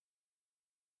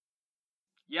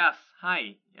Yes,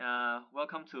 hi.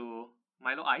 Welcome to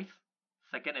Milo Ice,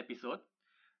 second episode.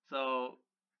 So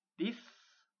this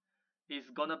is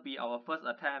gonna be our first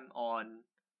attempt on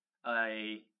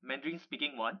a Mandarin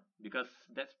speaking one because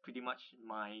that's pretty much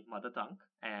my mother tongue,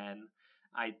 and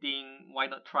I think why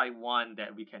not try one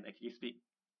that we can actually speak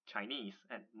Chinese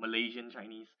and Malaysian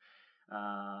Chinese.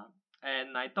 Uh,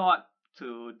 and I thought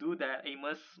to do that,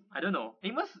 Amos. I don't know,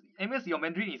 Amos, your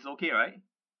Mandarin is okay, right?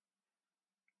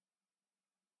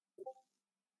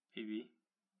 Maybe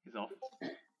it's off.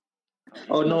 Okay.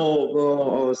 Oh no,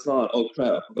 no, it's not. Oh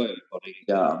crap, I'm going recording.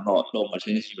 Yeah, I'm not. No, my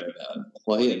Chinese is very bad.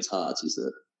 华语很差，其实。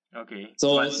Okay.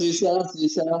 走，试一下，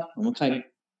我们看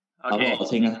好不 Okay. 好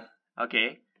听啊？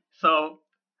 Okay. So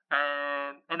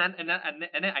and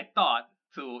then I thought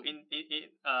to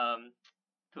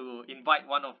to invite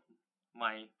one of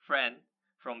my friend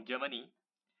from Germany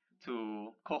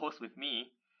to co-host with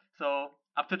me. So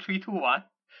after 3, 2, 1,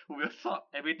 we will swap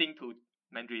everything to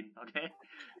Mandarin. Okay.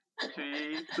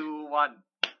 3, 2, 1.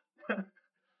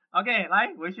 OK，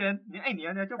 来，伟轩，你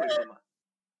要叫伟轩吗？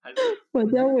还是我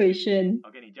叫伟轩。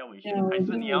OK， 你叫伟轩，还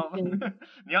是你要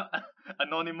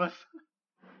anonymous？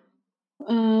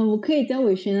 我可以叫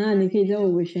伟轩啊，你可以叫我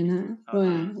伟轩啊，对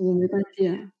啊，我没关系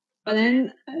啊。本来很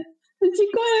奇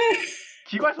怪耶。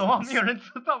奇怪什么？没有人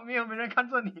知道，没有人看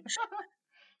着你。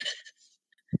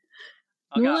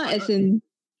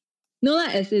No lah,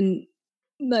 as in,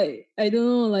 like I don't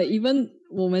know, like even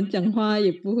我们讲话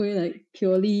也不会 like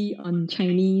purely on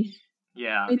Chinese，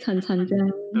 Yeah， 会常常这样。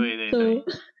对，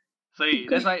所以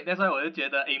that's why 我就觉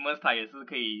得 Amos 他也是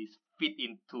可以 fit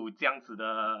into 这样子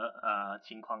的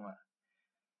情况了。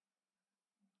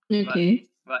Okay.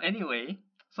 But anyway，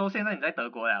 so 现在你在德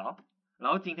国了，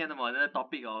然后今天的我们的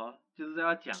topic 就是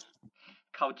要讲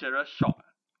cultural shock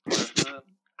或者是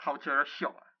cultural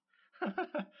shock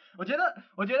我觉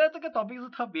得这个 topic 是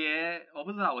特别，我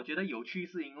不知道，我觉得有趣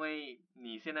是因为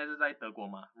你现在是在德国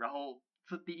嘛，然后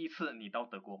是第一次你到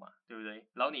德国嘛，对不对？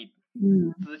然后你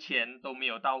之前都没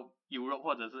有到 Europe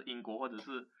或者是英国或者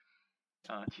是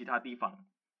其他地方。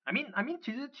I mean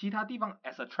其实其他地方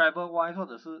as a travel wise 或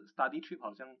者是 study trip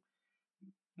好像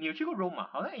你有去过 Rome 吗？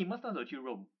好像 Amos 那时候去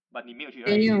Rome， but 你没有去。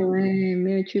没有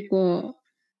没有去过。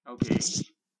OK。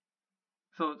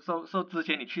So 之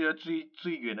前你去的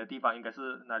最远的地方应该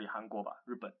是哪里？韩国吧？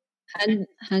日本？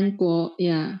韩国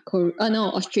 ，Yeah， no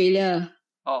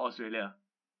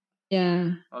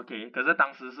Australia。Australia。Yeah。OK， 可是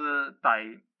当时是待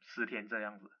10天这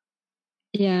样子。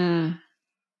Yeah。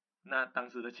那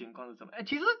当时的情况是什么？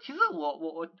其实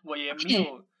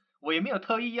我也没有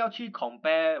特意要去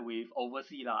compare with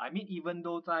overseas 啦。I mean even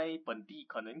though 在本地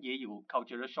可能也有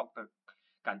cultural shock 的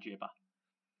感觉吧。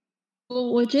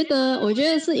我觉得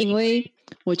是因为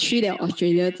我去了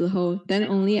Australia 之后 then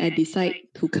only I decide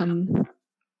to come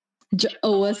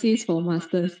overseas for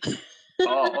masters.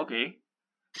 OK。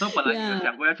所以本来你有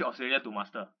想过要去 Australia 读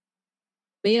master？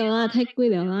 没有啦，太贵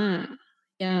了啦。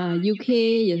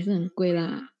UK 也是很贵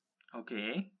啦。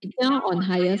OK。比较 on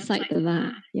higher side 的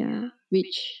啦。Yeah,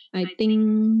 which I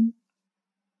think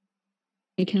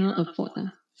I cannot afford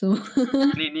啦。So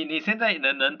你现在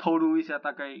能透露一下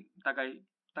大概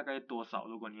多少？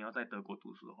如果你要在德国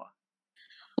读书的话。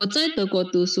我在德国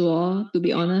读书to be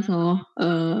honest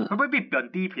会不会比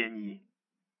本地便宜？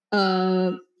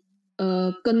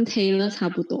跟 Taylor 差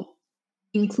不多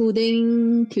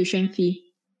 ，including tuition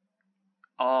fee。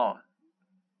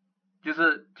就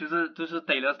是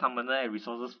Taylor 他们的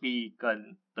resources fee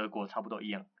跟德国差不多一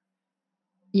样。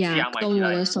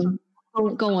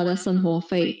跟我的生活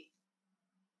费。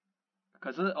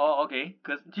可是OK，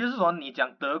 可是就是说你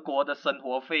讲德国的生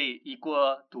活费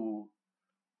equal to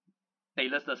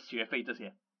Taylor 的学费这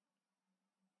些。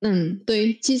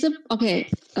对，其实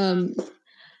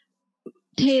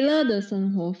Taylor 的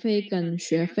生活费跟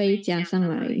学费加上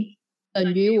来，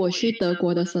等于我去德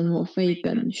国的生活费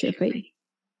跟学费。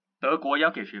德国要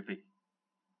给学费？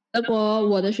德国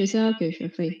我的学校要给学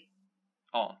费。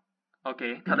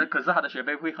OK， 可是他的学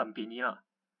费会很便宜啦。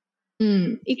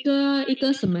一个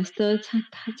semester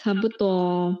差不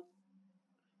多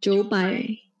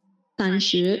930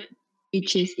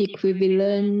 which is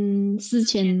equivalent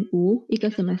 4500一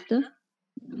个 semester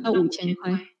到5000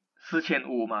块。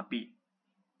4500马币。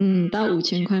到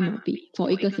5000块马币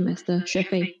for 一个 semester 学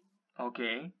费。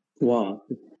OK。哇，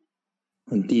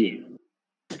很低。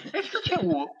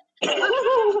4500？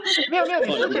没有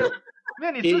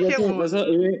你4500。不是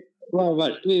因为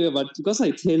because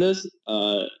like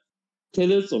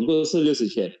Taylor 总共是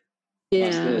60千。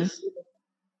Yeah。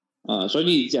所以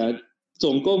你讲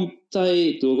总共在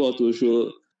德国读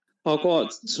书，包括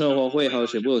生活费还有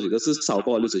全部东西都是少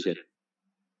过60千。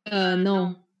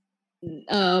No。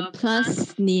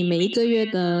plus 你每一个月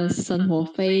的生活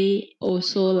费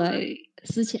also like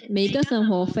 4000，每个生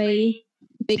活费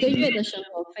每个月的生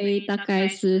活费大概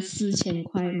是4000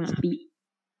块马币。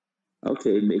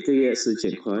OK， 每个月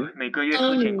4000块。每个月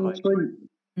4000块。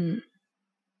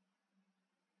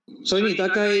所以你大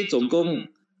概总共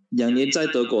2年在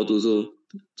德国读书，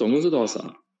总共是多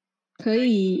少？可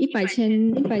以100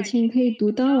千可以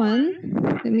读到完。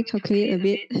Let me calculate a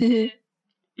bit 。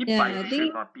100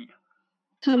千马币。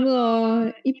差不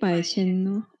多100千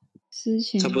哦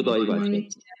，4000。差不多100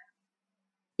千。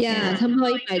呀，差不多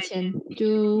100千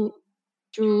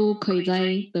就可以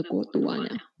在德国读完了。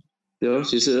对哦，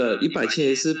其实100千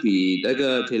也是比那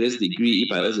个 Taylor's degree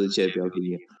 120千比较便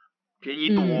宜。便宜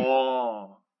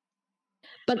多。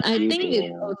But I think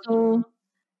it's also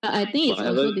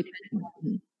depends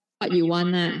on what you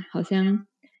want 啊，好像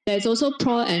there's also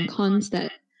pro and cons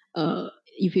that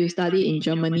if you study in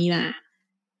Germany 啦。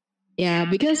Yeah,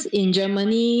 because in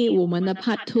Germany, 我们的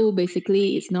Part 2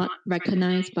 basically is not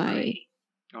recognized by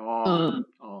LAM.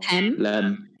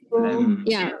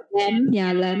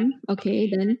 LAM. Okay,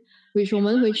 then which 我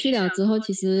们回去了之后，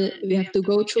其实 we have to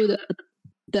go through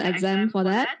the exam for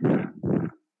that.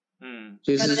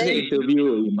 其实是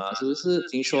interview 而已嘛，是不是？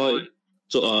听说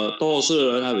多数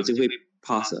的人他们就会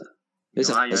pass 了，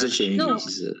还是全英语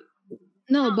其实。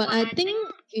No, but I think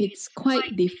it's quite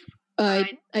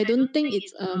I don't think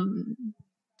it's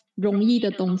容易的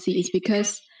东西 is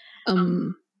because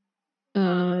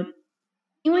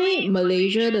因为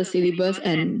Malaysia 的 syllabus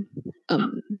and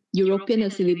European 的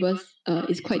syllabus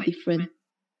is quite different.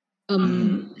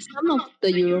 Some of the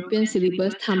European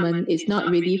syllabus 他们 is not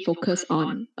really focused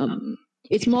on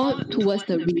it's more towards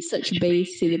the research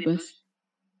based syllabus.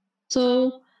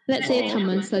 So let's say 他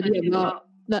们 study about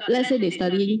let's say they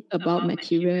study about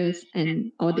materials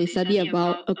and or they study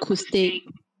about acoustic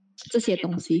这些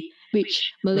东西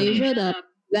which Malaysia 的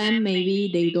LAM maybe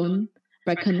they don't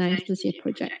recognize 这些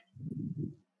project.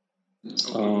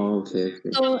 Okay.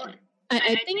 So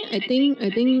I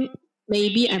think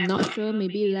maybe I'm not sure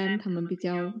maybe LAM 他们比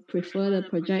较 prefer the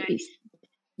project is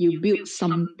you build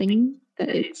something that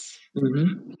it's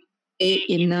big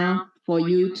enough for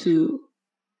you to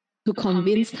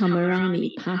convince 他们让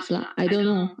你 pass 啦。I don't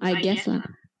know, I guess 啦。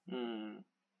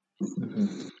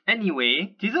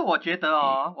Anyway， 其实我觉得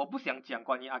我不想讲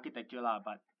关于 architecture 啦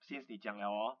 ，but since 你讲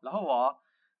了然后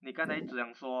你刚才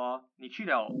讲说你去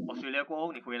了 Australia 过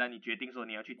后，你回来你决定说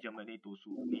你要去 Germany 读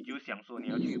书，你就想说你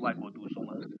要去外国读书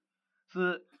嘛？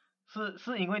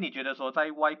是因为你觉得说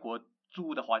在外国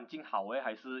住的环境好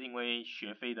还是因为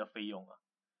学费的费用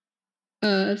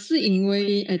啊？是因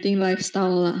为 I think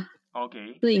lifestyle 啦。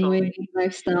OK。是因为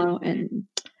lifestyle and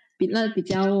比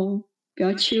较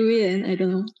chill 一点 I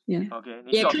don't know。 OK。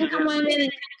也看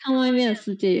外面的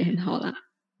世界也很好啦。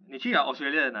你去了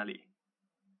Australia 的哪里？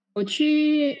我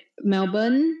去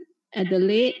Melbourne,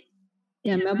 Adelaide,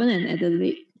 Melbourne and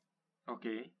Adelaide.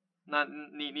 OK， 那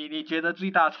你觉得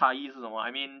最大差异是什么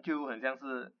 ？I mean 就很像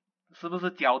是不是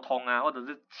交通啊，或者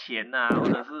是钱啊，或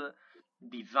者是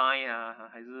design 啊，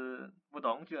还是不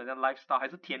懂，就好像 lifestyle 还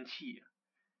是天气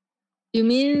？You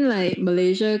mean like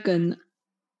Malaysia 跟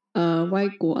外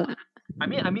国啦？I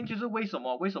mean 就是为什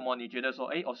么你觉得说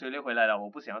Australia 回来了，我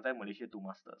不想要在马来西亚读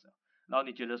masters， 然后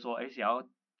你觉得说想要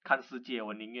看世界，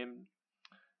我宁愿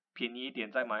便宜一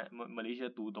点在马来西亚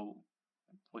读都，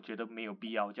我觉得没有必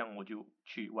要，这样我就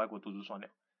去外国读书算了。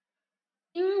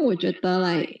因为我觉得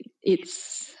like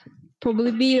it's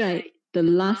probably like the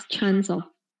last chance of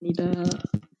你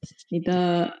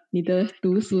的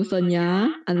读书生涯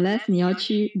unless 你要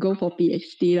去 go for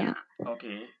PhD 啦。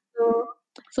OK。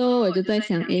So 我就在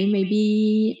想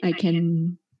maybe I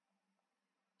can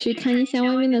去看一下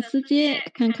外面的世界，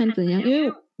看看怎样，因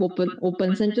为我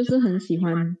本身就是很喜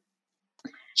欢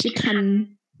去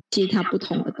看其他不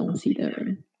同的东西的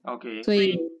人。OK。所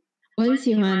以我很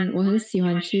喜欢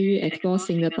去 explore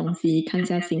新的东西，看一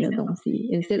下新的东西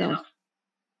instead of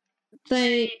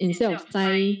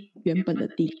在原本的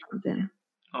地方这样。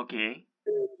OK。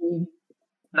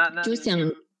那就想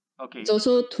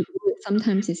OK。also to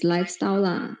sometimes is lifestyle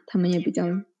啦，他们也比较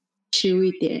chill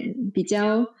一点，比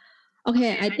较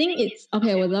OK. I think it's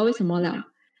OK. 我知道为什么了。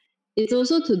It's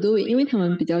also to do with 因为他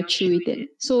们比较 chill 一点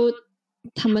 ，so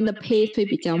他们的 pace 会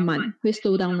比较慢，会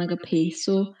slow down 那个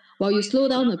pace。So while you slow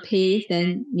down the pace,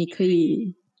 then 你可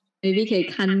以 maybe 可以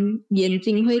眼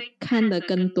睛会看得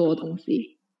更多东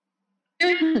西。因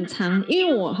为很长，因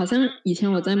为我好像以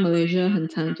前我在 Malaysia 很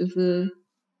长就是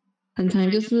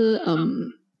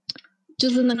就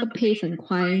是那个 pace 很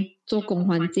快，做工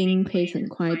环境 pace 很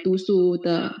快，读书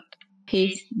的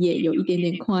pace 也有一点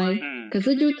点快，可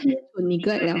是就听说你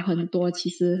neglect 了很多其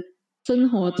实生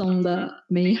活中的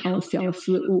美好小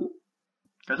事物。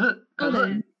可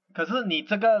是你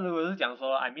这个如果是讲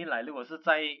说 I mean 来，如果是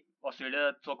在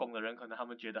Australia 做工的人，可能他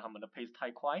们觉得他们的 pace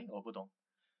太快，我不懂。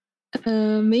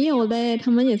没有嘞，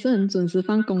他们也是很准时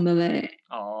放工的嘞。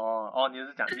你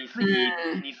是讲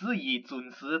你是以准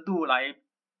时度来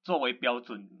作为标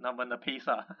准，他们的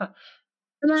pace 啊？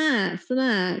是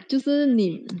啦，就是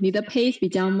你的 pace 比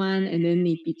较慢 ，and then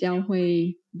你比较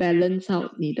会 balance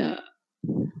out 你的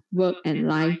work and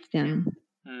life 这样。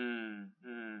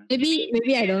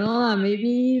Maybe I don't know 啦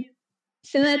 ，maybe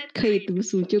现在可以读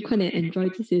书就快点 enjoy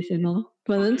这些先咯，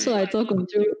可能出来做工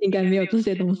就应该没有这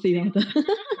些东西了的。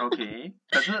OK，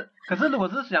 可是如果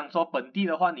是想说本地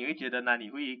的话，你会觉得哪里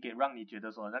会让你觉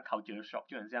得说那 culture shock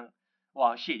就很像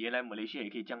哇shit，原来马来西亚也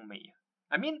可以这样美啊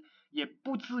 ？I mean 也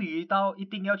不至于到一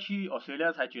定要去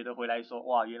Australia 才觉得回来说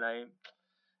哇原来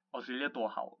Australia 多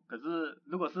好。可是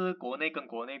如果是国内跟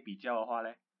国内比较的话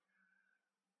嘞？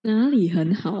哪里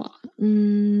很好啊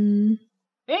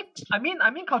？I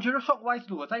mean cultural shock wise，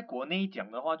 如果在国内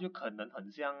讲的话，就可能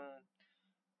很像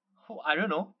I don't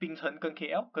know 槟城跟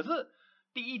KL。可是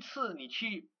第一次你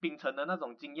去槟城的那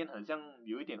种经验，很像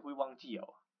有一点会忘记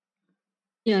哦。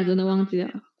呀，真的忘记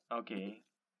了。OK。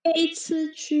第一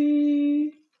次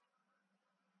去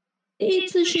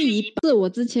怡保，我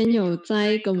之前有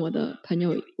在跟我的朋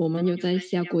友，我们有在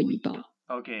下过怡保。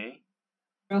OK。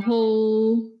然后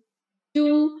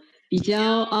就比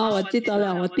较我记得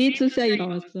了，我第一次下怡保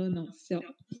的时候很好笑，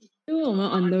就我们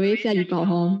on the way 下怡保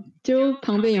就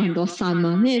旁边有很多山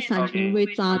嘛，那些山全部被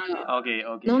炸掉。OK。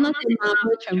然后那些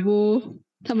marble 全部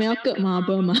他们要割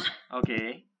marble 嘛。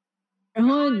OK。然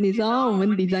后你知道我们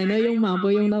designer 用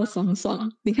marble 用到爽，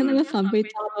你看那个山被炸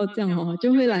到这样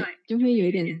就会有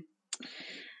一点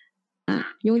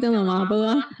用这样的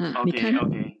marble 你看。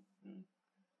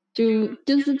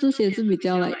就是这些是比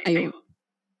较哎呦。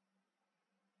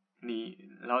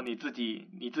然后你自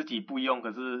己不用，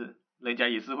可是人家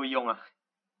也是会用啊。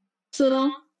是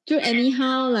咯，就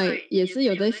anyhow 也是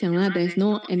有在想啦 ，there's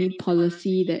no any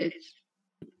policy that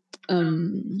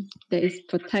is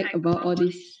protect about all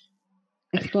this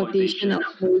exploitation of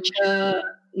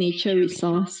nature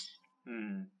resource。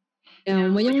我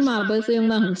们用 marble 是用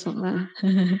到很爽啦，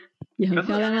也很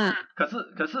漂亮啦。可是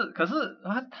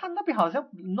它那边好像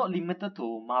not limited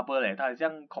to marble 嘞，它好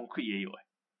像 concrete 也有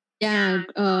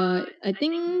I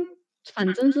think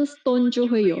反正是 stone 就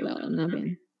会有了那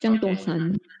边，这样多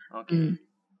山。OK。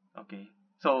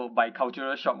So by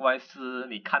cultural shock wise 是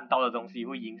你看到的东西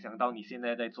会影响到你现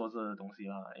在在做这个东西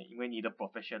啦，因为你的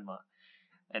profession 嘛。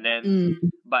And then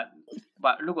but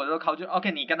如果说 culture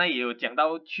OK， 你刚才也有讲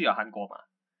到去了韩国嘛。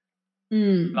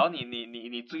然后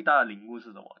你最大的领悟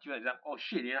是什么？就很像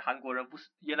shit，原来韩国人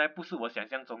原来不是我想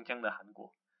象中这样的韩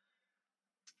国。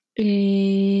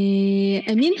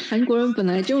I mean 韩国人本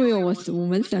来就没有我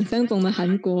们想象中的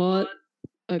韩国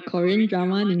Korean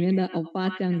drama 里面的欧巴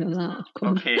这样的啦。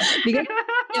OK。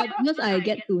because I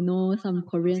get to know some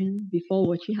Korean before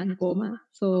我去韩国嘛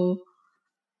，so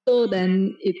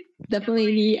then it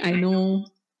definitely I know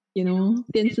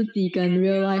电视机跟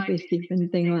real life is different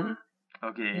thing 啦。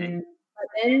OK。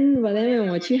but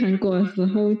then 我去韩国的时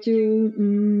候就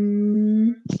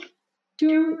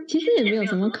其实也没有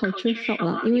什么 culture shock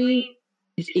啦，因为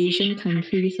it's Asian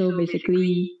country so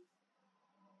basically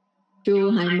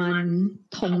就还蛮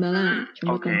通的啦，全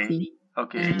部东西。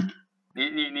OK。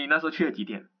你那时候去了几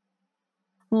天？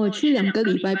我去2个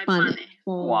礼拜半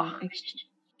哇。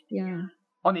Yeah。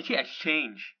你去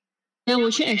exchange。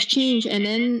我去 exchange and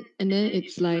then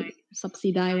it's like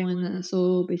subsidized one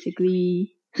so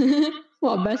basically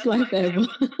best life ever。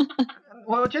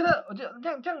我觉得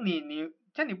这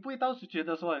样你不会倒是觉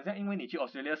得说很像因为你去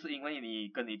Australia 是因为你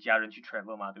跟你家人去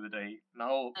travel 嘛，对不对？然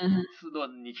后是如果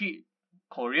你去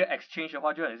Korea exchange 的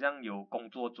话就很像有工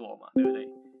作做嘛，对不对？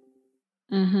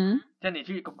像你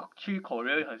去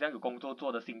Korea 很像有工作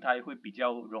做的心态会比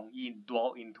较容易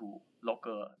dwell into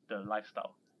local 的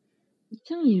lifestyle。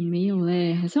这样也没有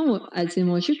嘞，好像我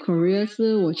去 Korea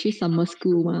是我去 summer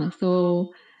school 嘛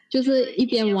so 就是一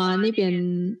边玩一边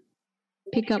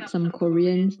pick up some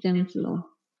Koreans 这样子咯。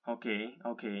OK。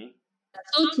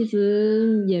so 其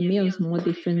实也没有什么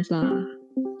difference 啦。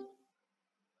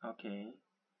OK。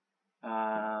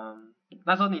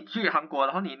那时候你去韩国，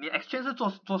然后你 exchange 是做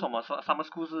什么 ？Summer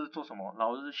school 是做什么？然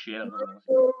后是学了什么东西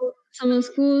 ？Summer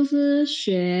school 是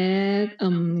学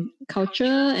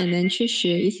culture and then 去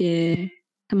学一些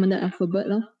他们的 alphabet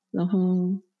咯，然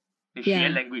后你学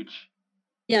language。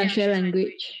学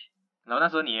language。然后那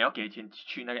时候你也要给钱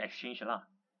去那个 exchange 啦。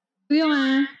不用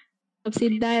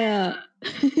subsidized 了。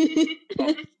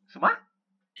什么？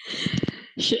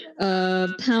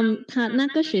他那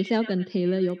个学校跟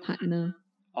Taylor 有 partner，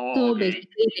 so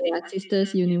basically they are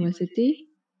sisters university,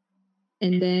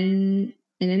 and then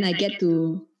I get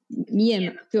to me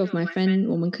and few of my friend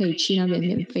我们可以去那边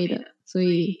免费的，所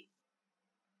以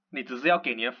你只是要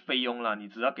给你的费用啦，你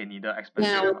只要给你的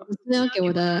expenses。我只是要给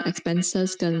我的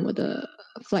expenses 跟我的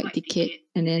flight ticket,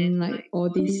 and then like all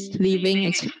this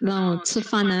living 让我吃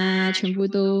饭啊，全部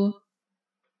都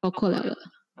包括了。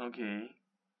OK。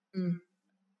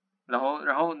然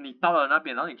后你到了那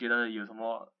边，然后你觉得有什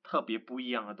么特别不一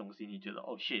样的东西？你觉得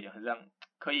哦 shit， 好像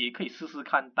可以试试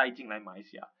看带进来马来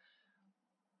西亚。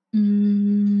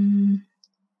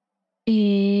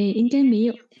应该没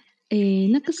有。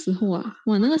那个时候啊，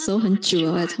哇，那个时候很久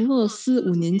了，差不多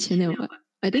4-5年前了吧。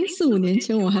I think 4-5年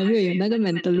前我还没有那个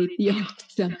mentality 哦，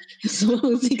这样有什么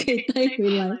东西可以带回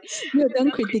来，没有这样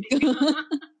critical。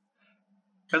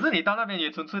可是你到那边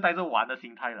也纯粹带着玩的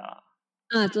心态啦。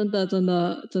真的，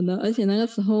而且那个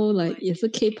时候来也是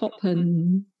K-pop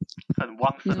很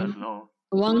旺盛的时候。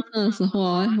旺盛的时候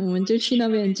啊，我们就去那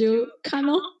边就看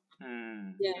咯。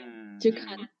就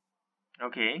看。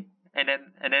OK，and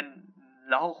then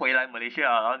然后回来马来西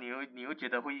亚，然后你又觉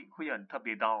得会很特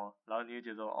别到哦，然后你又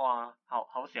觉得哇，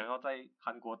好想要在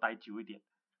韩国待久一点。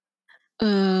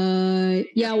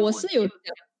我是有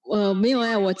没有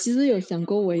我其实有想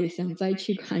过，我也想再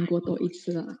去韩国多一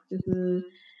次啦，就是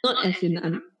not as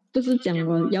in 不是讲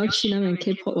我要去那边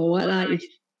K-pop or what 啦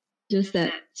，just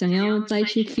that 想要再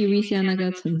去 feel 一下那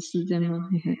个城市这样咯，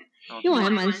因为我还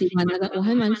蛮喜欢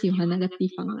那个地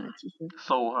方啦，其实。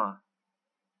收哈。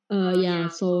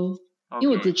收，因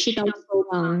为我只去到收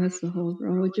吧那个时候，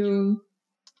然后就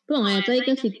不懂在一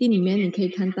个 city 里面，你可以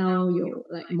看到有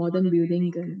like modern building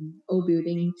跟 old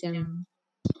building 这样，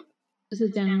就是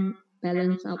这样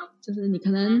balance up， 就是你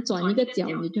可能转一个角，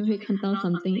你就会看到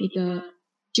something 一个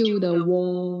旧的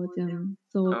wall 这样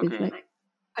 ，so it's like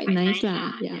quite nice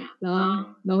啦，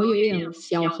然后有一种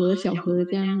小河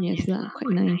这样也是啊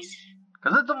 ，quite nice。可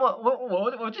是这么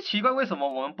我就奇怪，为什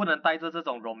么我们不能带着这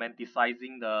种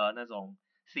romanticizing 的那种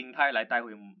心态来带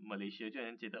回马来西亚，就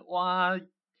人觉得哇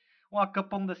哥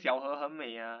崩的小河很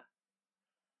美啊。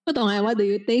不懂what do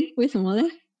you think？ 为什么嘞？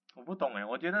我不懂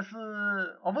我觉得是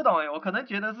我不懂我可能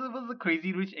觉得是不是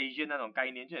Crazy Rich Asian 那种概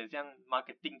念，就很像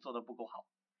marketing 做的不够好。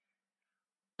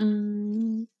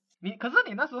可是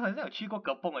你那时候好像有去过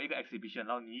格崩的一个 exhibition， 然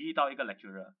后你遇到一个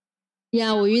lecturer。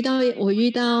我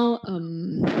遇到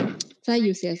在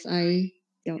UCSI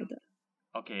教的。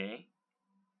OK，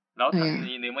 然后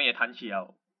你们也谈起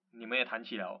了，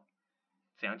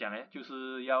怎样讲呢？就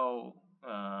是要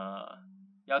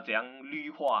怎样绿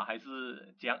化，还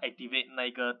是怎样 activate 那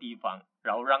个地方，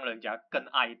然后让人家更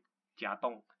爱甲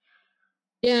洞。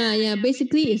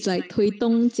basically it's like 推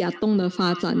动甲洞的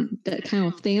发展的 kind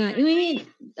of thing 啦。因为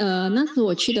那时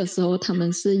我去的时候，他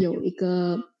们是有一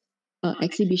个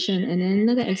exhibition，and then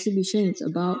那个 exhibition is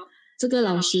about 这个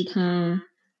老师他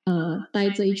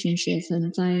带着一群学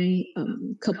生在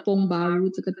Kepong Baru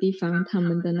这个地方，他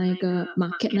们的那个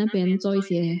market 那边做一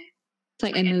些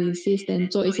site analysis， then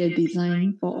做一些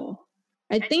design for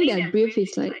I think their brief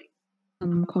is like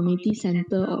community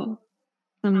center or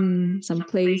some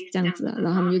place 这样子啊，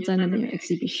然后他们就在那边有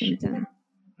exhibition 这样。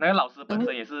那个老师本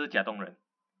身也是甲洞人。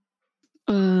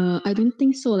I don't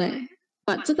think so 嘞。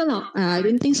But 这个I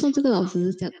don't think so 这个老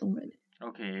师是甲洞人。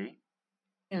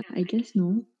I guess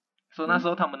no。所以那时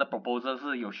候他们的 proposal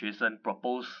是有学生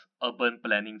propose urban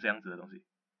planning 这样子的东西。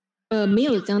没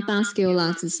有这样大 scale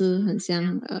啦，只是很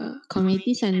像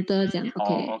community center 这样。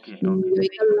OK， 有一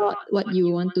个 lot what you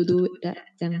want to do with that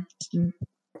这样。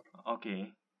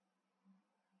OK。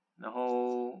然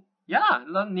后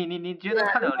那你觉得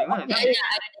看了你会很像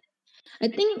？I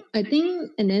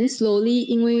think and then slowly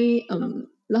因为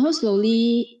然后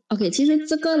slowly OK， 其实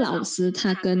这个老师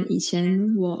他跟以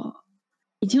前我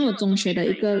中学的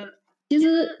一个，其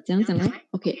实怎样讲呢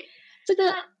 ？OK， 这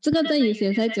个在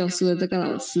UCSI教书的这个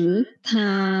老师，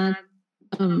他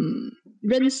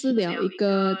认识了一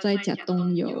个在甲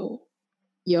洞有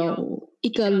一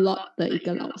个 lot 的一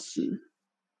个老师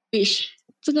 ，which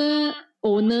这个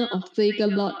owner of 这一个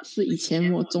lot 是以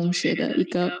前我中学的一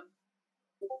个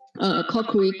core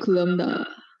curriculum 的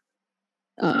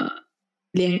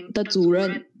的主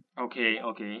任。OK。然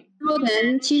后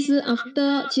其实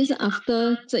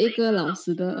after 这一个老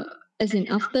师的 ，as in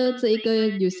after 这一个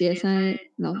UCSI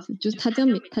老师，就是他叫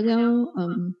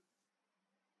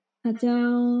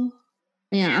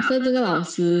after 这个老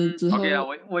师之后 ，OK 啊，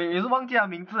我也是忘记他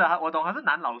名字啊，我懂他是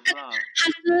男老师啊。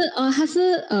他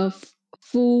是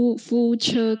夫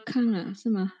车康啊，是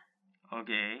吗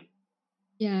 ？OK。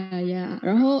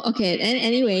然后 OK，and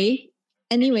anyway，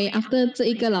 anyway after 这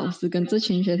一个老师跟这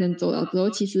群学生走了之后，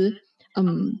其实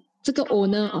这个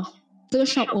owner of 这个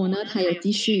shop owner 他有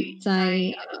继续在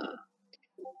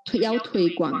要推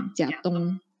广甲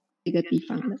东这个地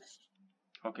方的。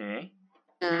OK。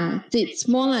It's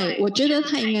more like 我觉得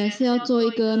他应该是要做一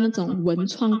个那种文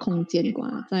创空间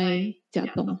吧，在甲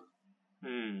东。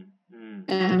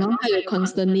然后他有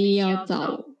constantly 要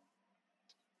找，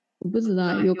我不知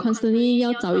道有 constantly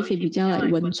要找一些比较like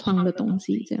文创的东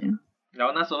西这样。然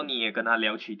后那时候你也跟他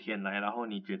聊起天来，然后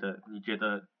你觉得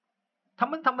他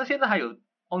们现在还有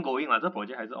ongoing 吗？这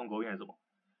project 还是 ongoing 还是什么？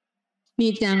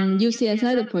你讲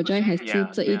UCSI 的 project 还是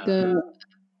这一个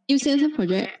UCSI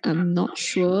project I'm not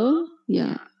sure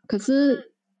yeah 可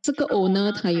是这个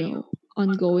owner 他有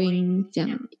ongoing 讲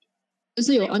就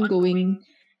是有 ongoing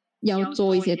要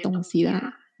做一些东西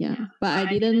啦 yeah but I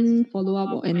didn't follow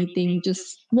up or anything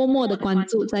just 默默的关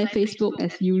注在 Facebook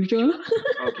as usual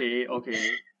OK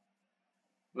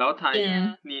然后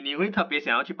你会特别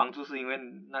想要去帮助是因为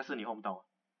那是你 hometown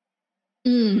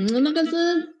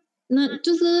那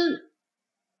就是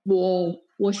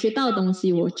我学到的东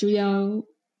西我就要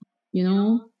you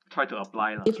know try to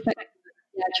apply 啦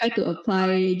try to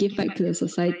apply, give back to the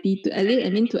society. To at least, I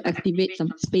mean, to activate some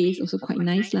space also quite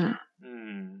nice 啦。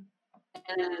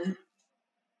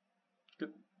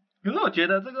可是我觉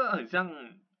得这个很像，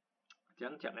怎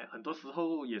样讲呢？很多时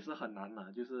候也是很难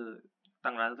嘛。就是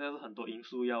当然这个是很多因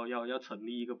素要成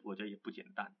立一个国家也不简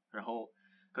单。然后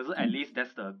可是 at least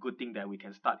that's the good thing that we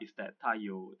can start is that 他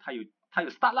有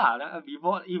start 啦。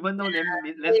before even though 连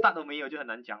start 都没有就很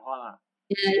难讲话啦。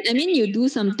Yeah, I mean, you do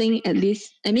something at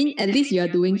least. I mean, at least you are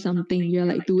doing something. You're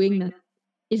like doing that.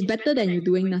 It's better than you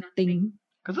doing nothing.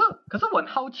 可是我很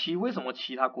好奇，为什么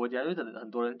其他国家就是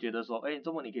很多人觉得说，哎，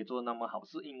这么你可以做得那么好，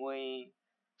是不是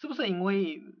因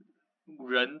为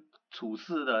人处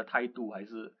事的态度，还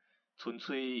是纯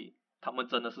粹他们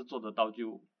真的是做得到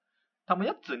就，他们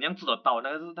要怎样做得到？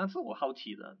但是我好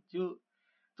奇的，就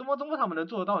这么他们能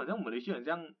做得到？好像马来西亚很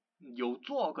像有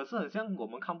做，可是很像我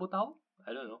们看不到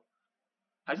，I don't know。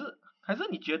还是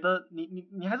你觉得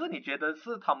你还是你觉得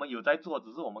是他们有在做，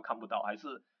只是我们看不到，还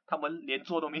是他们连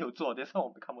做都没有做，但是我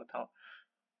们看不到？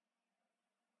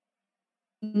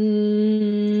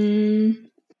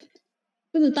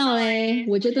不知道嘞。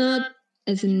我觉得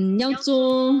要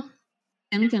做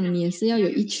讲你也是要有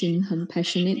一群很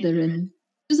passionate 的人，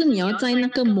就是你要在那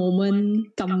个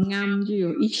moment 刚啱就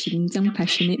有一群这样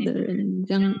passionate 的人，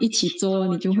这样一起做，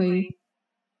你就会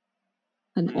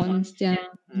很 on 这样。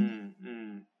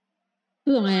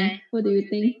不懂What do you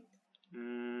think？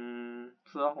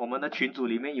 是哦，我们的群组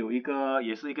里面有一个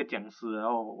也是一个讲师，然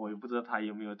后我也不知道他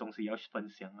有没有东西要分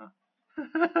享啊。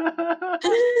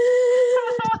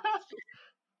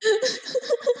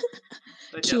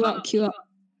Q up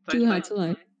出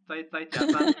来。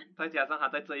再加上他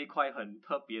在这一块很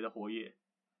特别的活跃。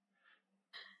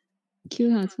Q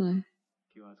他出来。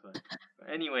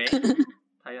Anyway，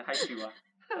 他也害羞啊。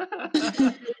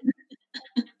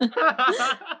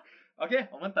OK，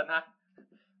 我们等他。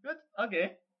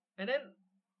OK，and then，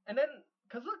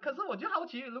 可是我就好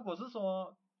奇，如果是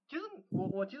说，其实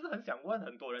我其实很想问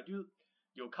很多人，就是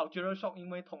有 cultural shock，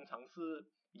 因为通常是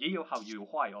也有好也有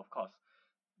坏 ，of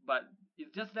course，but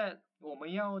it's just that 我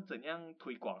们要怎样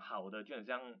推广好的，就很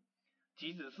像，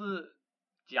即使是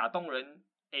甲东人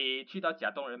A 去到甲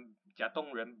东人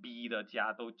B 的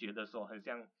家，都觉得说很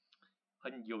像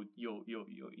很有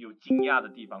惊讶的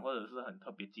地方，或者是很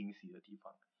特别惊喜的地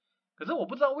方。可是我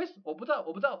不知道，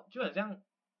就很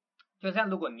像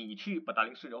如果你去巴达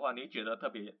林street的话，你会觉得特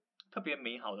别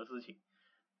美好的事情，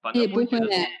反而不会觉得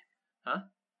啊，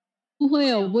不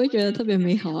会我不会觉得特别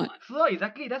美好啊。是哦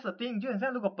 ，exactly that's the thing， 就很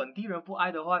像如果本地人不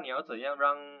爱的话，你要怎样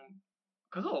让？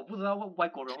可是我不知道外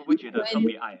国人会不会觉得特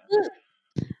别爱啊？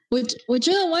我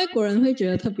觉得外国人会觉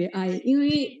得特别爱，因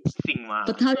为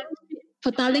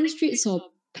巴达林 street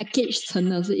所 package 成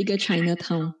的是一个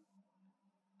Chinatown。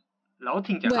然后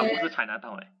听讲它不是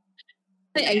Chinatown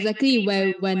对 ，exactly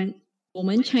when 我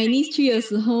们 Chinese 去的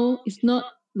时候 ，it's not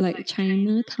like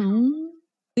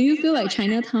Chinatown。Do you feel like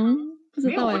Chinatown？ 不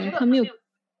知道他没有。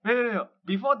没有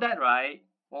 ，Before that right，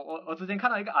 我之前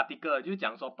看到一个 article， 就是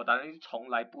讲说巴达林从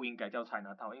来不应该叫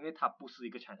Chinatown， 因为它不是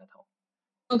一个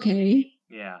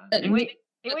Chinatown。OK。Yeah， 因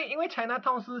为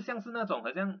Chinatown 是像是那种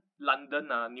好像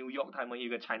London 啊 New York 他们有一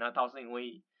个 Chinatown 是因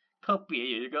为特别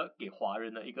有一个给华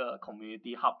人的一个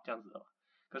community hub 这样子的。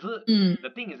可是the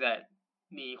thing is that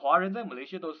你华人在马来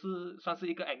西亚都是算是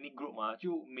一个 ethnic group 嘛，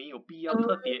就没有必要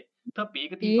特别一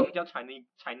个地方叫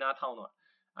Chinatown 嘛。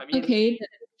I mean，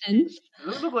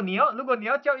 如果你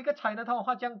要叫一个 Chinatown 的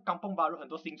话，这样Kampong Baru很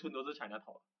多新村都是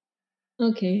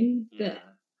Chinatown。OK， 对。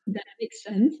That makes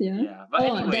sense, Yeah. But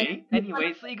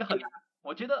anyway 是一个很，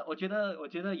我觉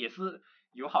得也是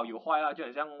有好有坏啊，就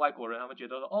很像外国人他们觉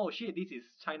得哦 shit this is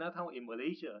Chinatown in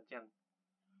Malaysia 这样。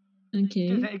Okay.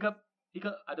 就像一个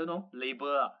I don't know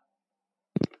label 啊。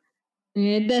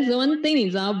There's one thing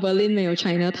你知道 Berlin 没有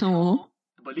Chinatown 哦。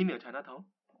Berlin 没有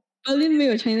Chinatown。Berlin 没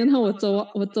有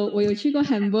Chinatown，我有去过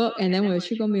Hamburg，and then 我有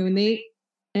去过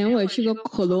Munich，and then 我有去过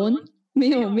Cologne，没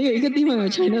有一个地方有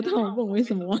Chinatown， 我不懂为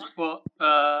什么。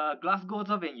Glasgow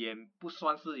这边也不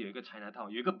算是有一个 Chinatown，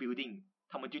 有一个 building，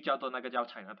 他们就叫做那个叫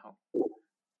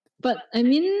Chinatown。But I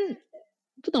mean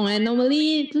不懂哎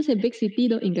 ，normally 这些 big city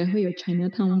都应该会有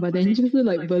Chinatown，but then 就是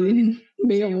like Berlin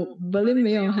没有 ，Berlin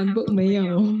没有 ，Hamburg 没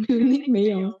有 ，Munich 没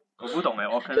有。我不懂哎，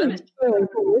我可能为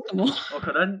什么？我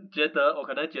可能觉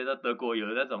得德国有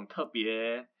那种特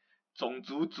别种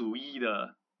族主义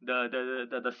的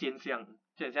现象，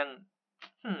就很像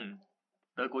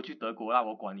德国去德国啦，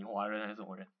我管你华人还是什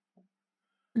么人。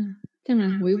这样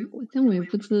啊，我也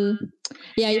不知，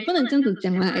也不能这样子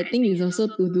讲啦。I think it's also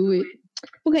to do with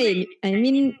不可以 ，I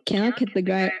mean cannot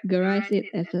categorize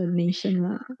it as a nation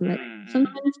啦。Like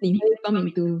sometimes 你会 bump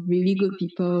into really good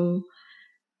people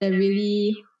that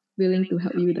really willing to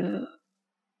help you 的。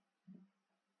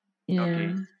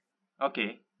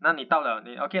OK， 那你到了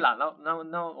你 OK 啦，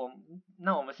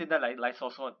那我们现在来说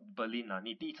说 Berlin 啦。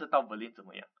你第一次到 Berlin 怎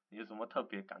么样？你有什么特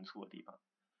别感触的地方？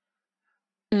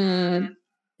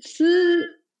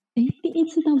第一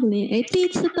次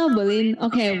到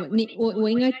Berlin，OK， 我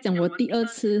应该讲我第二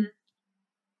次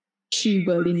去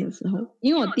Berlin 的时候，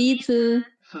因为我第一次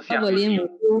到 Berlin，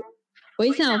 我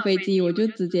一下飞机我就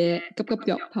直接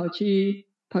跑去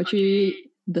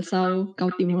The South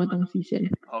搞定我的东西先。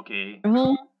OK。然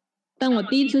后当我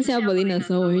第一次下 Berlin 的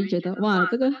时候，我就觉得哇，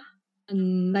这个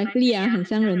很 lively 啊，很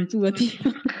像人住的地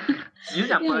方。你是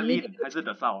讲 Berlin 还是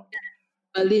The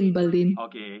South？Berlin。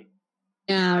OK。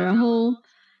呀，然后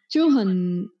就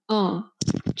很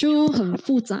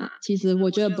复杂。其实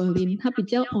我觉得 Berlin 它比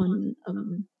较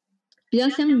比较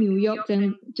像 New York 这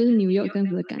样，就是 New York 这样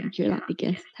子的感觉啦。I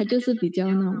guess 它就是比较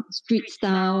那种 street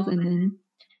styles，and then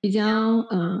比较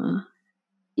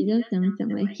怎样讲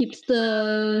嘞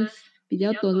 ，hipsters 比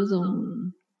较多这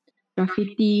种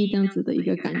graffiti 这样子的一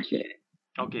个感觉。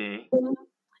OK。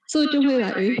所以就会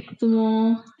来怎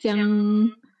么讲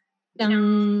呢？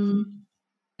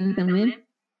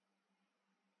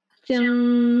这样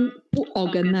不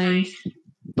organize，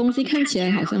 东西看起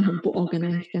来好像很不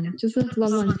organize 这样，就是乱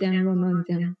这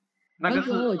样。那个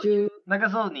时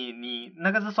候你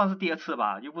那个是算是第二次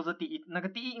吧，又不是第一。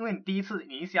因为你第一次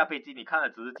你一下飞机，你看的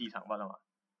只是机场罢了嘛。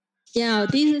我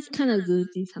第一次看的只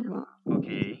是机场吧。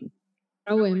OK。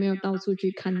然后我也没有到处去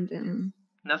看这样。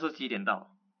那时候几点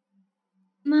到？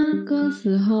那个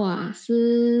时候啊，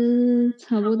是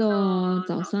差不多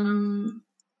早上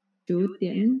8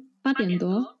点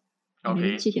多。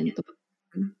OK。7点多。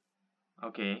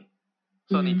OK。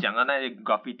所以你讲的那些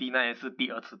graffiti 那些是第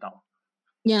二次到。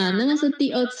那个是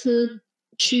第二次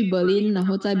去 Berlin， 然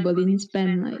后在 Berlin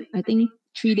spend like I think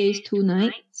 3 days 2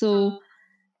 nights，so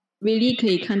really 可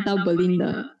以看到 Berlin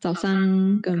的早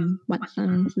上跟晚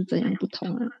上是怎样不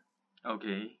同啊。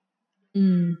OK。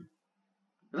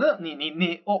可是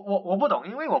我不懂，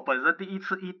因为我本身第一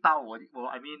次一到我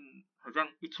I mean 好像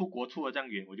一出国出了这样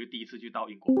远，我就第一次去到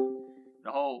英国，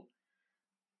然后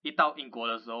一到英国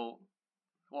的时候，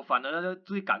我反而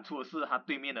最感触的是他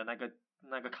对面的那个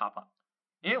car park，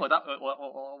 因为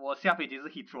我下飞机是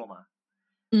Heathrow 嘛，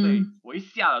所以我一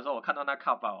下的时候我看到那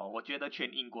car park， 我觉得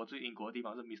全英国最英国的地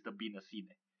方是 Mr. Bean 的 scene，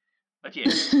 而且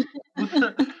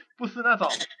不是那种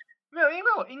没有，因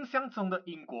为我印象中的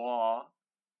英国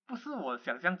不是我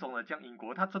想象中的这样英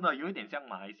国，它真的有一点像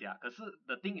马来西亚。可是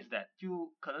the thing is that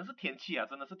就可能是天气啊，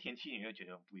真的是天气你会觉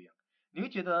得很不一样，你会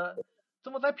觉得怎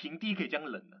么在平地可以这样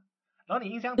冷呢？然后你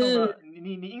印象中的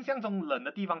你印象中冷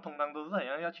的地方，通常都是好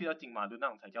像要去到金马伦那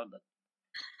种才叫冷。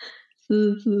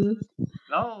是。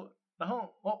然后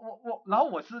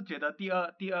我是觉得第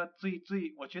二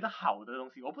最我觉得好的东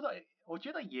西，我不知道，我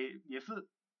觉得也是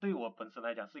对我本身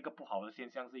来讲是一个不好的现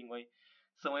象，是因为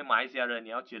身为马来西亚人，你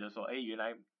要觉得说，原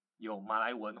来有马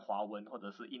来文、华文或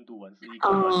者是印度文是一个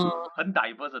很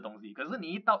diverse 的东西。可是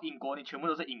你一到英国，你全部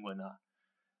都是英文啊。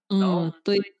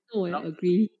对，我也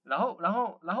agree。然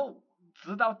后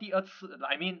直到第二次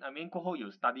I mean 过后有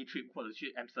study trip 或者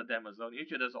去 Amsterdam 的时候，你会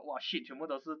觉得说哇 shit 全部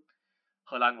都是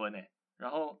荷兰文诶。然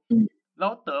后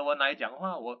德文来讲的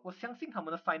话，我相信他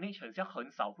们的 signage 好像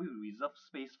很少会 reserve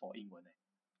space for 英文诶，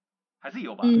还是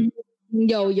有吧？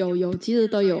有，其实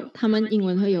都有，他们英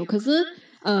文会有。可是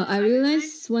I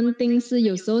realize one thing 是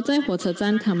有时候在火车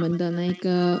站他们的那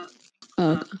个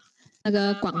那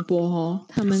个广播哦，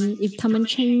他们 if 他们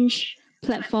change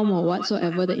platform or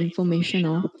whatsoever 的 information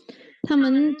哦，他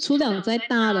们除了在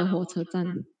大的火车站，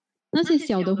那些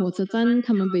小的火车站，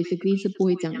他们 basically 是不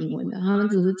会讲英文的，他们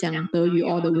只是讲德语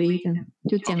all the way 这样，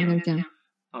就讲这样讲，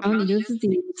然后你就自己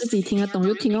听得懂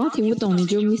就听哦，听不懂你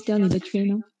就 miss 掉你的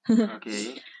train 哦。OK。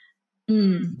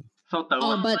So 德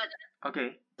文。but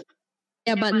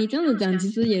OK。but 你这样子讲，其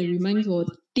实也 reminds 我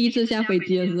第一次下飞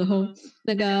机的时候，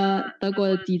那个德国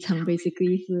的机场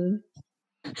basically 是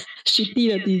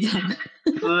shitty 的机场。是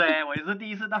我也是第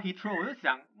一次到 Heathrow， 我就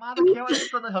想，妈的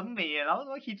KL 真的很美然后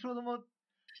怎么 Heathrow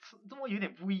这么有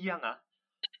点不一样啊？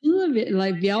就是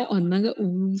比较on 那个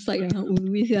五路 side 然后五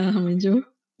路一下他们就。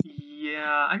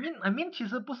Yeah, I mean 其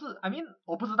实不是 I mean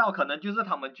我不知道，可能就是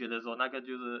他们觉得说那个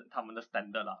就是他们的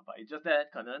standard 啦，but it's just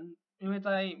that 可能因为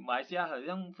在马来西亚好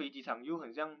像飞机场又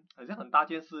很像很大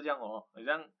件事这样哦，好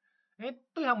像因为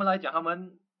对他们来讲，他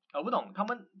们我不懂，他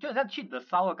们就很像去的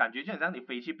烧的感觉，就很像你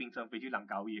飞去槟城飞去兰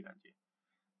高威的感觉，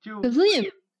就可是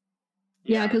也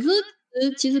可是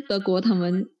其实德国他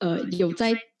们有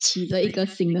在起着一个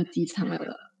新的机场了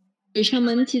的，所以他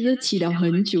们其实起了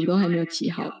很久都还没有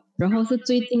起好，然后是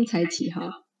最近才起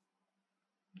好。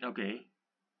OK。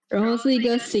然后是一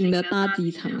个新的大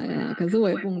机场来啦，可是我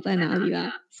也不懂在哪里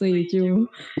啦，所以就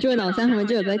好像他们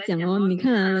就有在讲哦，你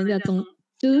看啊，人家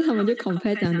就是他们就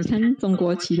compare 讲，你看中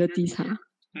国起的机场，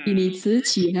比你迟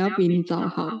起还要比你早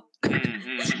好。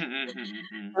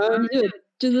然后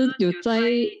就是有在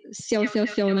笑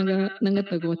那个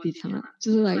德国机场啊，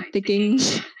就是 like taking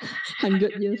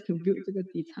 100 years to build 这个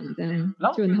机场这样，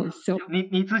就很好笑。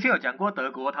你之前有讲过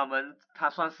德国它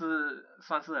算是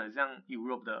很像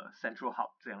Europe 的 Central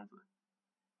Hub 这样子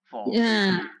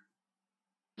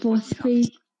 ，for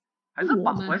space 还是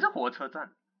火车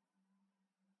站？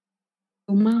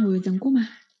有吗？我有讲过吗？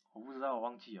我不知道，我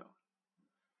忘记了。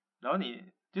然后你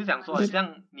就想说，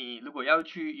像你如果要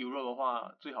去 Europe 的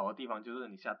话，最好的地方就是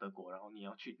你下德国，然后你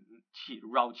要去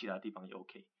绕其他地方也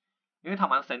OK， 因为它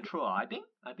蛮 central 啊 I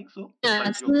think so。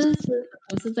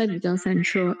我是在比较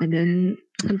central，and then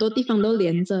很多地方都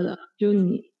连着的，就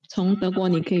你从德国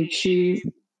你可以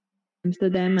去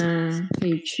Amsterdam 啊，可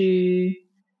以去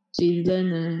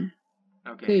Switzerland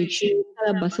啊，可以去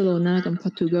Barcelona 跟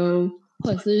Portugal，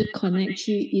 或者是 connect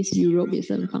去 East Europe 也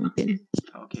是很方便。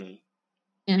OK。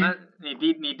那你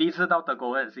第一次到德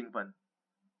国会很兴奋？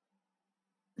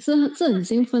是很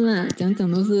兴奋啊，讲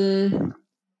都是，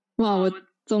哇，我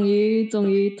终于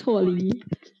脱离，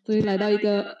终于来到一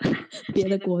个别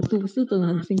的国度，是真的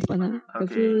很兴奋啊。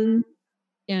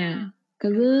可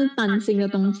是担心的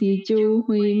东西就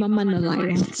会慢慢的来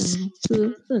哦，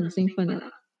是很兴奋的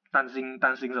啦。担心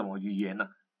什么语言呢？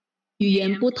语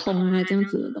言不通啊，这样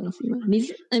子的东西嘛。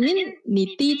你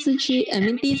第一次去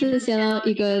第一次下到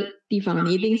一个地方，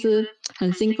你一定是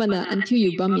很兴奋的 ，until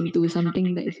you bump into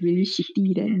something that is really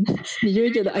shitty， then 你就会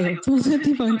觉得，哎呦，怎么这个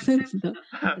地方这样子的？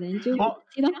可能就知道。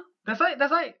That's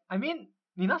why I mean，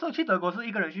 你那时候去德国是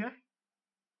一个人去吗？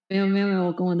没有，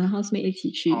我跟我的 housemate 一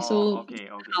起去，所以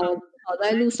好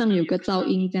在路上有个照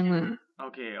应这样啦。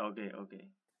OK。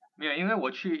没有，因为我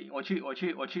飞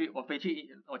去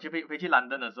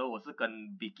London 的时候，我是跟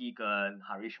Vicky 跟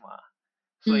Harish 嘛，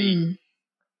所以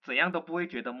怎样都不会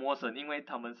觉得陌生，因为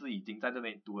他们是已经在这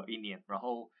边读了1年，然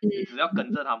后你只要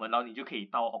跟着他们，然后你就可以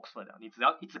到 Oxford 了，你只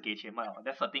要一直给钱嘛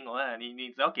，that's the thing 哦，你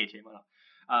只要给钱嘛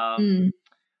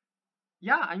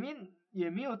，Yeah， I mean 也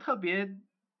没有特别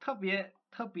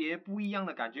不一样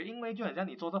的感觉，因为就很像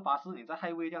你坐着巴士，你在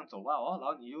highway 这样走啊，然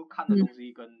后你又看的东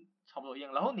西跟差不多一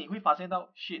样，然后你会发现到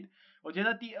shit， 我觉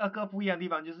得第二个不一样的地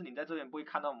方就是你在这边不会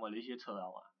看到我们的一些车了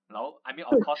嘛，然后 I mean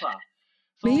of course 啊，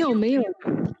没有，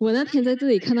我那天在这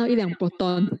里看到一辆波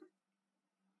顿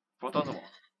什么？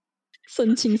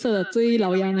深青色的最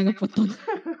老样那个波顿。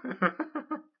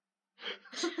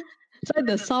在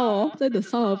的少哦，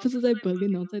不是在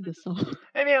Berlin 哦，在的少。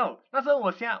没有，那时候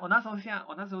我那时候下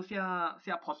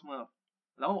Portsmouth，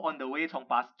 然后 on the way 坐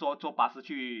巴士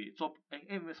去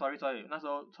sorry， 那时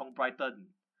候从 Brighton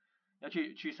要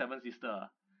去 Seven Sister，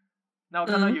 那我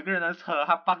看到有个人的车，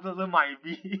他绑着是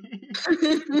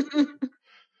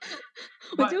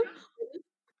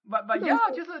myvi。But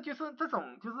yeah， 就是这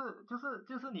种，就是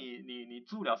你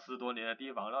住了10多年的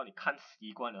地方，然后你看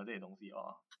习惯了这些东西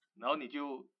哦，然后你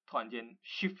就突然间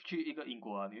shift 去一个英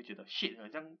国啊，你就觉得 shit 好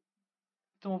像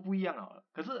这么不一样啊。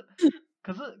可是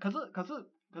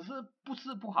不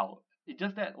是不好 ，it's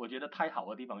just that 我觉得太好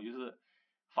的地方就是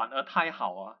反而太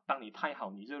好啊。当你太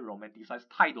好，你就 romanticize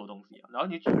太多东西啊，然后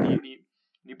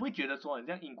你不会觉得说好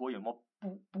像英国有没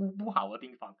有不好的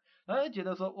地方。然后就觉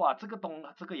得说哇，这个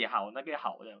也好，那个也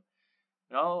好这样，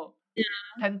然后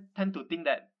tend to think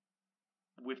that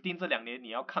within 这2年你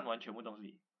要看完全部东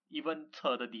西 ，even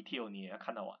车的 detail 你也要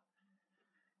看到完。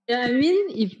Yeah, I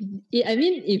mean, if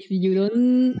you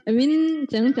don't, I mean,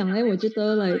 怎样讲呢？我觉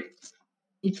得 like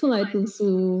你出来读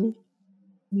书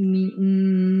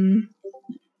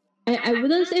，I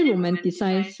wouldn't say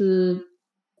romanticize 是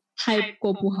太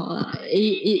过不好啦。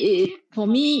For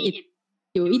me, it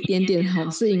有一点点好，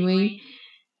是因为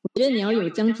我觉得你要有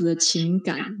这样子的情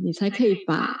感，你才可以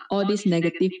把 all this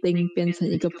negative thing 变成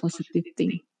一个 positive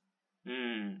thing。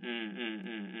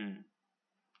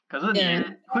可是你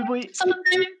会不会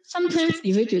sometimes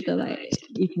你会觉得like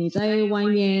if 你在外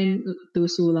面读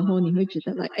书，然后你会觉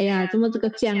得like 哎呀，怎么这个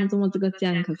这样，怎么这个这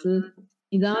样？可是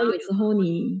你知道有时候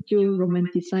你就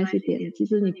romanticize 一点，其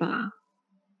实你把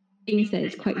things that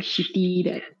is quite shitty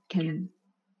that can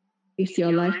make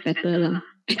your life better 啦。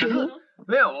可是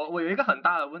没有，我有一个很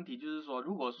大的问题，就是说，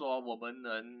如果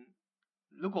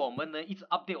我们能一直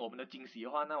update 我们的惊喜的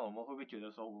话，那我们会不会觉得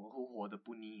说我们会活得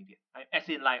不腻一点？As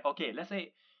in like OK，let's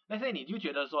say 你就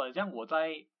觉得说，像我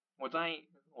在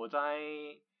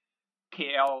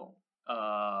KL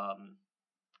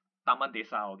Taman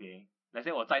Desa OK，let's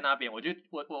say 我在那边，我的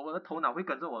头脑会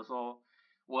跟着我说，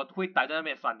我会待在那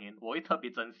边3年，我会特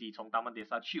别珍惜从 Taman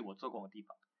Desa 去我做工的地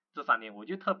方，这3年我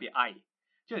就特别爱，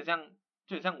就很像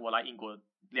我来英国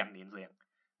2年这样，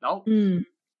然后你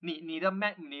的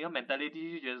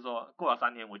mentality 就觉得说，过了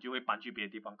3年我就会搬去别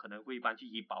的地方，可能会搬去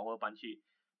怡保或者搬去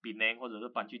Penang 或者是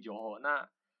搬去Johor，那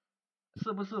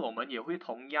是不是我们也会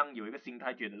同样有一个心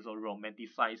态，觉得说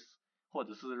romanticize 或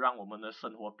者是让我们的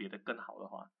生活变得更好的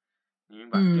话，你明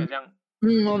白？就这样。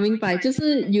我明白，就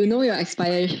是 you know your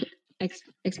expired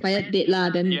date 啦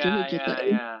，then 你就会觉得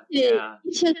一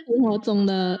切生活中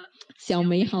的小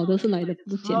美好都是来的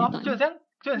不简单。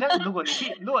就很像如果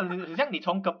很像你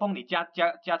从Kepong你驾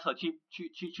车去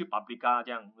Paprika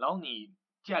这样，然后你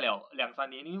驾了2-3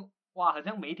年，你哇，好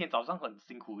像每一天早上很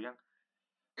辛苦一样，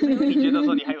因为你觉得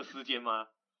说你还有时间吗？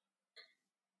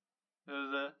是不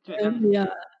是？就很像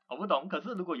我不懂。可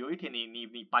是如果有一天你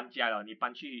搬家了，你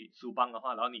搬去苏邦的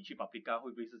话，然后你去 Paprika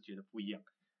会不会是觉得不一样？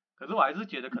可是我还是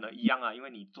觉得可能一样啊，因为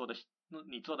你做的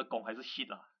工还是 shit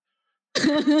啦。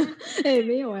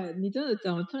没有你真的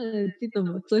讲，我突然记得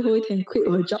我最后一天 quit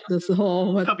我 job 的时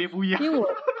候，我特别不一样，因为我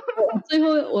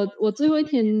最后一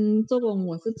天做工，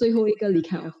我是最后一个离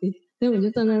开 office， 所以我就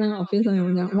站在那个 office 上面，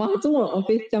我讲哇，这么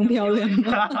office 这样漂亮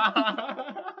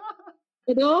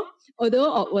我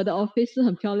的 office 是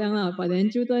很漂亮啦，反正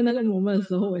就在那个 moment 的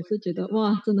时候，我也是觉得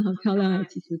哇，真的很漂亮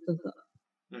其实真的。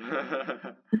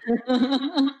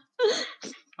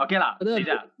OK 啦，等一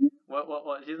下，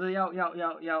我其实要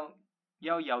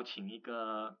邀请一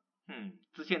个，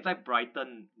之前在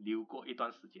Brighton 留过一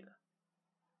段时间的。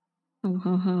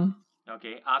好。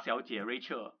OK， 阿小姐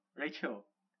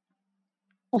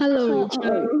Rachel。Hello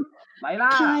Rachel。来啦。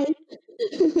Hi。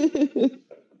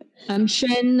I'm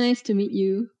Shen, nice to meet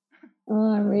you.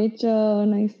 I'm Rachel,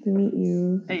 nice to meet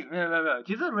you. 没有，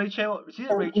其实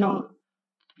Rachel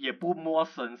也不陌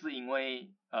生，是因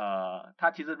为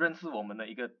她其实认识我们的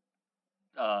一个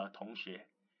同学。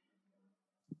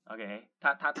OK，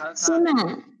 他孙啊。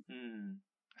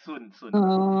孙。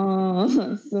哦，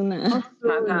孙啊。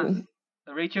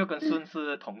他 Rachel 跟孙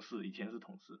是同事，以前是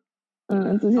同事。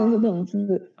之前是同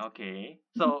事。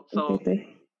OK，so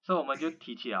我们就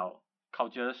提起了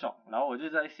culture shock， 然后我就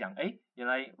在想，原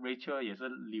来 Rachel 也是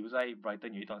留在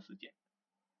Brighton 有一段时间。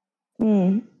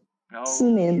然后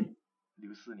4年。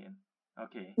留4年。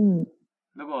OK。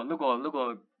如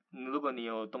果你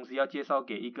有东西要介绍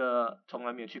给一个从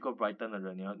来没有去过 Brighton 的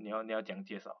人，你要讲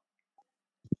介绍。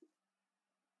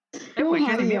伟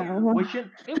轩你知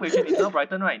道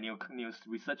Brighton right？ 你有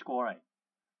research 过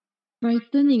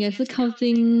right？Brighton 应该是靠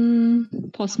近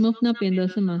Portsmouth 那边的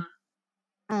是吗？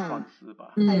算是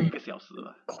吧，1个小时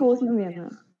吧。Coast 那边啊。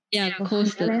Yeah,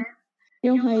 Coast 的。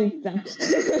用华语讲。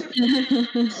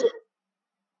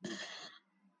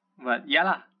But yeah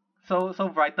啦，so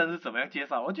Brighton 是怎么样介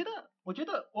绍？我觉得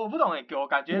我不懂给我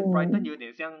感觉 Brighton 有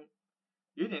点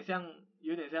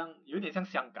像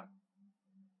香港。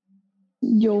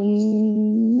有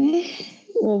咩？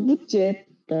我不觉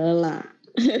得啦。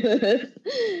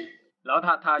然后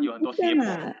他有很多斜坡。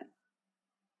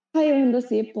他有很多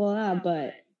斜坡啦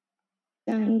 ，but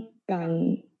香港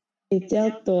比较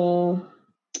多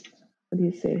 ，what do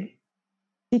you say？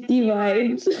 City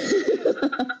vibes。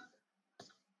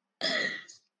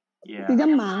比较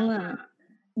忙啊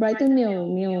 ，Brighton 没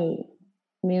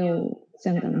有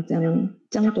香港这样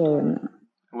多人啊。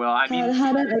Well, I mean，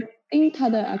 他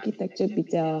的 architecture 比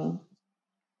较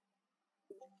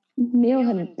没有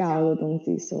很高的东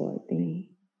西，所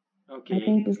以 I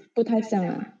think 不太像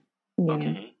啊。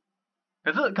OK，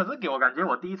可是给我感觉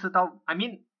我第一次到 I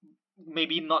mean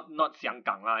maybe not 香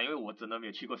港啦，因为我真的没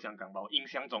有去过香港吧，我印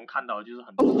象中看到的就是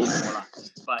很多斜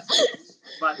坡啦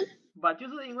but 就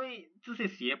是因为这些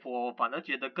斜坡，我反而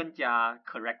觉得更加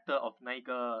character of 那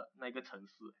个城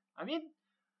市 I mean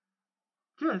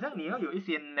就很像你要有一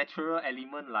些 natural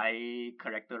element 来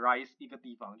characterize 一个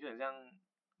地方，就很像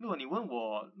如果你问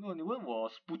我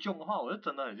不中的话，我就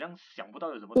真的很像想不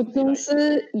到有什么不东西来。中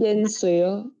是淹水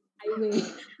哦。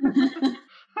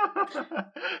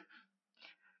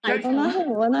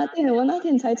我那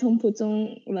天才从浦中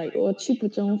like 我去浦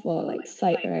中 for like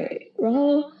site right， 然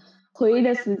后回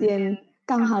的时间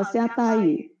刚好下大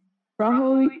雨，然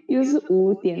后又是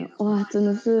5点，哇，真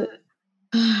的是，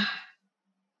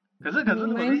可是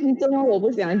如果是这么我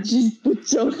不想去浦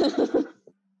中。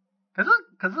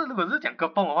可是如果是讲戈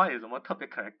蹦的话，有什么特别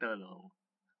character 的哦？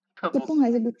戈蹦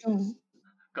还是不中？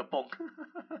戈蹦。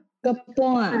戈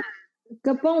蹦啊，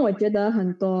戈蹦我觉得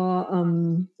很多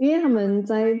因为他们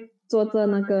在做着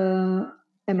那个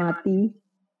MRT，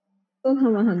 就他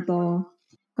们很多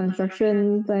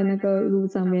construction 在那个路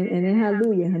上面，然后它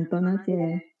路也很多那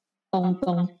些洞。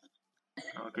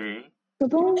OK。戈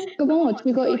蹦我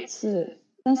去过1次，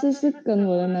但是是跟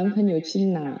我的男朋友去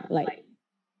拿like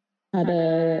他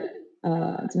的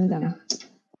怎么讲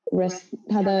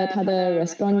他的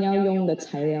restaurant 要用的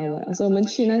材料吧，所以我们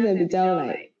去那些比较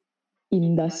like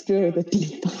industrial 的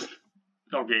地方。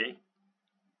OK。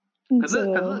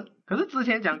可是之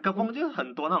前讲戈蹦就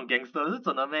很多那种 gangster 是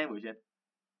真的咩？伟轩？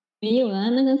没有啊，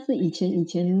那个是以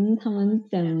前他们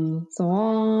讲什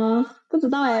么不知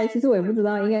道其实我也不知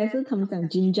道，应该是他们讲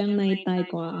金江那一带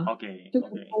吧。OK。就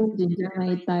金江那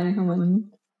一带他们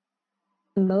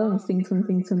很多那种新村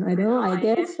I don't know I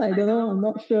guess I don't know I'm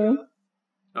not sure。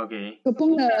 OK。戈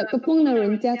蹦的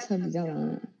人驾车比较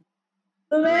难，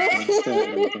对不对？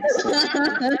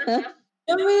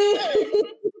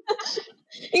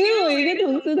因为我有一个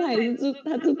同事，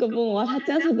他住戈蹦，哇，他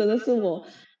驾车真的是我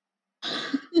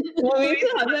每次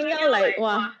好像要来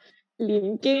哇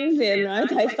领金先，然后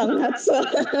才上他车。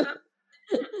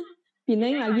比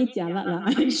那个假了啦，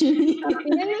比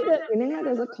那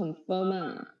个是 confirm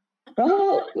啊。然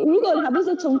后如果他不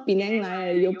是从槟榔来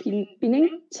的，有槟榔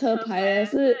车牌的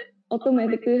是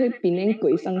automatically 会槟榔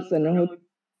鬼上身，然后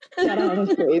吓到好像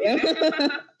鬼一样。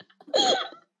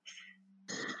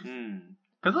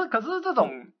可是这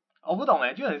种我不懂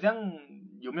就很像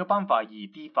有没有办法以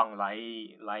地方来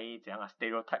怎样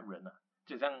stereotype 人啊？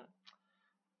就像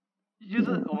就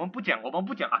是我们不讲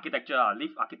architecture 啊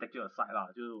leave architecture aside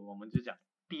啦，就是我们就讲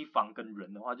地方跟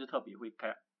人的话，就特别会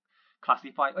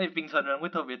classify， 槟城人会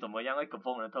特别怎么样，戈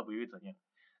蹦人特别会怎样。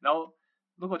然后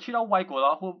如果去到外国的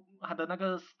话，或他的那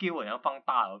个 skill 好像放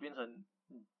大了，变成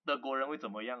德国人会怎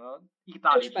么样，然后意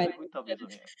大利人会特别怎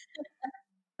么样。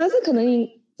但是可能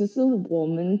只是我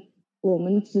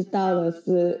们知道的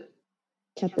是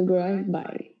categorized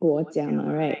by 国家嘛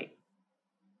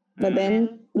 ，right？But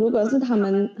then 如果是他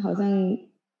们好像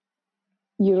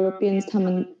Europeans 他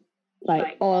们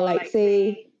like or like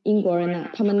say 英国人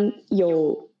啊，他们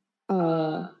有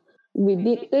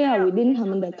within 他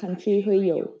们的 country 会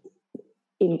有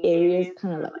in areas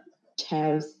kind of like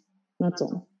chaos 那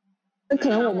种，这可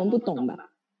能我们不懂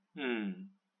吧。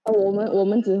我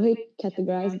们只会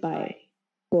categorize by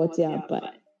国家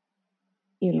 ，but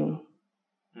you know，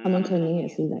 他们可能也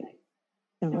是like，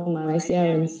讲马来西亚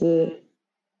人是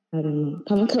I don't know，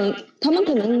 他们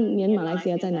可能连马来西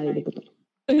亚在哪里都不懂。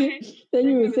Then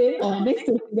you will say, oh, next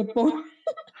to Singapore。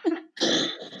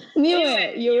没有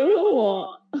有人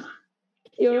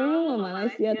问我马来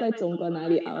西亚在中国哪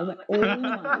里啊？我说 Oh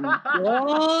my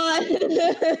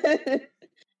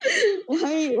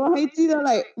God！ 我还记得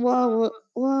like哇。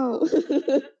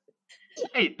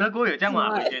德国有这样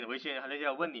吗？维轩，他就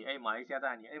要问你，马来西亚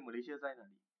在哪里？马来西亚在哪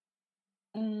里？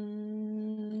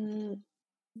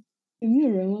有没有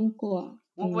人问过啊？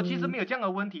我其实没有这样的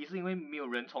问题，是因为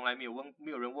从来没有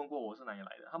人问过我是哪里来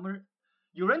的。他们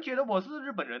有人觉得我是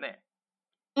日本人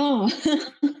哦。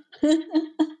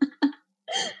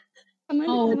他们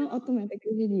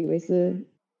automatically 以为是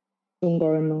中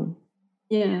国人哦。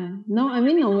Yeah, no, I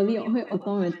mean normally 我会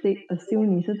automatic assume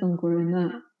你是中国人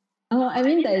啊。I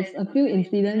mean there is a few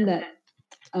incident that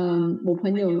我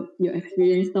朋友有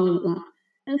experience 到的啦。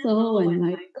那时候 when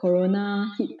like corona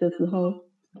hit 的时候，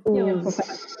有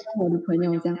professor 跟我的朋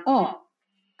友讲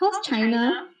，how's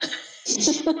China？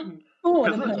 问我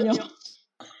的朋友。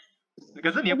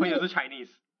可是你的朋友是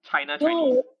Chinese。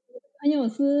我朋友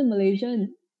是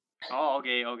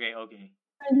Malaysian。OK。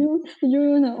他就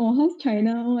问了how's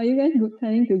China? Are you guys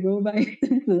planning to go back? 这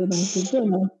样子的东西就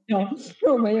很好笑。所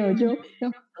以我朋友就要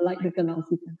polite 的跟老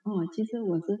师讲，其实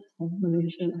我是从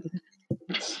Malaysia 来的。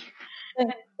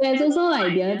对，so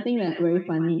like the other thing that very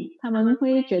funny， 他们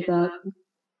会觉得，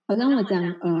好像我讲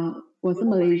我是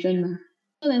Malaysian 嘛，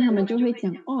不然他们就会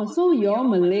讲so you're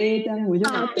Malay， 这样我就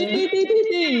对，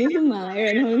你是马来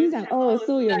人，他们就讲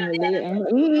so you're Malay， 然后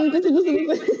不是。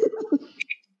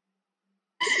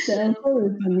That's a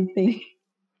funny thing。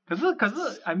可是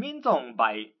I mean 这种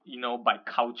by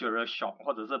cultural shock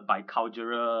或者是 by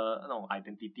cultural 那种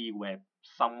identity where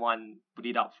someone put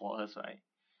it out for us right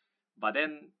but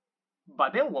then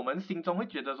我们心中会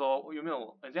觉得说有没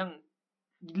有很像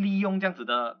利用这样子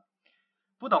的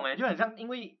不懂就很像因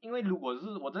为如果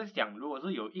是我在想如果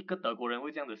是有一个德国人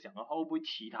会这样子想的话会不会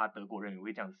其他德国人也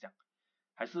会这样子想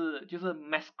还是就是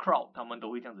mass crowd 他们都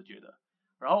会这样子觉得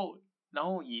然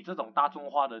后以这种大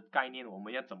众化的概念我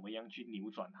们要怎么样去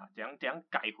扭转它怎样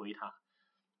改回它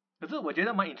可是我觉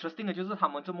得蛮 interesting 的就是他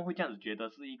们这么会这样子觉得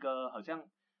是一个好像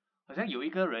有一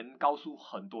个人告诉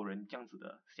很多人这样子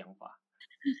的想法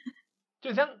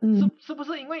就很像是不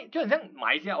是因为就很像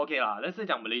马来西亚 OK 啦但是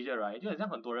讲 Malaysia right 就很像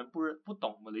很多人不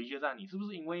懂 Malaysia 在哪里是不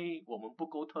是因为我们不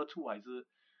够特殊还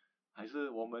是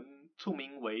我们出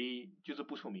名为就是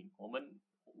不出名我们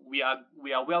we are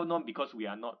well known because we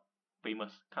are not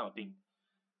famous kind of thing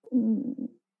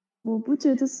我不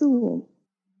觉得是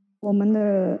我们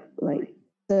的 like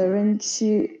责任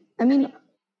去 I mean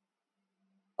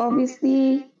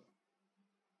obviously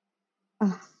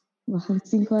我很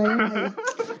奇怪很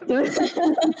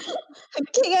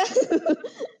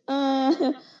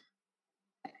kick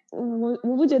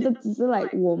我不觉得只是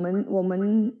like 我们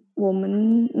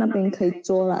那边可以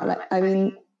做啦 like I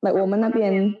mean like 我们那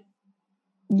边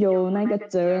有那个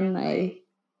责任来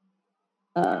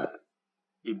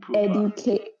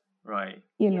educate right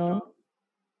you know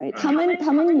right? 他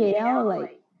们也要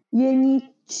like 愿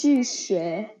意去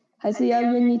学还是要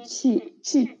愿意去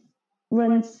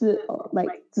认识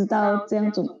like 知道这样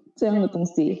的东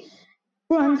西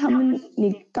不然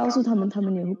你告诉他们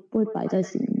也不会摆在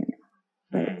心里面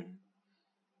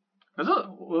可是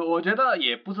我觉得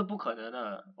也不是不可能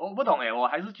的我不懂我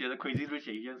还是觉得 Crazy Rich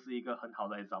Asian 是一个很好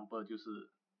的 example 就是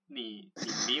你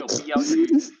没有必要去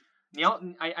你要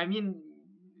I mean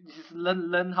just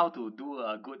learn how to do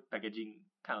a good packaging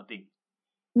kind of thing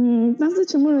但是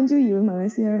全部人就以为马来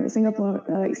西亚人新加坡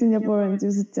人就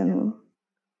是这样咯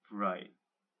right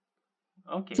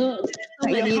okay so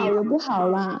many 好有不好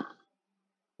啦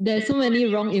There's so many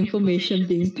wrong information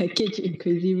being packaged in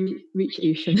Crazy Rich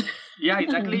Asian. Yeah,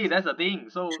 exactly. That's the thing.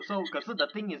 So 可是 the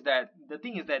thing is that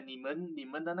你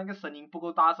们的那个声音不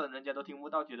够大声，人家都听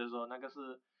不到，觉得说那个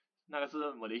是马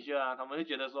来西亚他们就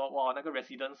觉得说哇那个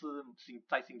resident 是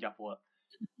在新加坡的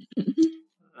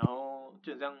然后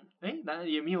就这样那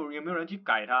也没有人去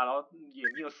改它，然后也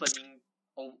没有声音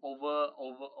over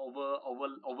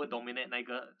dominate 那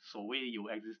个所谓有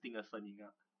existing 的声音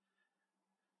啊。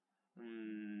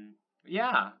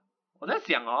Yeah， 我在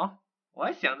想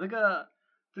这个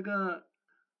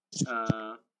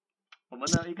我们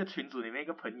的一个群组里面一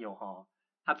个朋友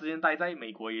他之前待在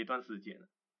美国一段时间了。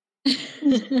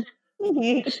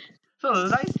所以我是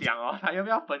在想他要不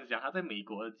要分享他在美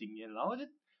国的经验，然后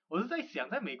我是在想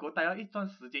在美国待了一段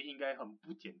时间应该很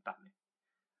不简单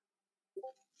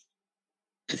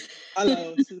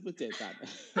Hello 是不简单的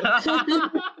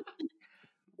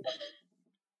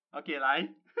OK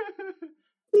来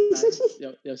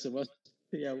有什么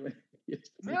要问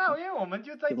没有因为我们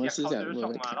就在讲 culture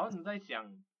shock 嘛然后你在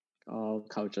想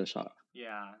culture shock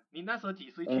Yeah 你那时候几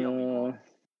岁去了美国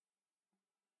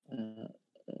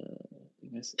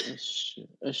应该是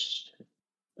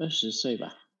20岁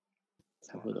吧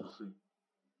差不多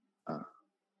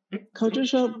culture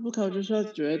shock 不 culture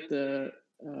shock 觉得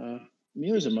没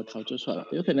有什么 culture shock 了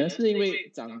有可能是因为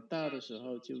长大的时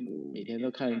候就每天都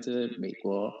看这美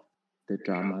国的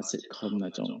drama sitcom 那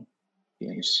种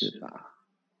电视吧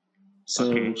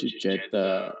所以就觉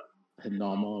得很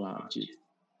normal 啦就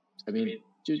I mean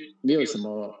就没有什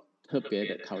么特别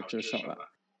的 culture shock 啦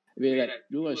因为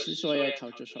如果是说要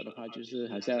culture shock 的话就是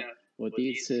好像我第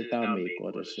一次到美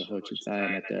国的时候就在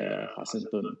那个华盛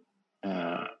顿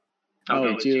然后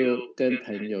我就跟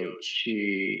朋友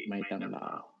去麦当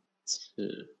劳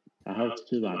吃然后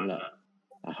吃完了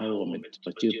然后我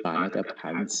就把那个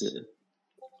盘子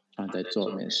放在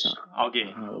桌面上 OK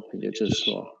然后我朋友就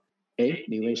说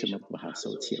你为什么不把它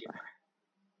收起来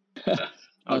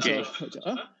OK 我就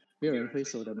没有人会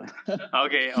收的嘛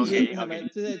OK 他们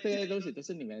这些东西都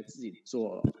是你们自己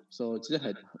做所以就是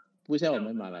很不像我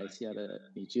们马来西亚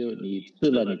的你吃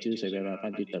了你就随便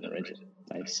放去等人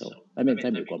再收，那边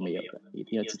在美国没有的，一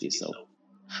定要自己收。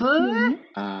是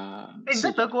啊，你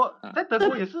在德国，在德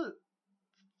国也是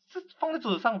放在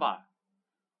桌子上吧？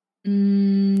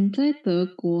在德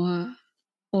国啊，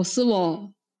是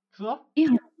哦，是哦，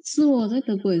是哦，在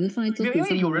德国也是放在桌子上。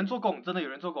因为有人做工，真的有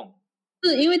人做工。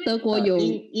是因为德国有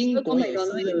英国也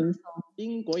是有人收，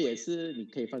英国也是你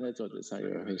可以放在桌子上，有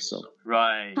人会收。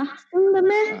Right，真的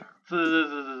咩？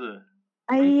是。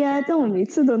哎呀，这我每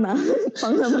次都拿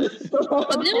帮他们收。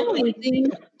因为我已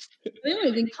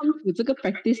经看谱这个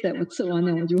practice 的，我吃完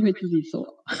了我就会自己收。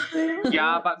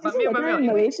呀，没有，马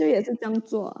来西亚也是这样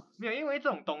做。没有，因为这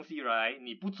种东西，right，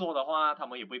你不做的话，他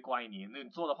们也不会怪你；你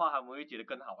做的话，他们会觉得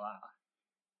更好啦。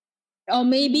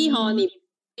maybe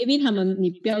maybe 他们你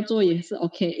不要做也是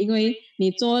OK， 因为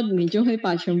你做你就会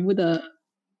把全部的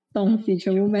东西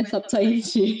全部 mess up 在一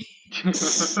起。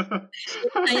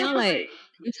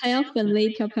才要分类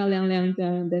漂漂亮亮这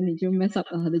样，等你就 mess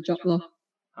up 了他的 job 咯。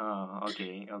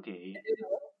OK。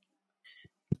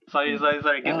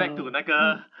Sorry，get back to 那个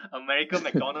American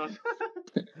McDonald's。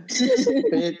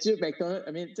就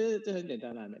McDonald's，I mean 这很简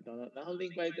单啦 ，McDonald's。然后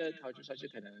另外一个culture shock就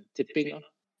可能 tipping 哦，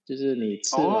就是你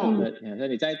吃完了，好像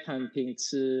你在餐厅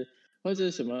吃或者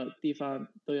什么地方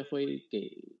都会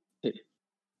给 tip，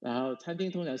 然后餐厅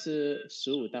通常是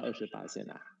15%到20%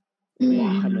啦，因为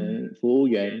他们服务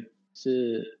员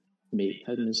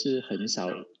他们是很少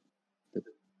的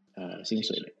薪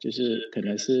水的，就是可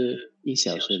能是1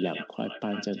小时2块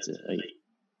半这样子而已，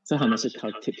所以他们是靠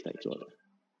tip 来做的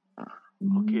啊。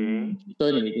OK，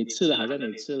 所以你吃了，好像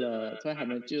你吃了，所以他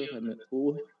们服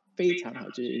务非常好，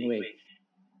就是因为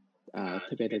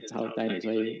特别的招待你，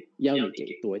所以要你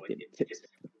给多一点 tips，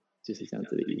 就是这样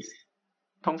子的意思。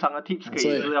通常的 tips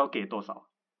是要给多少？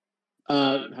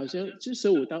好像就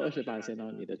15%到20%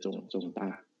哦，你的总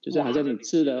单，就是好像你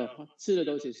吃的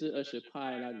东西是20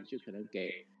块，然后你就可能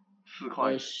给4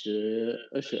块、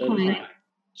22块，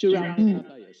就让大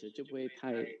家也是就不会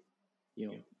太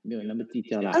没有那么计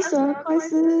较啦。22块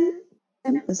是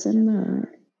 10% 嘛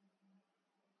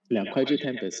？2块就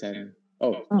 10%，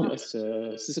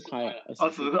 40块啊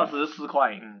，24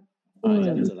块，这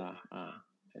样子啦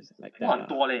，like that 很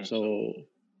多嘞。So，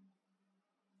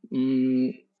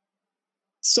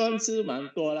 算是蛮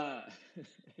多啦。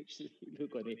如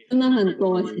果你真的很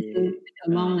多，其实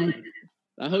amount 来讲。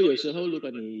然后有时候如果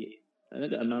你那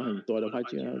个 amount 很多的话，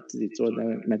就要自己做那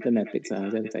个 mathematics 好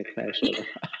像在 class 说的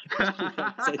话，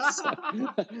在算，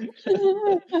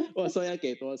我说要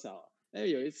给多少。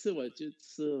有一次我就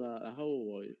吃了，然后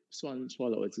我算错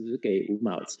了，我只是给5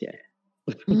毛钱。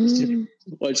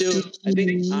我就 I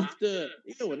think after，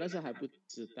 因为我那时候还不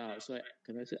知道，所以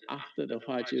可能是 after 的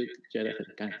话就觉得很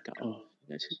尴尬哦，应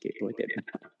该是给多一点。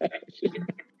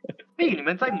你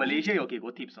们在马来西亚有给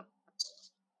过 tips 吗？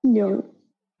有。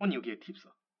你有给 tips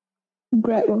吗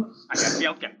 ？Grab 哦。哎呀，不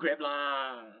要讲 Grab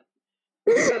啦。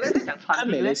在讲餐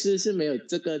厅。美来是没有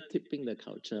这个 tipping 的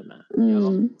culture 嘛？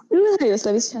因为它有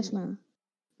service charge 嘛。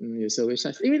有 service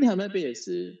charge， 因为他们那边也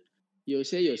是有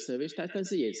些有 service charge， 但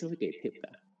是也是会给 tip 的，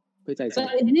会在这。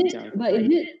But is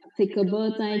it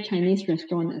applicable 在 Chinese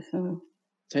restaurant 的时候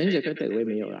 ？Chinese restaurant 我也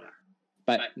没有啦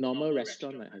 ，but normal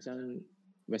restaurant 好像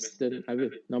Western，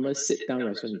 normal sit down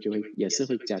restaurant 你就会也是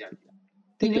会加 tip 的。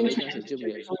Takeaway 那时就没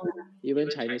有 ，even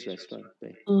Chinese restaurant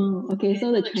对。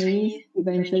OK，so the Chinese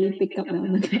eventually pick up 了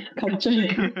那个 culture。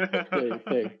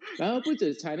对，然后不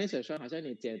止 Chinese restaurant， 好像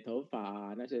你剪头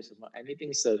发那些什么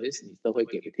anything service 你都会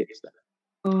给 tips 的。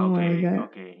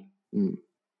OK，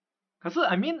 可是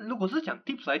I mean 如果是讲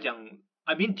tips 来讲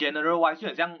 ，I mean general wise 就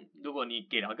很像如果你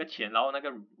给了个钱，然后那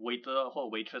个 waiter 或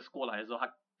waitress 过来的时候，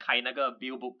他开那个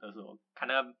bill book 的时候，看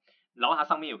那个，然后它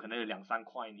上面有可能有2-3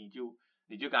块，你就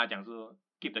跟他讲说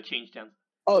keep the change 这样子。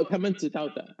他们知道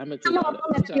的，他们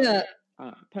automatic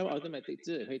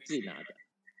自己会自己拿的。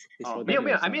没有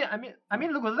I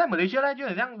mean 如果是在马来西亚呢，就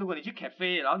很像如果你去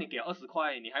cafe， 然后你给20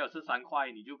块，你还有剩3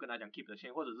块，你就跟他讲 keep the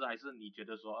change， 或者是还是你觉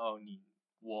得说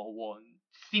我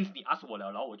since 你 ask 我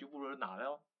了，然后我就不如拿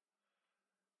了。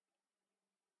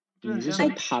你是说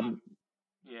他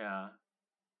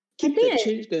 ？Yeah。keep the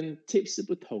change 跟 tip 是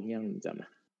不同样，你知道吗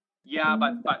？Yeah，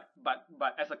 but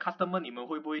as a customer， 你们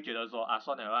会不会觉得说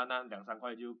算了啦，那2-3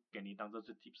块就给你当做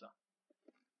是 tips 啊？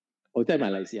在马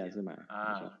来西亚是吗？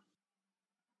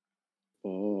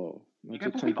那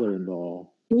就看个人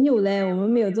咯。没有嘞，我们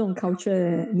没有这种 culture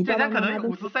嘞。现在可能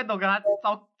50 cent 都跟他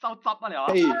照不了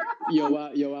啊。有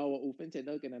啊，我5分钱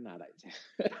都跟他拿来一下。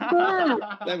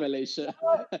在马来西亚，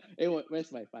我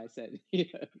where's my 5 cent？ 这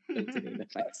里的5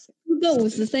 cent。这个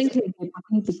50 cent 可以买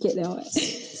parking ticket 了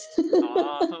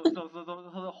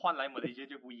换来马来西亚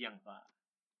就不一样吧。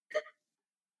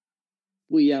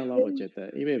不一样咯，我觉得，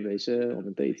因为马来西亚我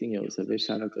们都已经有 service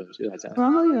charge 那种，就好像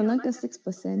然后有那个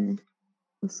 6%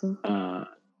不是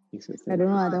啊，I don't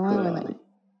know, I don't want to like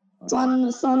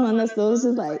算完的时候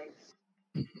是 like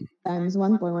times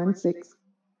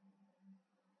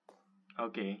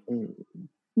 1.16。OK，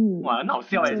 哇，很好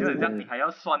笑就很像你还要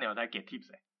算了才给 tips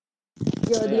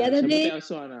有 the other 全部都 day 要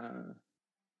算啊。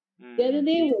The other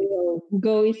day 我有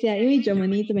Google 一下，因为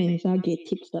Germany 这边也是要给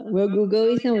tips 的，我有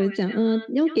Google 一下，我就讲，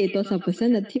要给多少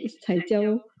percent 的 tips 才叫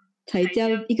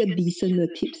一个 decent 的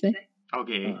tips 呢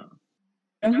OK，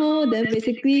 然后 then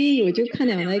basically 我就看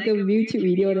了那个 YouTube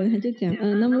video 的，他就讲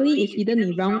normally is either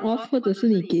你 round off 或者是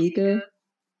你给一个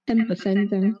 10%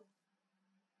 这样。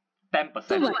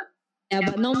10%。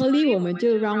but normally 我们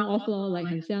就 round off 咯 like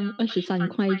很像23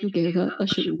块就给个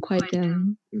25块这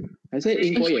样。而且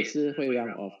英国也是会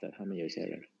round off 的，他们有些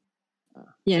人。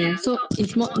Yeah, so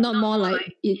it's not more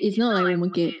like it's not like 我们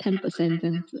给 10% 这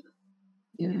样子。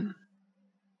Yeah.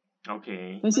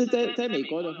 OK。但是在美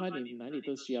国的话，你哪里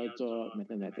都需要做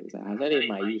mathematics 啊，好像你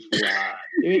买衣服啊，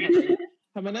因为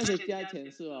他们那些价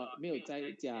钱是没有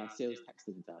再加 sales tax，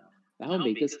 你知道吗？然后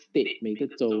每个 state 每个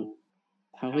州，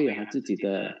它会有它自己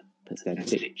的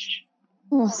percentage。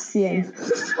哇塞，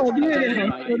好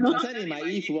像你买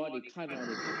衣服你看它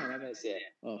那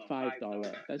些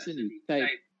$5，但是你在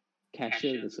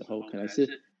cashier 的时候可能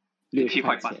是6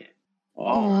块钱。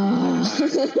哇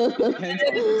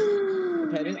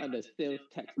depending on the sales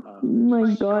tax. Oh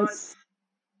my god，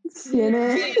 天呢！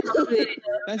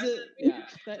但是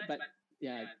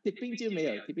tipping 就没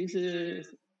有 ，tipping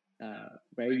是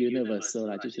very universal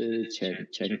啦，就是全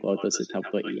国都是差不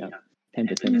多一样，10%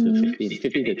 to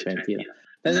 15% to 20啦。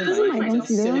但是买东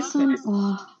西都要算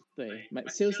哇。对，买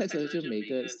sales tax 就每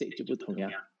个 state 就不同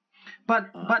样。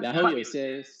然后有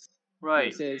些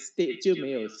state 就没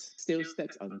有 sales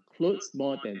tax on clothes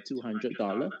more than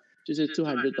 $200， 就是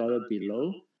 $200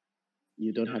 below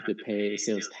you don't have to pay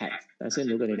sales tax。但是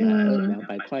如果你买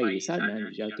200块以上，那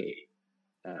你就要给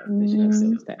additional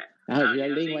sales tax。然后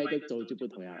另外一个州就不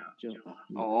同样，就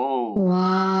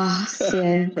哇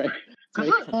塞！可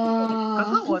是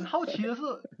我很好奇的是，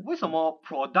为什么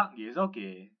product 也是要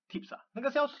给 tips 啊？那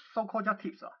个是要so called 叫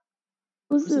tips 啊？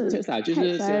不是 tips 啊，就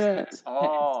是 sales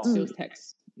tax。sales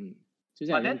tax， 就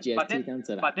像 GST 这样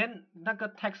子啦。But then 那个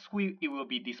tax it will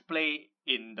be displayed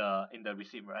in the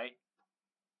receipt, right？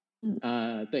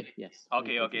 对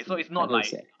 ，yes。Okay, so it's not like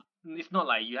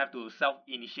you have to self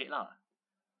initiate 啦。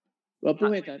我不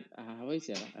会的还会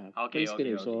写的会跟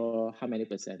你说 how many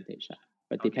percentage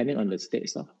but depending on the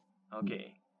states 咯。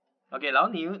OK， 然后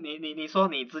你说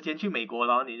你之前去美国，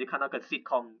然后你就看那个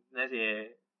sitcom 那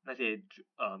些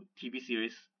TV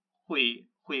series 会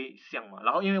像嘛？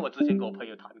然后因为我之前跟我朋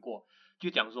友谈过，就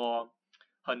讲说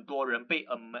很多人被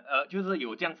就是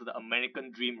有这样子的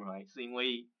American dream right， 是因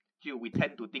为就 we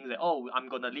tend to think that I'm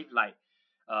gonna live like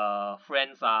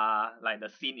Friends like the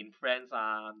scene in Friends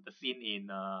the scene in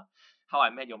How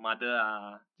I Met Your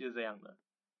Mother 就是这样的。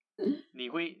你一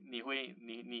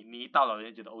到了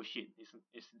就觉得 shit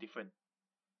it's different。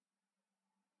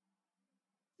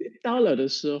到了的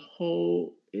时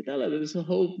候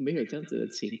没有这样子的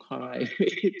情况因为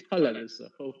到了的时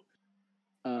候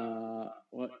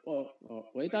我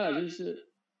一到了就是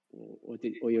我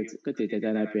有个姐姐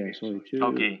在那边，所以就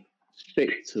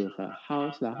straight to her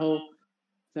house， 然后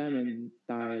在那边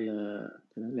待了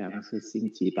可能2个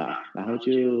星期吧，然后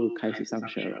就开始上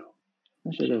学了。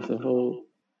上学的时候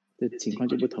的情况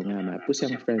就不同样嘛，不像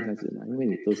friends 那样子嘛，因为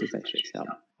你都是在学校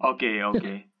嘛。OK。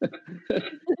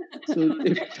So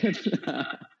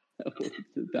different 我不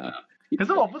知道。可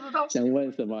是我不知道想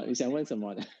问什么？你想问什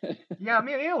么呢？没有，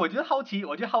因为我就好奇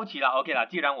啦。OK 啦，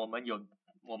既然我们有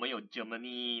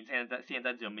Germany， 现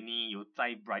在 Germany 有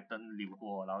在 Brighton 留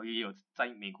过，然后也有在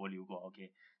美国留过。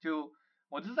OK， 就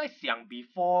我就是在想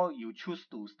 ，before you choose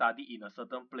to study in a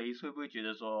certain place， 会不会觉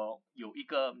得说有一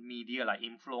个 media 来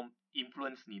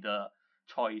influence 你的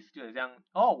choice， 就很像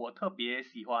我特别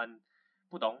喜欢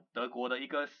不懂德国的一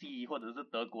个系，或者是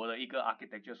德国的一个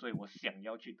architecture， 所以我想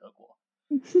要去德国。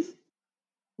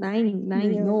No，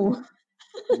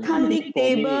 看 league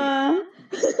table，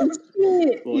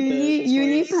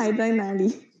 uni 排在哪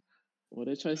里？我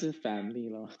的 choice 是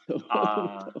family 咯。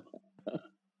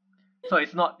So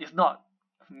it's not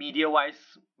media wise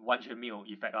完全没有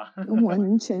effect 啊。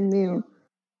完全没有。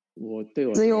对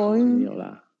我没有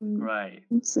啦。Right。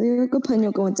只有一个朋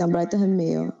友跟我讲 Brighton 很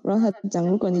美然后他讲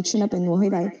如果你去那边我会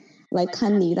来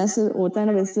看你，但是我在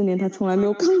那边4年，他从来没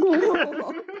有看过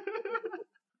我。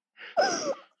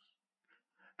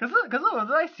可是我是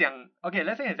在想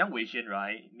 ，OK，let's say 很像伟轩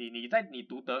 ，right？ 你在德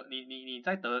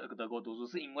国读书，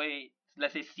是因为 let's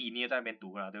say senior 在那边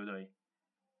读啦，对不对？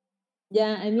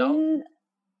 Yeah, I mean,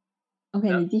 OK，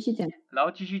 你继续讲。然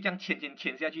后继续这样签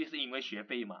下去，是因为学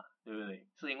费嘛，对不对？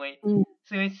是因为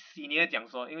senior 讲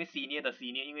说，因为 senior 的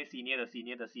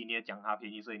senior 讲他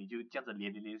便宜，所以你就这样子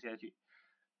连下去。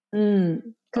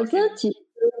可是其实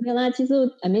没有啦，其实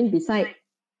I mean beside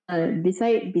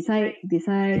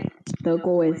德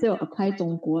国我也是有 apply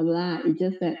中国的啦 ，It's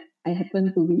just that I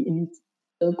happen to be in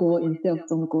德国 instead of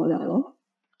中国了咯。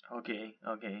OK。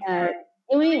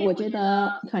因为我觉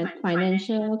得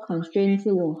financial constraint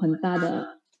是我很大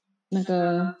的那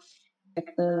个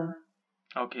factor 啦。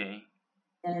OK。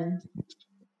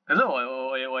可是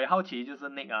我也好奇，就是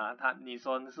那个你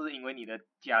说是因为你的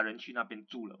家人去那边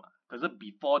住了嘛？可是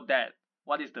before that,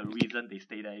 what is the reason they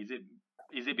stay there?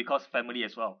 Is it because family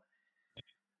as well?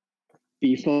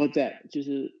 Before that 就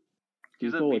是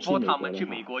before 他们去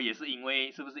美国也是因为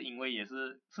是不是因为有这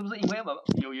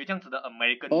样子的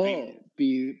American dream？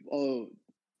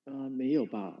没有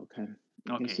吧？我看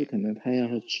应该是可能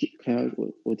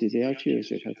我姐姐要去的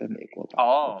学校在美国吧。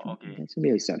OK。应该是没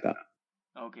有想到。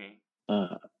OK。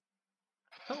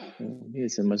没有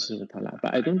什么适合他啦。But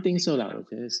I don't think so 啦，我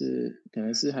觉得可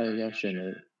能是还有要选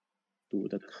的读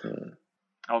的课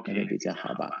可能比较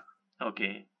好吧。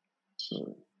OK。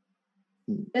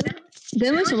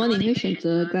Then 为什么你会选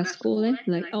择 Glasgow 呢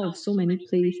 ？Like out of so many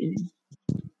places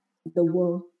in the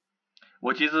world。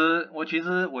我其实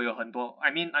我有很多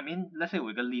I mean let's say 我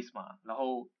有一个 list 嘛，然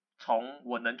后从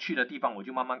我能去的地方我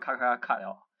就慢慢看了，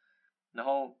然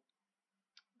后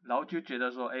就觉得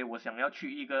说，我想要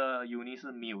去一个 uni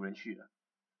是没有人去的，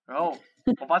然后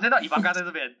我发现到伊凡嘎在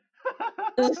这边，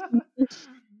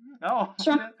然后很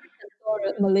多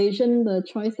人 Malaysian 的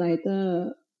choice 来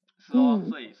的。是哦，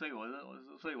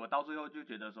所以我到最后就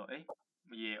觉得说，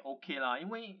也 OK 啦，因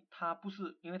为他不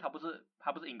是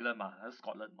England 嘛，他是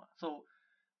Scotland 嘛 ，so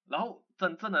然后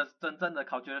真正的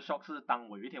cultural shock 是当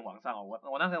我有一天晚上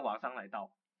我那天晚上来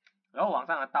到，然后晚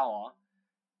上来到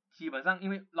基本上因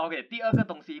为OK 第二个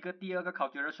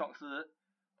cultural shock 是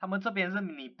他们这边是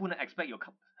你不能 expect 有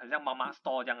很像妈妈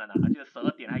store 这样的啦，就是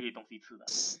12点还有东西吃的，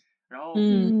然后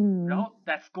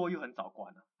Tesco 又很早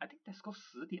关了 ，I think Tesco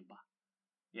 10点吧。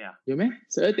Yeah， 有没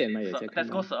12点嘛？有些看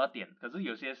到 Tesco 12点，可是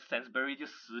有些 Sainsbury 就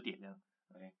10点这样。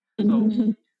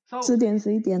So 10点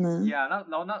11点呢 ？Yeah， 然后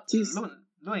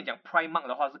如果你讲 Primark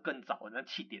的话是更早，那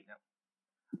7点这样。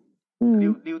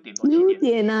6点多7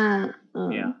点啊。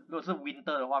Yeah， 如果是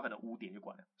Winter 的话，可能5点就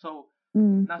关了。So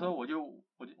那时候我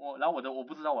然后我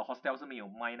不知道我 hostel 是没有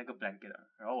卖那个 blanket 的，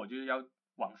然后我就要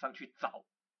网上去找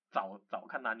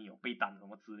看哪里有被单什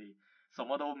么之类，什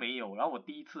么都没有。然后我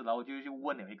第一次，然后我就去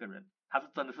问了一个人，他是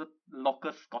真的是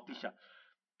local Scottish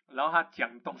然后他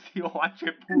讲东西我完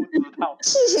全不知道，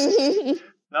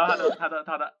然后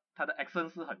他的 accent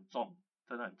是很重，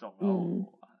真的很重，然后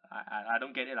I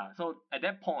don't get it 啦。So at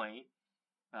that point，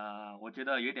我觉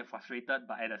得有点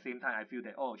frustrated，but at the same time I feel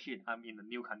that oh shit I'm in a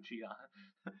new country 啦。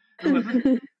如果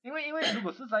是因为如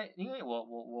果是因为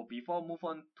我 before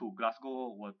move on to Glasgow，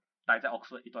 我待在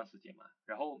Oxford 一段时间嘛，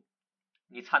然后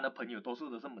你参的朋友多数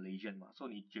都是 Malaysian 嘛，所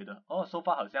以你觉得so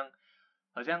far 好像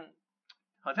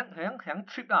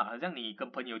trip 好像你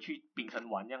跟朋友去槟城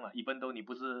玩这样啦，even though 你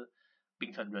不是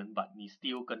槟城人，but 你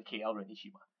still 跟 KL 人一起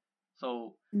嘛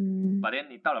，so but then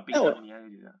你到了槟城，你还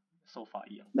觉得 so far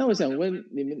一样。那我想问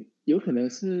你们，有可能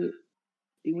是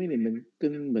因为你们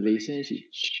跟 Malaysian 一起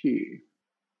去，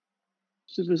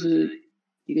是不是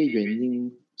一个原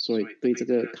因，所以对这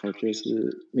个 culture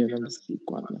是没有那么习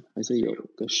惯呢？还是有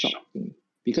个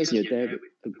shock？Because you're there with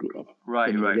a group of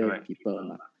familiar people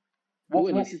嘛。如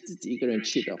果你是自己一个人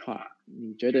去的话，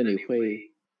你觉得你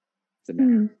会怎么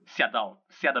样？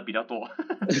吓得比较多。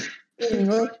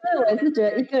我也是觉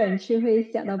得一个人去会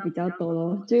吓到比较多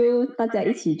咯，就大家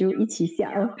一起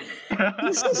吓咯。然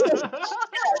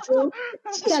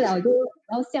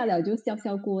后下了就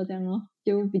笑过这样咯，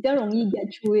就比较容易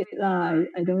get through it 啦。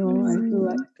I don't know， I feel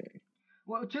like。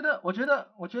我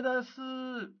觉得是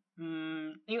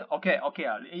因为 OK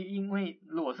啊，因为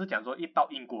如果是讲说一到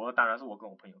英国，当然是我跟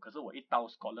我朋友，可是我一到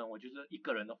Scotland， 我就是一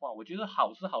个人的话，我觉得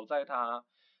好在他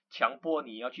强迫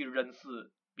你要去认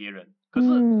识别人，可是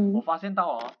我发现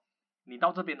到你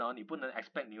到这边你不能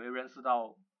expect 你会认识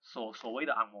到所谓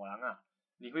的昂摩郎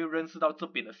你会认识到这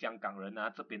边的香港人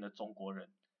这边的中国人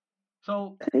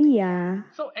 ，so 可以啊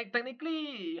 ，so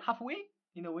technically halfway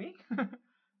in a way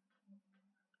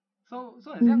 。So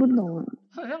很像不懂啊。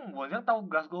所以我像到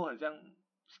Glasgow 很像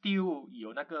still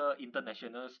有那个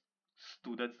international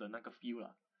students 的那个 feel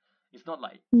啦。It's not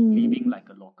like living like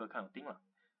a local kind of thing 啦。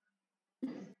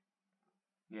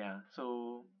Yeah,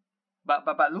 so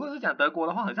but 如果是讲德国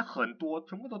的话，好像很多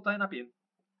全部都在那边。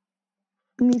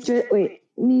你觉得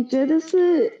你觉得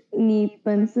是你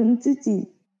本身自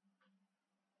己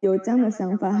有这样的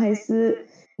想法，还是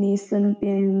你身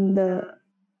边的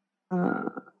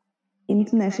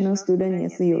international student 也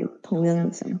是有同样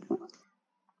的想法？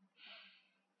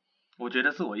我觉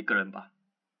得是我一个人吧，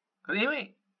可是因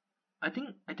为 I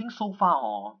think so far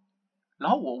哦，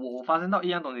然后我发现到一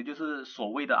样东西，就是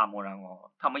所谓的阿摩人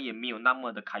哦，他们也没有那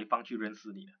么的开放去认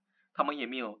识你的，他们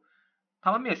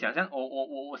没有想象，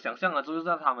我想象的就是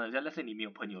他们像那些你没有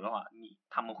朋友的话，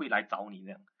他们会来找你这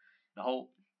样，然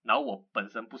后我本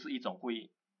身不是一种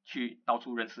会去到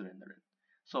处认识人的人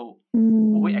 ，so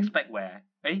我会 expect where，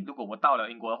 如果我到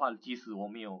了英国的话，即使我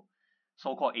没有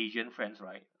so called Asian friends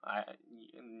right，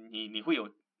 你会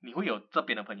有这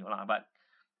边的朋友啦 ，but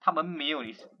他们没有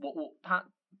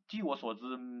据我所知，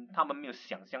他们没有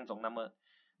想象中那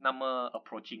么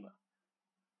approaching 了。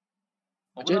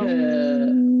我觉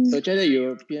得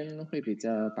European 会比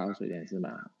较保守一点是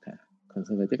吗？看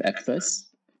conservative at first，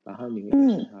 然后你会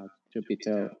他就比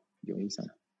较容易上。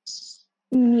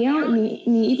你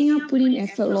一定要 put in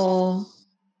effort 咯。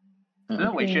可是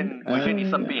伟轩你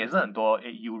身边也是很多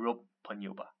Europe 朋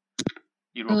友吧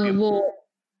？European 我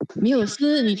没有，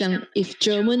是你讲 if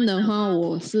German 的话，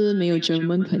我是没有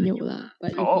German 朋友啦。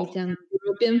But if 你讲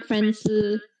European friends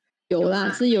是有啦，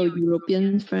是有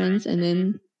European friends and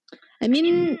then I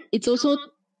mean it's also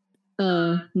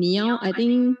你要 I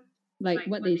think like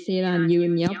what they say 啦，你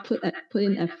要 put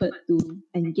in effort to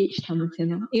engage 他们先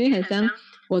咯，因为好像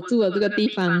我住的这个地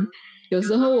方，有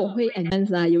时候我会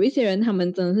enhance 啊，有一些人他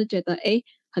们真的是觉得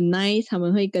很 nice， 他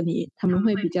们会比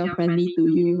较 friendly to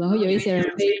you， 然后有一些人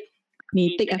会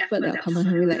你 take effort 了，他们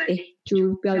还会来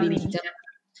就不要理你这样，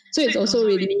所以 it's also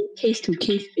really case to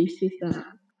case basis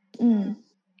啦。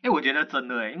我觉得真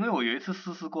的因为我有一次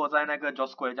试过在那个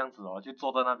George Square 这样子哦，就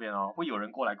坐在那边哦，会有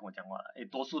人过来跟我讲话的，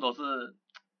多数都是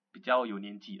比较有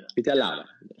年纪的，比较老的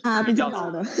比较老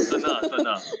的，真的，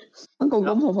公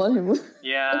公婆婆全部，很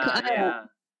可爱啊，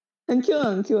很 Q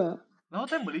很 Q 啊。然后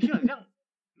在马来西亚好像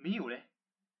没有嘞，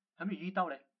还没有遇到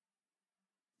嘞。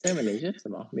在马来西亚什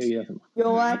么？没有遇到什么？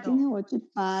有啊，今天我去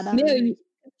巴达，没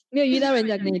有遇到人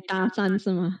家跟你搭讪是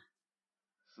吗？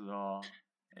是哦，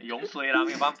涌水啦，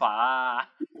没有办法啊。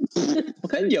我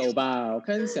看有吧，我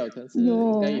看小城市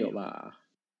应该有吧。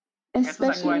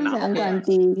especially 香港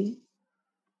机。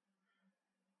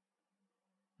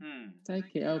在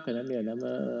KL 可能没有那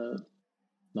么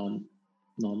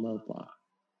normal 吧。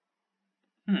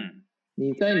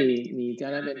你在你家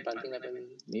那边班定那边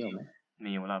没有吗？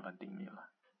没有啦，班定没有啦。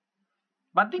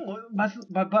班定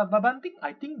班定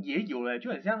I think 也有嘞，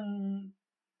就很像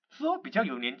是比较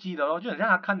有年纪的咯，就很像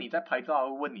他看你在拍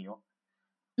照，会问你哦。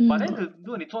反正如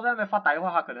果你坐在那边发呆的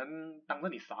话，他可能当着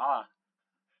你傻啊。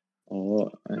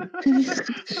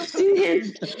今天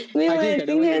没有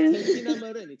今天天气那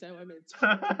么热，你在外面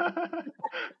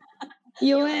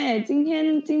有今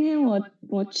天我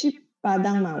去巴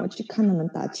当嘛，我去看他们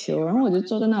打球，然后我就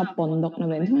坐在那 Pondok 那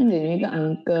边，突然间有一个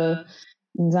uncle，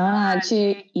你知道啦，去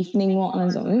evening walk 那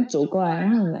种，就走过来，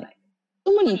然后来，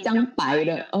怎么你这样白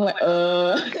的？我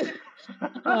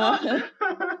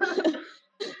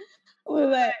就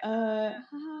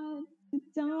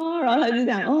这样哦，然后他就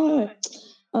讲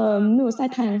没有晒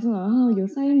太阳是吗？有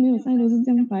晒没有晒都是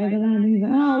这样白的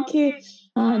啦。OK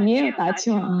你也有打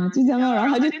球就这样然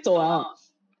后他就走了。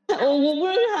我不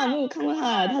认识他，没有看过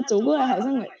他，他走过来好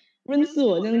像认识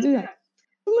我这样，就讲，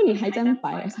怎么你还这样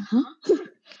白？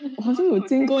我好像有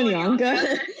见过你王哥。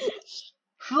是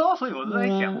哦，所以我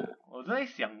在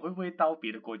想会不会到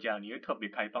别的国家你会特别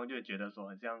开放，就会觉得说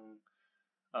好像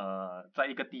在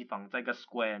一个地方，在一个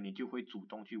square 你就会主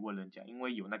动去问人家，因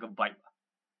为有那个 vibe，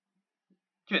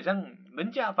 就好像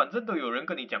人家反正都有人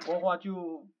跟你讲过话，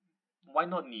就 why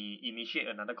not 你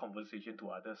initiate another conversation to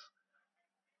others？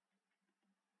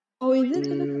 is it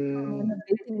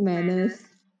basic manners？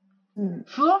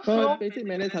 是哦 basic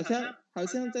manners 好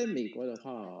像在美国的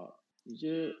话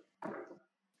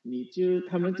你就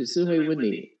他们只是会问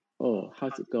你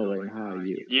how's it going? How are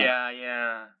you?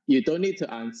 Yeah. You don't need to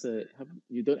answer.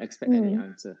 You don't expect any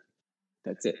answer.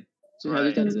 That's it. 所以他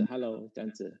就这样子 hello 这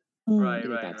样子跟你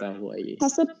打招呼而已。它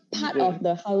是 part of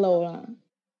the hello 啦。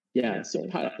Yeah, so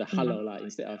part of the hello 啦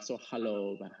instead of so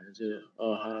hello 吧，就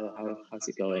how's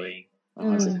it going?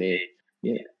 How's it day?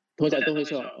 你通常都会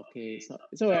说 OK, it's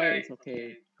alright, it's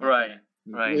okay. Right.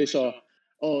 你不会说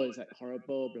it's like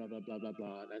horrible, blah blah blah blah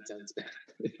blah， 那这样子。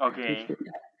OK，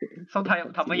 so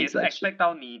他们也是 expect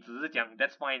到你只是讲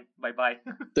that's fine, bye bye。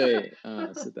对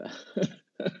是的。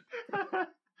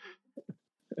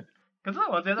可是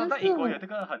我觉得在英国有这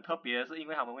个很特别的是，因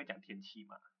为他们会讲天气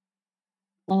嘛。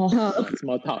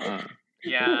small talk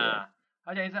Yeah，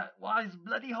他讲一下哇 it's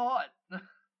bloody hot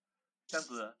这样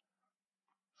子，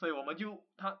所以我们就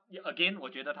again 我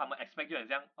觉得他们 expect 就很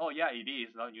像yeah it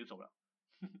is， 然后你就走了。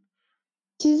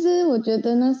其实我觉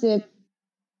得那些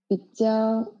比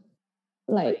较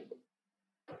like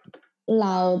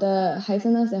老的还是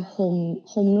那些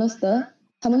homeless 的，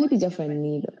他们会比较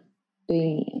friendly 的对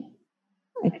你。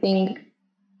I think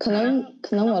可能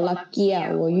我 lucky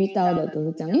啊，我遇到的都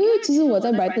是这样，因为其实我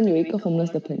在 Brighton 有一个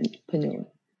homeless 的朋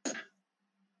友，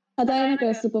他在那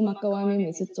个 supermarket 外面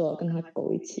每次坐跟他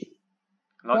狗一起，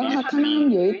然后他看到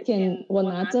有一天我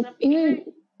拿着，因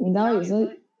为你知道有时候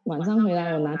晚上回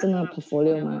来我拿着那个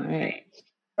portfolio 嘛 ，right？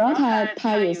 然后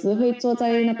他有时会坐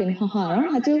在那边画画，然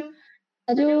后他就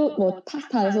我 pass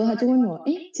他的时候，他就问我，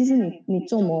诶，其实你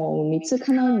做什么？我每次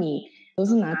看到你都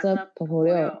是拿着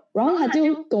portfolio， 然后他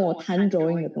就跟我谈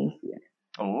drawing 的东西，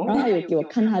然后他有给我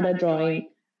看他的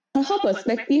drawing， 他画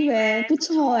perspective 不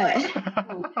错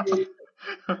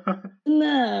真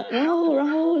的。然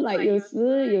后 like 有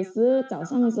时早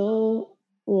上的时候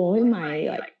我会买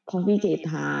like coffee 给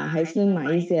他，还是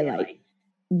买一些 like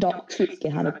dog treats 给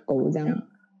他的狗这样。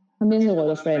他变成我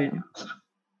的 friend 了，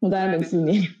我在那边4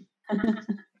年。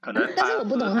可能但是我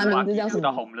不懂他名字叫什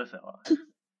么。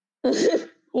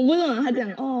我不懂他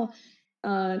讲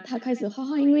他开始画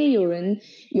画，因为有人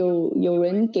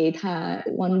给他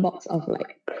one box of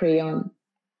like crayon。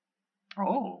然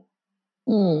后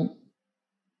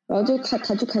他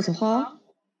就开始画，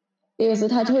有时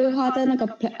他就会画在那个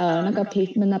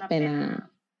pavement 那边啊，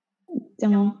这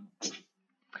样哦。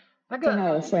那个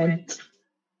我 friend。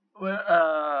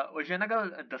我觉得那个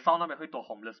The Sound 那边会多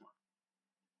homeless 吗？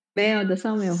没有 The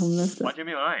Sound 没有 homeless， 完全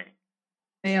没有哎。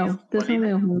没有 The Sound 没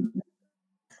有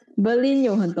homeless。Berlin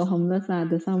有很多 homeless 啊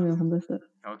 ，The Sound 没有 homeless。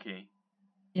OK。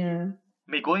Yeah。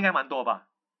美国应该蛮多吧？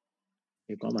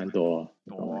美国蛮多。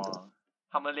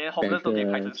他们连 homeless 都可以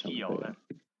拍成戏哦。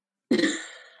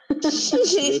尤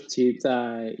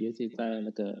其在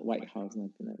那个 White House 那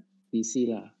边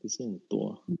DC 啦 ，DC 很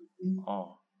多。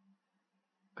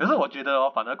可是我觉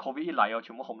得反正 COVID 一来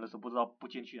全部 homeless 都不知道不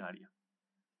见去哪里。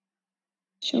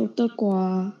小的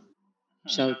瓜。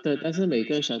但是每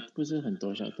个不是很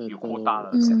多小的有扩大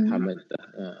了他们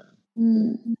的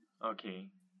OK。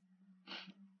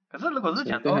可是如果是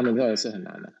讲对他们这也是很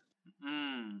难的。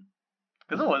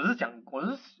可是我是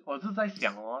在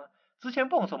想之前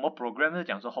不懂什么 program 是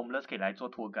讲说 homeless 可以来做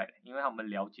tour guide， 因为他们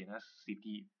了解那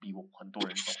city 比我很多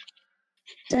人懂。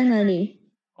在哪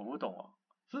里？我不懂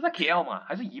是在 KL 吗？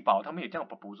还是怡保？他们有这样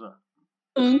proposal？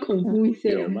 很恐怖一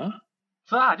些。有吗？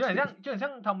是啊，就很像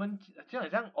他们就很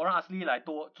像 Orang Asli 来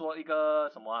多做一个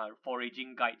什么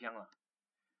foraging guide 这样了。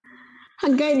他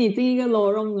盖你进一个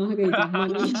lorong 了，他可以讲话。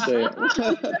对。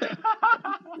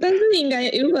但是应该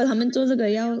如果他们做这个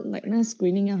要 like 那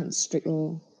screening 要很 strict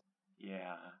哦。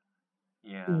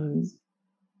Yeah.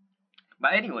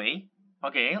 But anyway,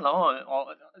 OK， 然后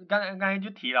我刚才就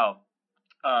提了，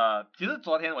其实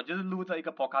昨天我就是录这一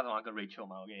个 podcast 嘛，跟 Rachel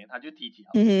嘛 ，OK， 他就提起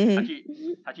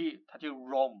他去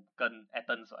Rome 跟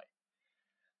Athens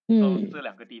这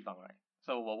两个地方来，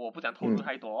所以我不想透露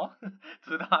太多，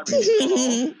知道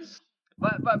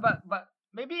Rachel。But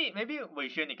maybe 伟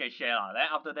轩你可以 share 啦，然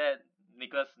后 after that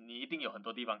Nicholas 你一定有很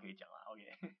多地方可以讲啦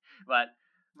 ，OK。But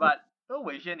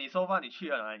伟轩你so far 你去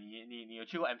了哪里？你有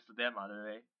去过 Amsterdam 嘛，对不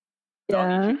对？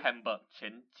然后你去 Hamburg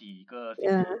前几个星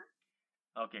期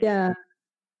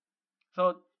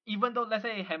 ，OK。So even though let's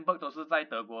say Hamburg 都是在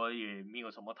德国，也没有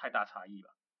什么太大差异吧？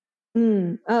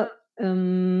没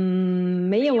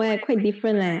有quite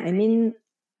different I mean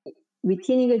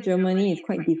within 一个 Germany is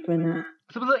quite different 啊。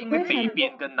是不是因为北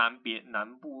边跟南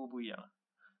部不一样？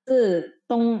是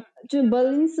就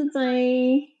Berlin 是在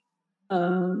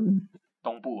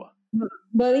东部啊。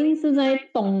Berlin 是在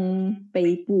东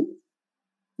北部，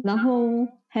然后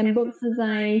Hamburg 是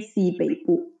在西北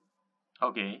部。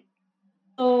OK。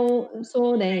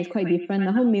So then it's quite different。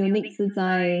然后 Munich 是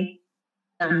在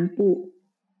南部，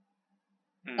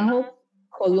然后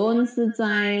Cologne 是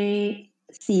在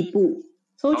西部，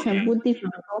所以全部地方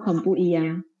都很不一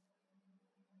样。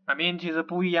I mean 其实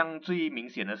不一样最明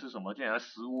显的是什么？就像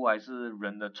食物还是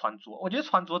人的穿着？我觉得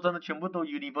穿着真的全部都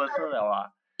universal 了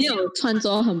啊。没有，穿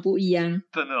着很不一样。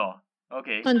真的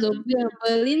OK。穿着不一样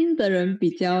 ，Berlin 的人比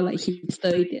较 like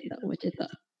hipster 一点的，我觉得。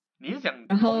你是讲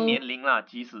同年龄啦，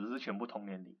即使是全部同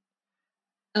年龄。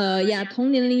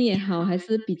同年龄也好，还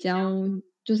是比较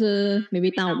就是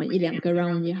maybe 大我们1-2个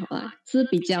round 也好啦，是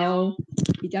比较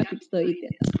hipster 一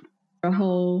点的。然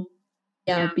后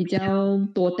比较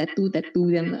多 tattoo 这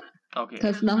样的。OK。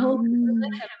然后在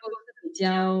Hamburg 是比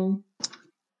较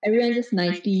everyone just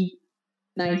nicely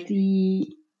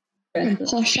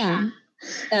posh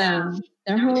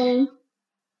然后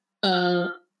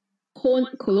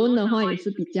Cologne 的话也是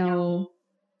比较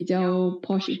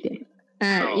posh 一点。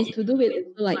It's to do with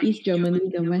like East Germany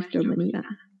跟 West Germany 啦。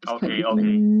Okay.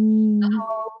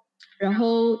 然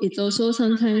后 it's also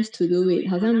sometimes to do with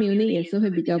好像 Munich 也是会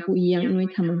比较不一样，因为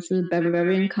他们是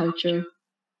Bavarian culture，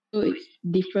 so it's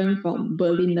different from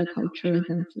Berlin 的 culture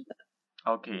这样子的。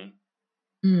Okay.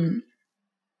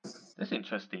 That's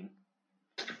interesting.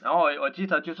 然后我记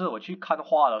得就是我去看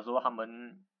画的时候，他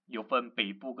们有分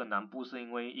北部跟南部，是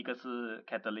因为一个是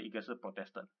Catholic， 一个是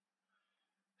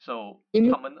Protestant。So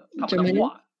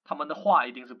他们的画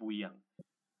一定是不一样。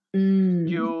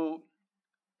就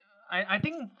I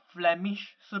think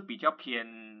Flemish 是比较偏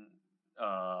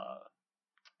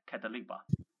Catholic 吧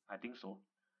 ，I think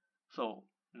so。So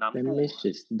南部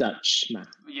Flemish is Dutch 嘛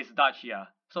 ，Yes Dutch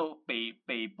呀。So 北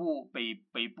部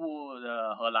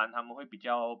的荷兰他们会比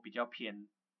较偏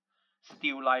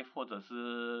still life 或者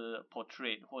是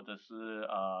portrait 或者是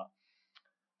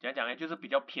怎样讲呢，就是比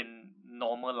较偏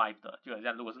normal life 的，就好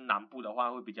像如果是南部的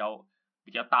话会比较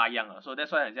大样啊，所以再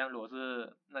很像如果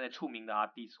是那些出名的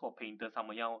artist 或 painter 他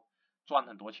们要赚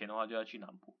很多钱的话就要去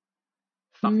南部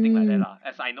something like that 啦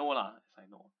as I know 啦 as I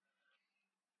know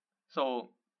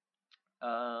so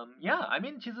yeah I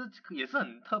mean 其实也是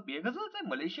很特别，可是在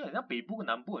马来西亚好像北部跟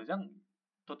南部好像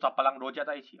都杂巴郎罗加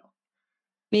在一起哦。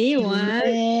没有啊，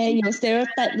有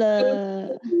stereotype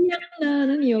的，一样的，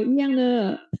那里有一样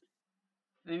的。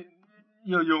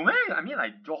有咩 I mean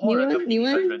like johor 人跟槟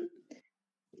城人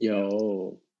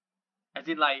有 as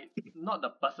in like not the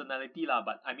personality 啦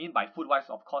but I mean by food wise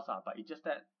of course but it's just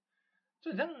that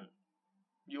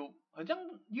就好像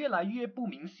越来越不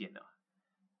明显了。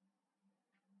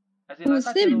I would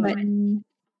say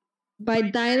by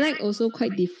dialect also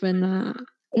quite different 啦。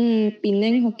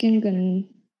Penang Hokkien 跟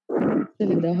这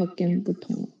里的 Hokkien 不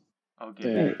同。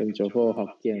对，跟 Johor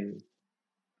Hokkien。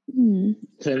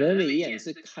可能你一眼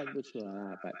是看不出来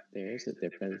啦 ，but there is a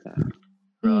difference 啊。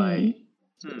Right.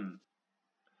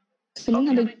 可能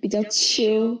他们比较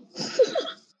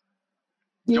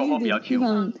chill。Johor 比较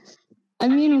chill。I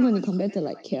mean 如果你 compare to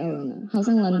like KL 人啊，好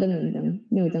像 London 人这样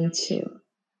没有这样 chill。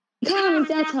你看他们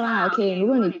驾车啦 ，OK， 如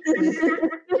果你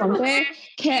compare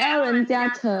KL 人驾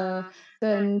车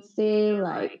跟 say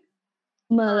like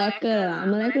Malacca 啦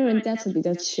 ，Malacca 人驾车比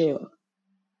较 chill。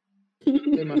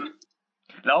对吗？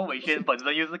然后伟轩本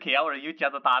身又是 KL 人，又驾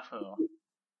着大车哦，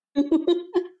应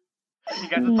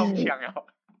该是中枪哦。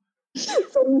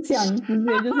中枪直接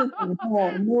就是赌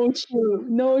博 ，no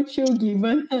chill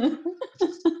given。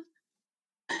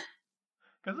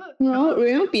可是，然后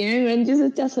别人就是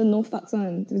驾车 no fuck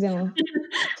算，就这样咯。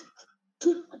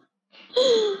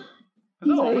可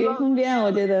是我不知道，方便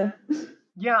我觉得。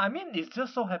Yeah, I mean it's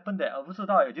just so happened that 我不知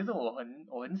道耶，就是我很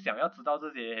想要知道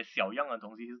这些小样的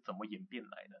东西是怎么演变来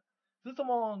的，是这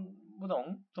么不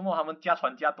懂，怎么他们驾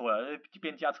船驾多了，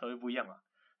变驾车又不一样啊？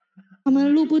他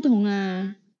们路不同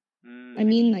啊。I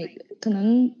mean like 可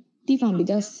能地方比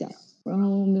较小，然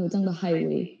后没有这样的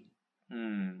highway。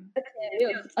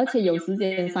而且有时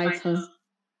间塞车。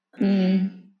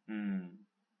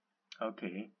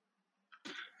OK。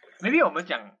Maybe 我们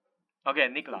讲 OK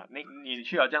Nick 啦，你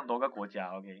去了这样多个国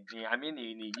家 ，OK， I mean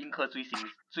你印刻最深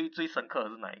刻的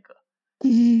是哪一个？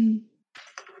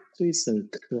最深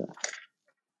刻啊！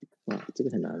哇，这个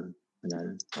很难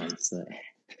answer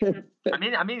哎。I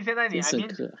mean 现在你 I mean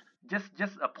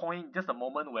just a point just a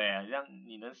moment where 让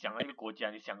你能想到一个国家，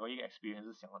你想到一个 experience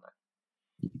是想到哪？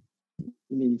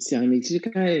你想，你去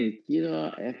看记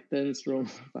得 Athens Rome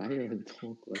还有很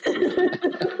多国家。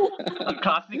很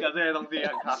classic 啊，这些东西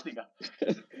很 classic 啊。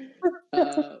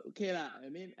OK 啦 ，I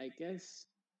mean I guess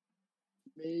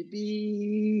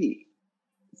maybe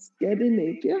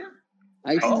Scandinavia，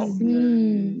 I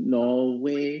think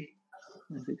Norway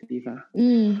那些地方。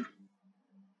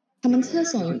他们厕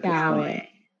所很高哎。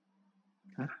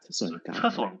厕所很高。厕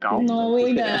所很高。挪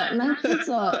威的那厕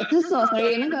所，所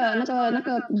以那个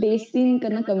basin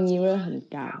跟那个 mirror 很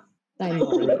高，在挪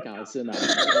威高是哪？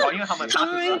因为他们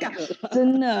当然高，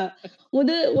真的。我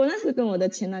那时跟我的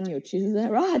前男友去，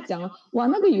然后他讲哇，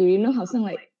那个urinal好像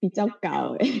比较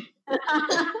高哎，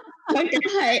那个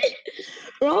height。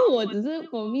然后我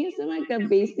命是那个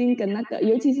basin 跟那个，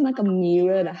尤其是那个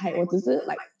mirror 的 height， 我只是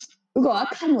如果要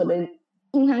看我的。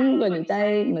通常如果你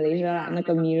在马来西亚那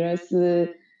个 mirror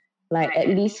是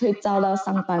at least 会照到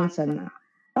上半身啊，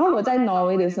然后我在挪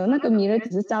威的时候那个 mirror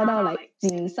只是照到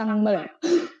颈上不了。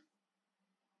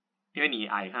因为你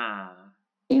矮哈。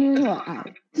因为我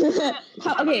矮。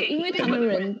OK， 因为他们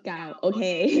人高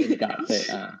 ，OK。高对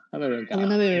啊，他们人高。他们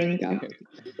那边人高。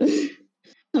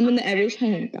他们的 average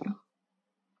很高。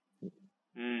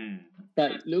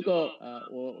但如果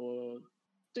我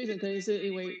最深刻印是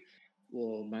因为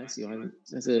我蛮喜欢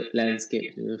就是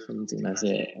landscape 就是风景那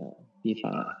些地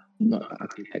方not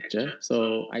architecture.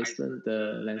 So Iceland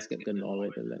的 landscape 跟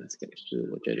Norway 的 landscape 是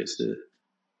我觉得是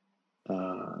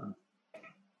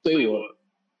对我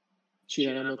去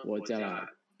了那么多国家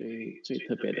啦，最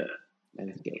特别的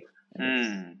landscape。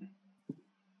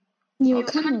你有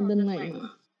看Northern Light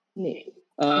吗？有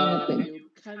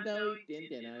看到一点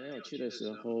点啊，因为我去的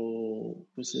时候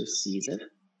不是 season，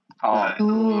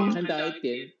 我有看到一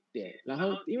点点。然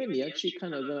后因为你要去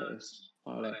看那个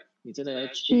话嘞，你真的要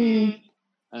去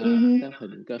在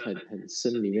很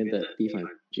深里面的地方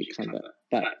去看的。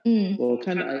我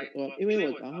看到因为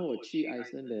我去埃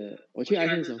森的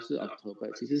时候是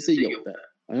October， 其实是有的，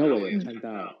然后我有看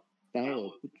到，然后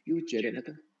我又觉得那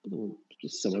个不懂是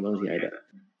什么东西来的。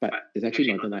But it's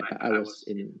actually not the night. I was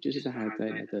in， 就是他还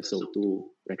在那个首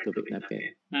都 Reykjavik 那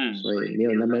边，所以没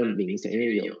有那么明显，因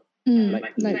为有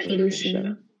light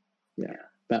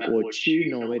pollution。Yeah，but 我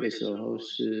去挪威的时候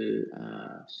是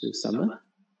summer，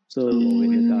 所以我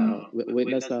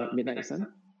witness 到 midnight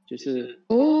sun， 就是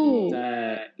你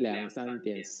在2、3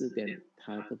点、4点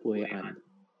它都不会暗的。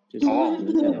就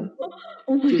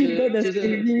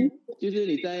是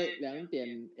你在2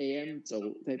点 AM 走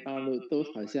在道路，都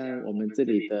好像我们这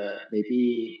里的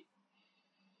maybe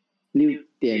 6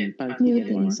点半7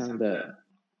点晚上的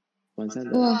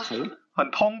很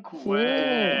痛苦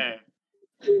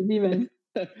你们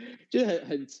就是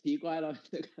很奇怪咯，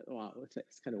哇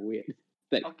 ，it's kind of weird，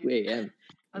 like 2 AM，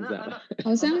 你知道吧？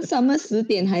好像什么10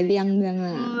点还亮这样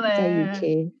啊，在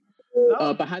UK。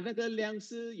把它那个亮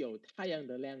是有太阳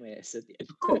的亮嘞，10点。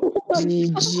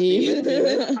你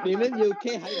们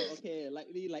UK 还有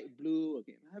OK，lightly light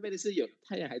blue，OK， 那边是有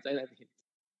太阳还在那边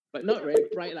 ，but not very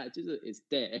bright 啦，就是 it's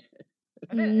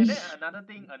there。And then another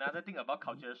thing about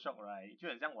culture shock right， 就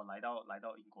很像我来到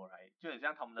英国 right， 就很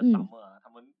像他们的 summer 啊，他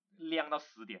们亮到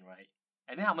10点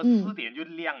right，and then 他们4点就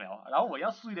亮了，然后我要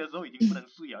睡的时候已经不能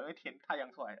睡了，因为太阳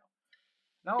出来了。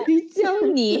然后叫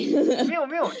你没有，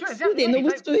就很像4点都不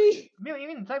睡。没有，因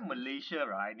为你在 Malaysia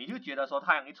right， 你就觉得说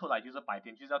太阳一出来就是白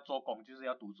天，就是要做工，就是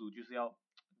要读书，就是要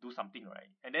do something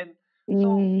right，and then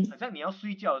so 很像你要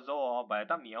睡觉的时候哦，by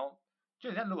the time 你要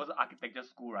就很像如果是 architecture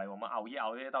school right， 我们熬夜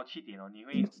到7点哦，你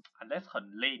会 unless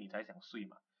很累你才想睡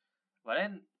嘛。But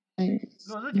then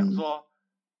如果是讲说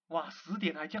哇10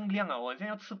点还这样亮啊，我现在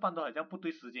要吃饭都好像不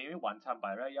对时间，因为晚餐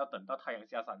by right 要等到太阳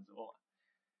下山之后。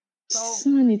是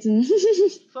啊，你真的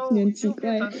很奇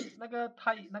怪。就变成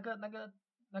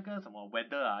那个什么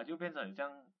weather 啊，就变成很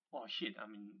像哇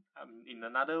shit，I'm in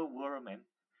another world man。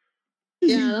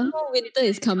然后 winter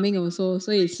is coming also，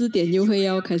 所以4点又会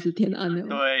要开始天暗了。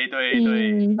对，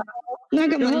那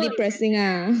个蛮 depressing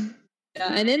啊。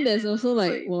And then there's also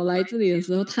like 我来这里的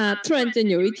时候，他突然间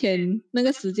有一天那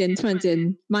个时间突然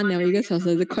间慢了1个小时，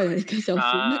还是快了1个小时，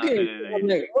那个也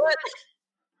对。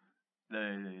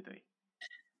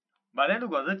But then 如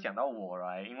果是讲到我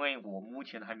right， 因为我目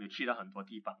前还没有去到很多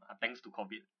地方啊 ，thanks to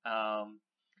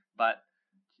COVID，but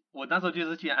我那时候就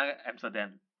是去那个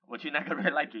Amsterdam， 我去那个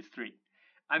Red Light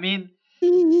District，I mean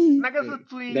那个是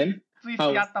最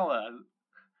吓到的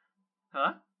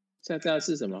啊。吓到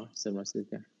是什么是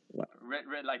这样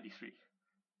 ？Red Light District。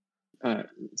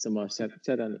什么吓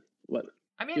到你 ？What？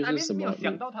 I mean 没有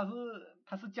想到它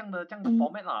是这样的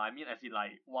format 啦。I mean as in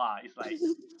like 哇 ，it's like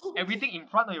everything in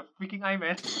front of your freaking eye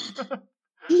man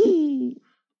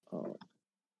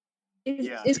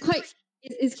 。It's quite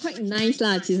nice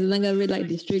啦，其实那个 Red Light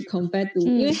District compared to，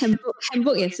 因为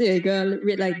Hamburg 也是有一个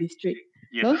Red Light District，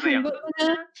 然后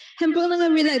Hamburg 那个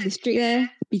Red Light District 呢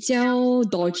比较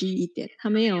dodgy 一点，它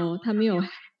没有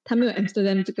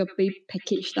Amsterdam 这个被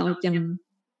package 到这样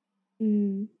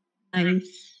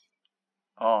nice。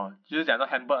就是讲到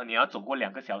Hamburg 你要走过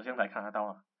2个小巷才看得到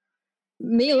啊。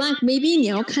没有啦 ，maybe 你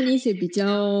要看一些比较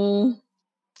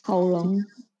好龙，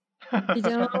比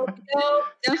较好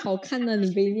看的，你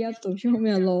maybe 要走去后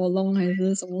面的罗龙还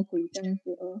是什么鬼这样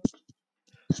子哦。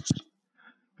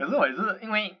可是我也是因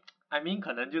为 I mean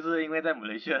可能就是因为在马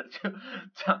来西亚就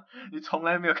这样，你从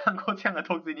来没有看过这样的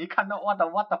东西，你一看到 what the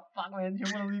fuck man， 全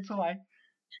部东西出来。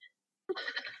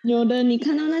有的你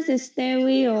看到那些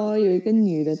stairway 哦，有一个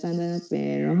女的站在那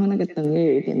边，然后那个灯又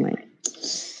有一点like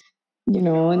you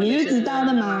know， 你就知道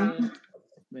的嘛。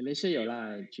马来西亚有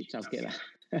啦，去找给啦。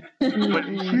马来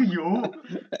西亚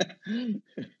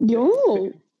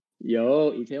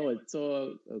有，以前我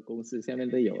做公司下面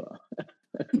都有了。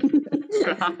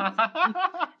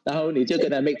然后你就跟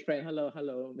他 make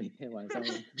friend，hello， 每天晚上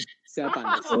下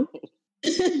班的时候。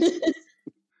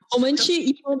我们去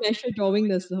equal measure drawing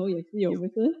的时候也是有，不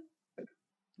是？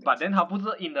 But then 它不是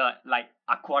in the like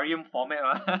aquarium format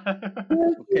吗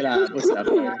？OK 啦，不是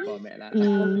aquarium format 啦。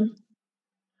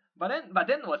But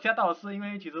then 我吓到的是，因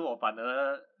为其实我反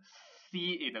而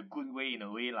see in a good way in a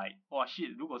way like 哇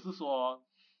shit， 如果是说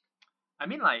I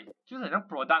mean like 就是很像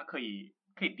product 可以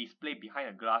display behind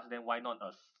a glass, then why not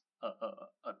a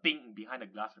thing behind the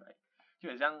glass, right? 就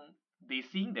很像 they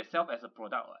seeing themselves as a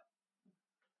product, right?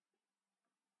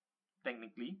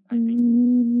 Technically, I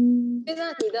think. 现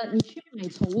在你去买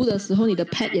宠物的时候，你的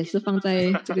pet 也是放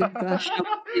在这个 glass shelf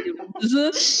里的，只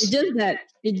是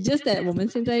it's just that 我们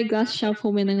现在 glass shelf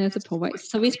后面那个是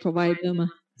service provider 嘛。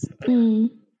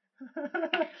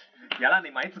呀啦，你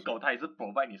买一只狗，它也是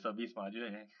provide 你 service 嘛，就是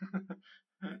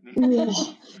你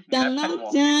讲到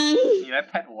讲，你来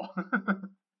pet 我。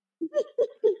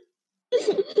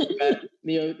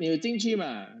你有进去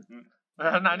嘛？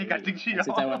哪里敢进去啊？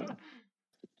是在外面。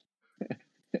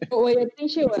我有进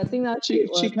去，我有进到去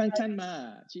看看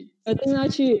嘛，我进到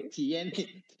去体验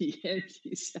一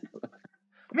下吧。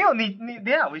没有你等一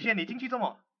下，伟轩，你进去做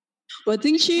么？我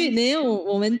进去没有，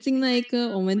我们进那一个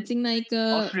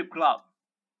strip club。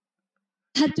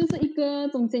它就是一个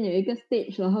中间有一个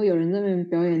stage， 然后有人在那边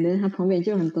表演，但是它旁边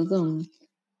就有很多这种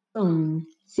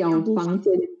小房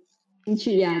间进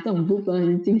去呀，这种部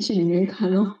分进去里面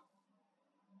看哦。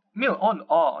没有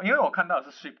因为我看到的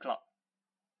是 strip club。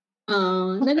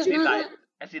那个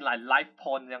as in like live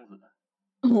porn 这样子的。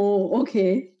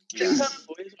OK。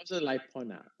不会说是 live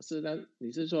porn 啊，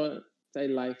你是说在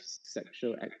live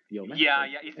sexual act 有吗 ？Yeah,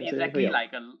 it's exactly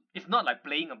like it's not like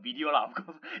playing a video lah, of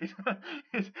course.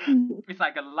 It's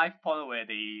like a live porn where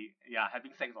they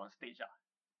having sex on stage 啊。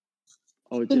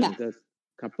就有个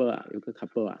couple 啊，有个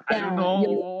couple 啊。I don't know，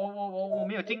 我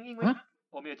没有进，因为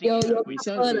我没有进。有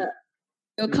couple 的，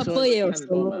有 couple 也有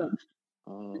solo 的。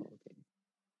OK。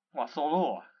哇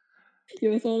 ，solo 啊！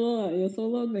有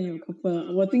solo 跟有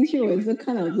couple。我进去我也是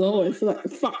看了之后，我也是 like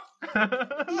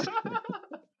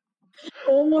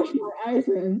fuck。Almost my eyes,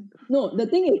 man. No, the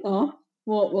thing is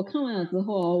我看完了之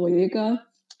后我有一个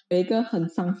很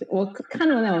伤心，我看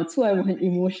完了出来我很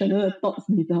emotional 的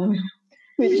thoughts， 你知道没有？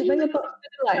那个 thoughts 就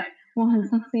是来，我很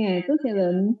伤心哎，这些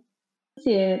人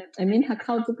I mean 他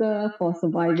靠这个 for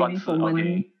surviving for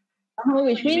money， 然后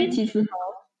which mean 其实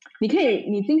你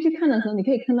进去看的时候，你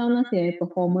可以看到那些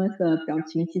performers 的表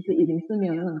情，其实已经是没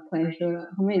有那种 pleasure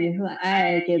了，他们已经是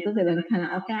给这些人看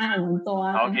了 ，OK 啊，我们做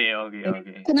啊。OK。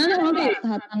可能他们把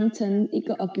它当成一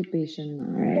个 occupation 嘛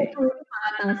 ，right？ 他们把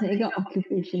它当成一个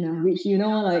occupation 啊 ，which you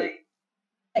know like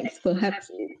sex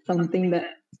perhaps is something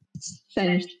that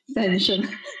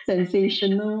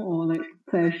sensational or like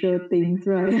pleasure things,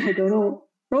 right? I don't know。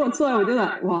然后我出来我就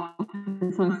来，哇，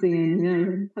很伤心哎，你看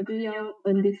人他就要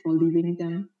earn this for living 这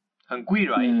样。很贵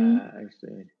right？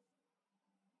 对。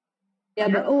Yeah,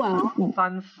 but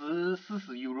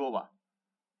 30-40 euro 吧。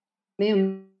没有。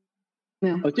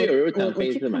就有入场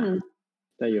费是吗？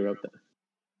在 Europe 的。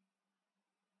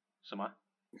什么？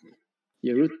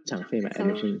有入场费吗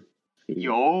 ？admission 费？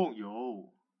有。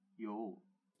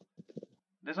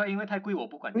但是因为太贵，我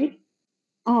不敢进。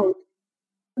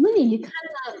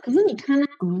可是你看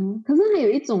可是还有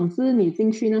一种是你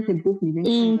进去那些 booth 里面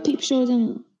看的，peep show 这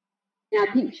样。Yeah,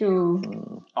 peep show。有一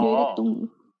个洞。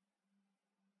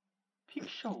peep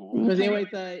show。可是因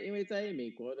为在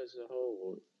美国的时候，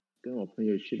我跟我朋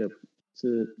友去的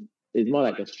是 ，it's more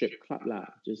like a strip club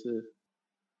啦，就是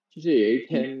有一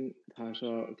天他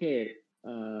说 ，OK，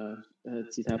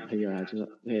 其他朋友啊就说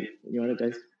 ，OK，you wanna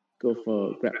guys go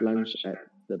for grab lunch at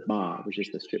the bar, which is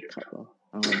the strip club 咯，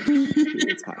然后去午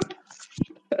餐。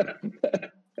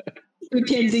被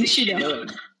骗进去了。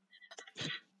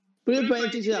不是骗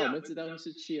进去啦，我们知道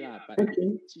是去啦，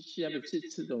去那边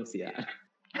吃东西啦。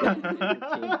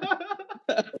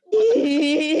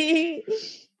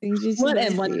What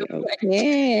and what?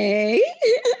 Okay.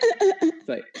 It's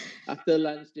like after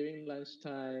lunch, during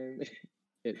lunchtime,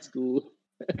 at school.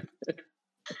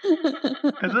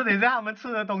 可是等一下他们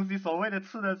吃的东西，所谓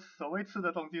吃的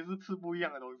东西是吃不一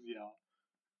样的东西啊。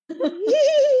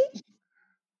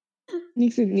你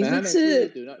是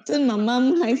吃妈妈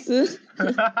还是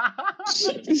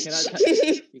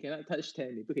你cannot touch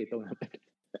them， 你不可以动他们。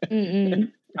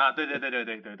对，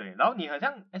然后你好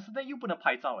像现在又不能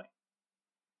拍照哎。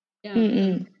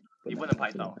你不能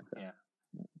拍照。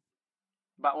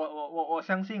But 我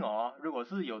相信如果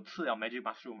是有吃了 magic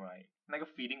mushroom right， 那个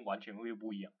feeling 完全会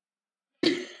不一样。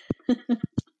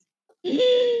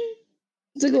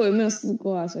这个我有没有试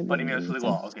过啊？所以你没有试过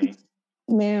 ，OK？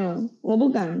 没有，我不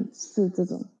敢试这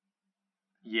种。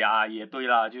也对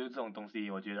啦，就是这种东西，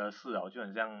我觉得是就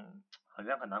很像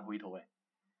很难回头哎。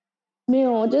没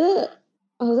有，我觉得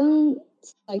好像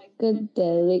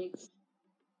psychedelics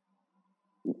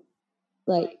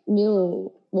like 没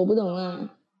有，我不懂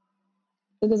啦，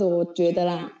这个是我觉得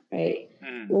啦 ，right？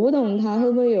我不懂它会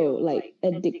不会有 like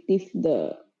addictive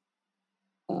的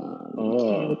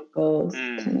chemicals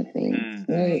kind of thing，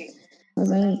 因为好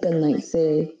像跟那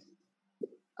些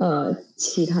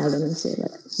其他的那些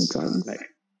like drugs，like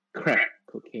crack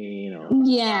cocaine or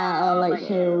yeah，or like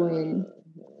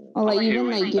heroin。Or like even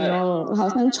like you know， 好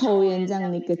像抽烟这样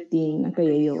那个丁，那个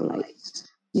也有 like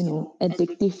you know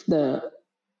addictive 的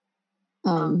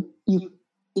你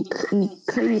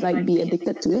可以 like be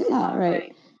addicted to it 啦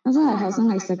 ，right？ 但是好像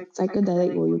like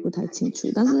psychedelic 我又不太清楚，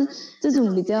但是这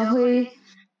种比较会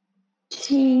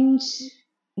change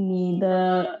你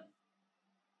的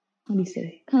how do you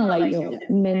say kind of like 有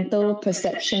mental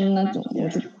perception 那种，我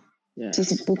就其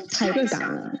实不太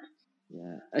敢了。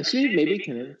Yeah, actually maybe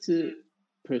可能是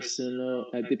personal,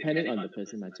 depending on the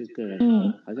person 嘛，就个人，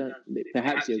好像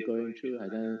perhaps you're going through 好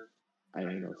像 I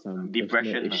don't know some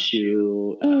depression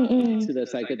issue， 吃的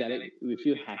psychedelic we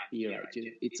feel happy right， 就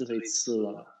一直会吃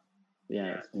了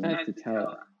 ，yeah， hard to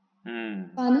tell。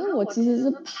反正我其实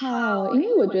是怕因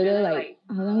为我觉得 like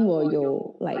好像我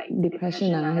有 like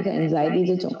depression 啊，还是 anxiety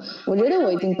这种，我觉得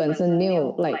我已经本身没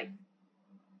有 like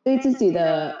对自己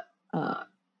的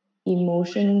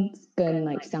emotions 跟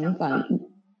like 想法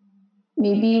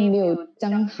maybe 没有这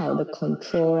样好的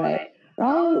control right，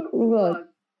 然后如果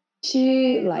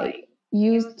去 like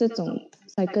use 这种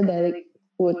psychedelic，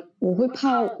 我会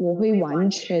怕我会完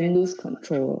全 lose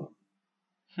control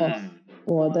of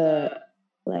我的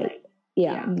like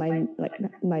yeah my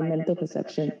mental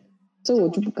perception， 所以我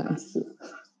就不敢试。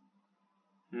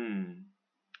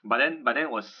but then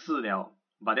我试了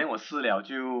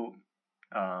就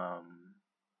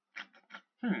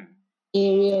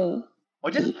area 我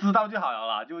觉得知道就好了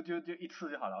啦，就一次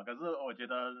就好了。可是我觉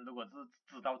得如果是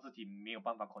知道自己没有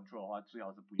办法 control 的话，最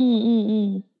好是不用。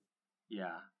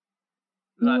Yeah。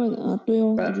对哦，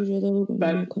我就觉得如果没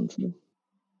有 control。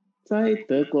在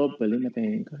德国柏林那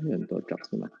边应该有很多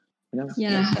drugs 嘛，好像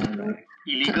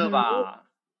illegal 吧。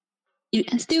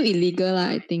Still illegal 啦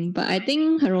I think， but I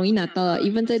think 很容易拿到了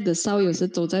even 在The South 有时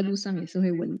走在路上也是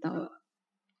会闻到的。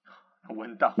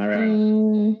闻到。就知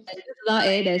道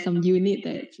there's some unit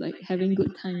that's like having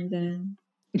good time then。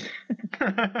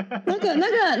那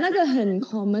个很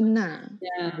common 呐。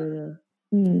Yeah。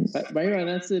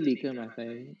marijuana 是 legal 吗？在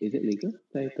Is it legal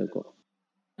在德国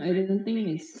 ？I don't think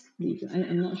it's legal.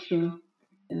 I'm not sure.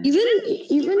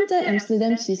 Even 在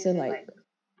Amsterdam 其实 like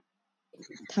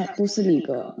它不是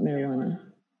legal marijuana。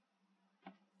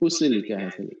不是 legal 还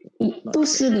是 legal？ 不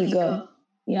是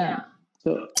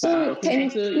legal，yeah。So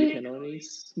technically you can only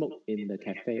smoke in the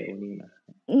cafe only 嘛。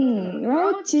然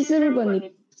后其实如果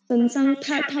你身上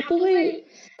它不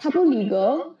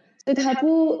legal， 所以它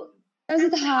不，但是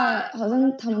它好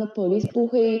像他们的 police 不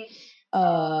会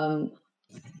spend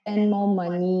more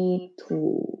money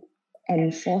to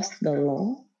enforce the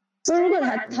law。所以如果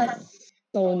他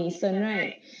搜你身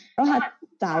right， 然后他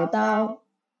找到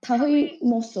他会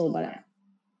没收吧啦。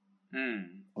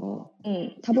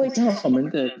他不会像我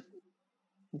们的，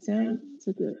好像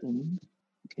这个我们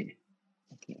OK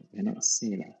cannot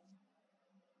say 啦。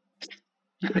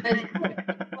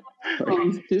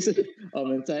就是我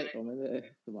们的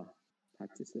什么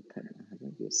participant 好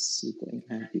像有4个，应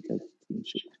该比较清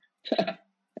楚。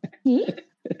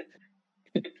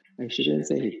I shouldn't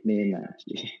say his name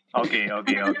actually. Okay.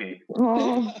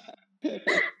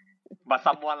 But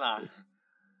someone 啦。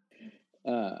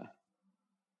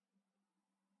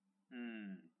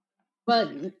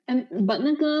But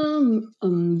那个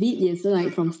weed 也是 like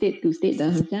from state to state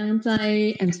的，好像在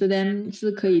Amsterdam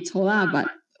是可以抽啦 ，but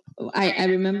I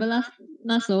remember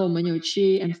那时候我们有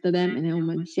去 Amsterdam， 然后我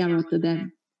们下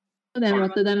Rotterdam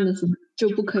的时候就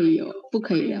不可以了。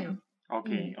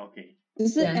OK。只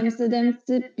是 Amsterdam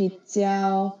是比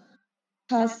较，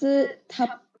它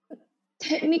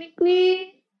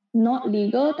technically not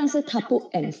legal， 但是它不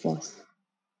enforce。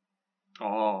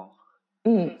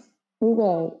如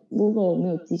果我没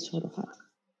有记错的话。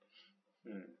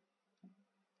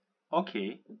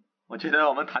OK， 我觉得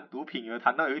我们谈毒品有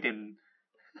谈到有一点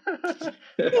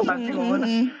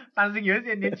担心有一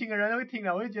些年轻的人会听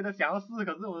了，我会觉得想要试，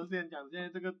可是我们之前讲现在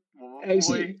这个我们不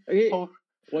会。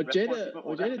我觉得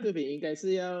毒品应该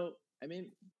是要 I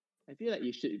feel like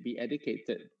you should be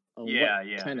educated on what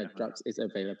kind of drugs is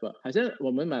available。好像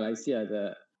我们马来西亚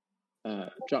的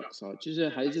drugs 就是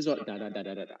还是说打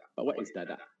but what is 打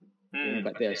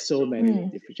？But there are so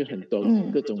many different， 就很多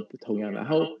各种不同样的，然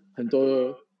后很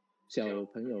多小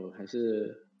朋友还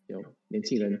是有年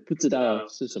轻人不知道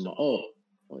是什么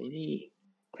因为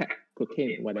crack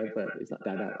cocaine whatever is not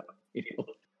打 you know。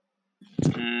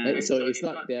So it's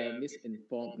not they're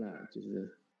misinformed 啦，就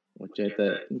是我觉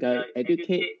得应该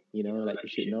educate，you know like you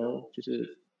should know， 就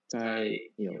是在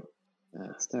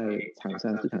在市场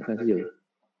上是有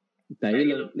哪一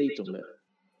种的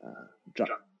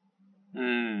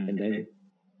drug，and then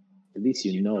at least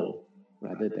you know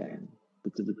rather than 不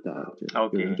知道就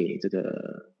有人给你这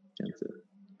个这样子。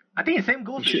I think the same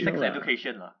goes with sex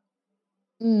education 啦。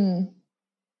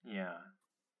Yeah.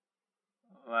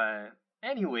 Right.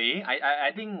 Anyway,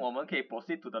 I think 我们可以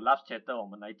proceed to the last chapter， 我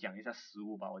们来讲一下食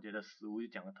物吧。我觉得食物就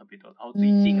讲的特别多。然后最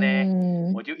近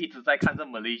呢，我就一直在看这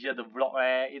Malaysia 的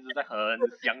vlog 一直在很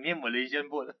想念 Malaysian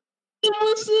food。是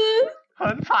不是？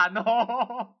很惨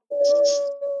哦。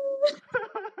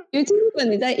尤其如果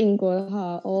你在英国的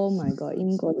话 ，Oh my god，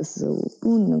 英国的食物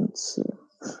不能吃。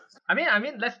I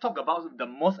mean, let's talk about the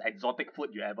most exotic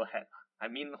food you ever had. I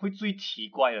mean, 会最奇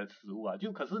怪的食物啊，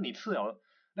就可是你吃了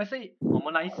 ，let's say 我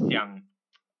们来想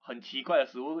很奇怪的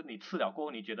食物，你吃了过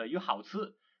后你觉得又好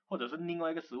吃，或者是另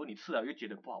外一个食物你吃了又觉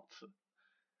得不好吃。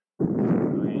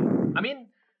对 ，I mean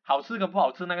好吃跟不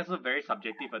好吃那个是 very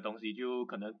subjective 的东西，就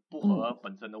可能不合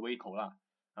本身的胃口啦。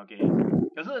OK，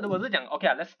 可是如果是讲 OK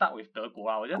let's start with 德国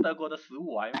啊，我觉得德国的食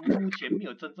物啊，目前没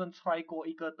有真正 try 过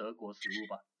一个德国食物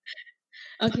吧。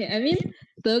I mean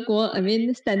德国 I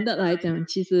mean standard 来讲，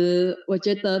其实我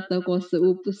觉得德国食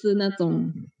物不是那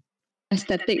种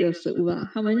aesthetic 的食物啊，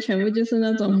他们全部就是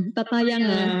那种大样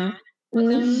啊，好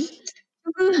像就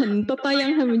是很大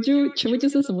样，他们就全部就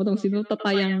是什么东西都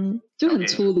大样，就很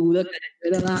粗鲁的感觉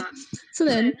的啦。虽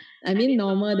然 I mean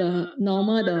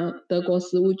normal 的德国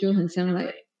食物就很像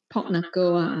来 pork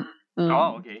knuckle 啊，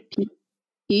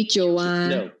啤酒啊。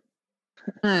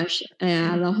然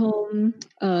后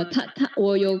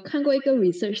我有看过一个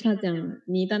research， 他讲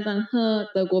你单单喝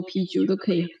德国啤酒都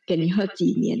可以给你喝几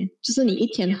年，就是你一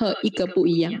天喝一个不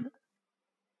一样的，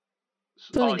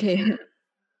所以你可以喝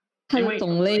它的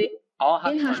种类，因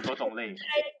为它很多种类，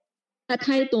它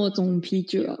太多种啤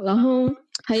酒了。然后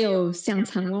还有香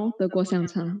肠哦，德国香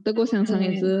肠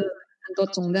也是很多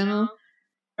种这样哦。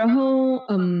然后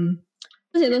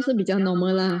这些都是比较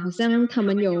normal 啦，好像他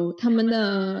们有他们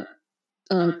的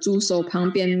猪手旁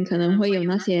边可能会有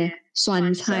那些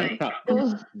酸菜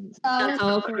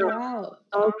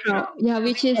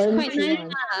，sauerkraut，yeah，which is quite nice 啦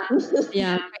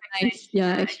，yeah，quite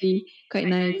nice，yeah，actually quite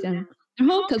nice 这样。然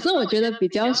后可是我觉得比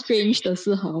较 strange 的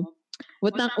是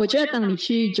我觉得当你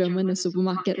去 German 的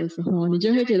supermarket 的时候，你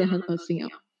就会觉得很恶心啊。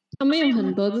他们有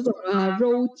很多这种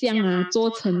肉酱啊做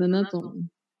成的那种，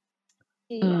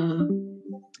那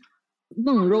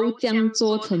种肉酱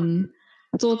做成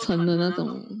的那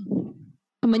种。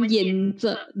他们腌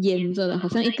着的，好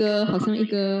像一个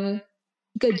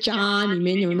jar 里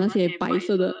面有那些白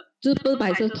色的，就是不是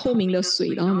白色透明的水，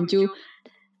然后我们就腌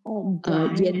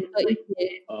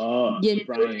了一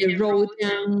些肉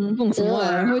酱弄什么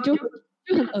然后就很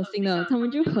恶心的，他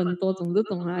们就很多种这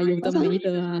种啊，有的没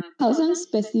的啊，好像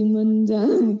specimen 这样，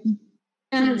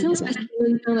很像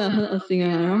specimen 真的很恶心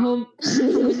啊。然后他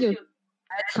们有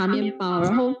茶面包，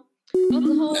然后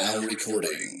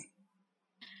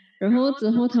之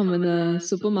后他们的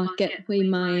supermarket 会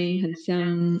卖很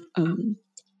像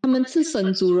他们吃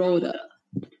生猪肉的，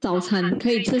早餐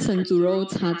可以吃生猪肉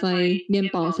插在面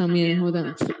包上面然后这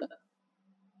样吃的。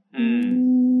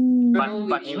你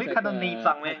会看到内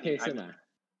脏吗？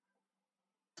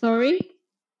 Sorry？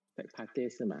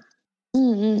 package 是吗？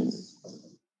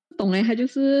懂它就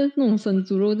是那种生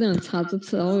猪肉这样插着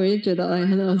吃，然后我就觉得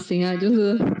很恶心啊，就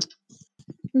是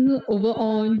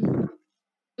overall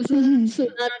就是吃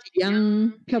那几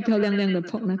样漂漂亮亮的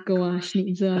pork knuckle 啊、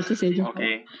schnitzel 啊这些就好。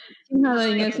其他的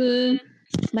应该是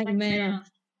nightmare 啦。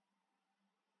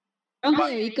然后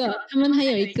还有一个，他们还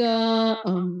有一个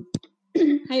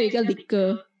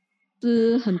liquor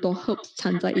是很多 herbs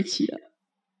掺在一起的。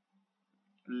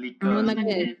然后那个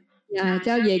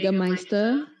叫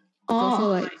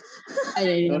Jägermeister。Also like,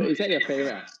 is that your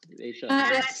favorite?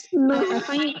 No, I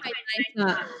find it quite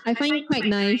nice. I find it quite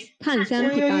nice. 它很像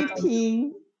皮达头，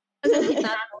它像皮达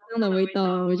头这样的味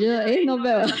道，我觉得not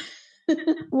bad。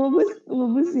我不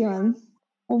喜欢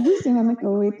那个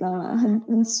味道啦，很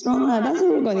strong 啦。但是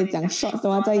如果你讲 short 的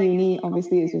话，在 uni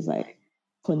obviously it's just like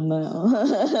混了。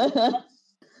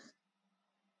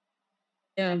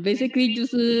Yeah, basically 就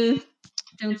是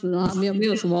这样子啦，没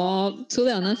有什么，除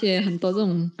了那些很多这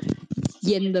种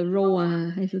腌的肉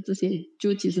啊，还是这些，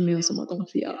就其实没有什么东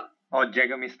西啊。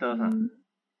Jägermeister 哈。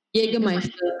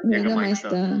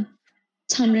Jägermeister，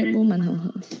掺 Red Bull 蛮好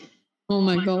喝。Oh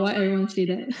my god, why everyone say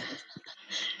that?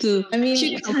 就去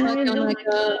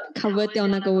cover 掉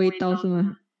那个味道是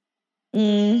吗？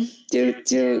就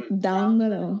down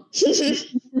了。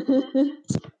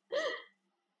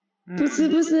不是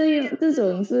用这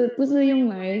种不是用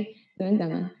来怎么讲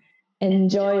啊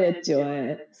 ？enjoy 的酒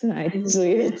是来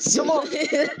追的酒。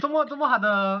怎么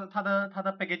它的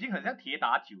packaging 很像铁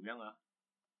打酒一样啊？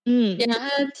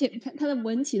它的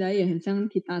闻起来也很像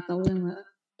铁打酒一样啊。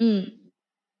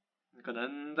可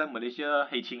能在马来西亚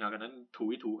黑青啊，可能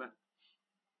涂一涂看。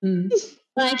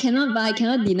But I cannot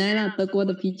deny 啦，德国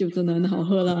的啤酒真的很好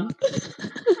喝啦。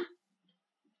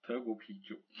德国啤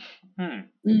酒，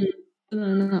真的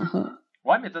很好喝。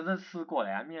我还没真正试过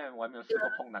嘞，我还没有试过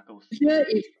碰那个。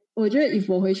我觉得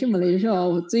if 我回去马来西亚，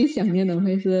我最想念的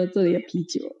会是这里的啤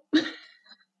酒。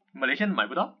马来西亚买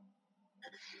不到？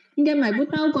应该买不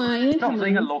到吧，因为这种是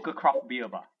一个 local craft beer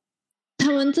吧。他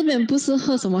们这边不是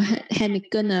喝什么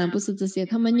Heineken 啊，不是这些，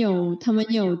他们有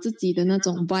自己的那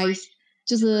种 Weiss，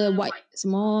 就是 White 什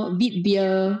么 Wheat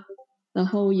beer， 然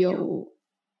后有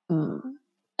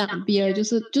dark beer， 就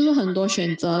是很多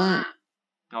选择啦。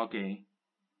OK。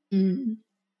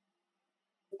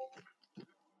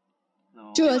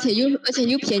就而且又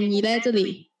便宜嘞，这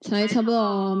里才差不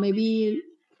多 maybe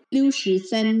 60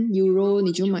 cent euro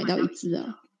你就买到一支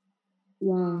啊。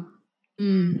哇。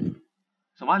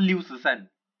什么60 cent？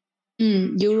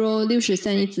 euro 60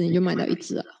 cent 一支你就买到一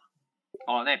支啊。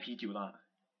哦，那啤酒啦。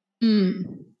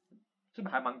这个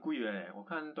还蛮贵的嘞，我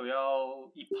看都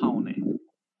要1pound呢。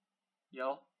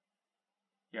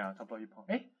差不多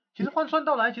1pound。其实换算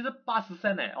到来其实80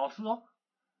 cent 呢。哦，是哦。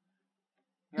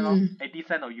你看咯，80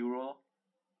 cent of euro。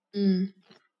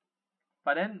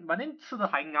反正吃的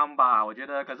还啱吧，我觉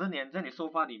得。可是你收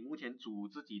发，你目前煮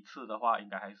自己吃的话，应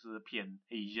该还是偏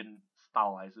Asian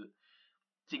style， 还是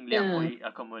尽量会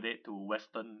accommodate to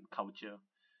Western culture。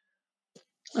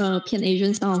偏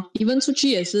Asian style，even 出去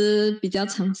也是比较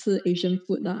常吃 Asian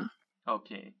food 的。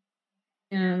OK。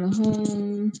然后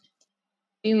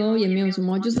也没有什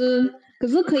么，可是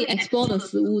可以 explore 的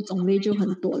食物种类就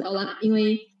很多了啦，因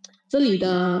为这里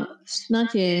的那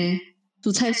些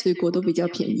蔬菜水果都比较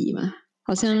便宜嘛，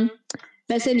好像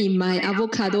但是你买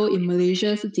avocado in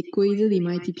Malaysia 是几贵，这里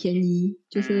买几便宜，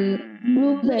就是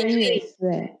blueberry 也是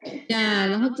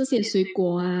然后这些水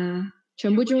果啊，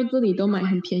全部就这里都买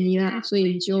很便宜啦，所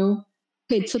以就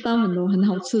可以吃到很多很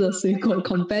好吃的水果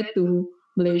compared to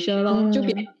Malaysia 咯，就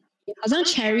比好像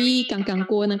cherry 刚刚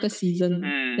过那个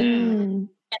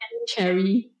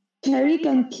season，cherry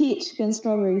跟 peach 跟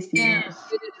strawberry season，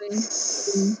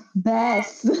 对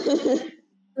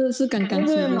best， 是刚刚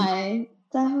这边买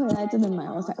再回来这边买，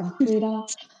我才对到。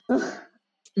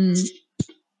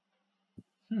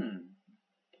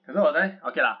可是我在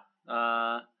OK 啦，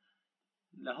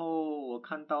然后我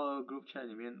看到 group chat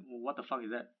里面 ，what the fuck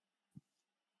is that？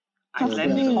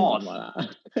 Icelandic horse。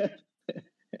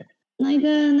那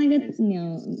个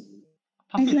鸟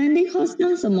 ，Icelandic horse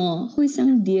像什么？会像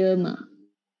deer 吗？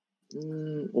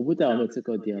我不知道有没有吃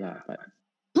过 deer 啦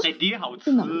，deer 好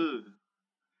吃。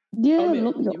deer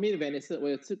you mean venison？ 我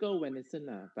有吃过 venison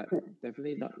啦 ，but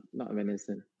definitely not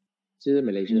venison， 就是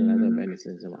Malaysia 的那种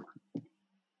venison 是吗？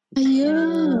哎呀，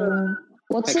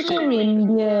我吃过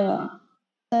reindeer，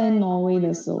 在挪威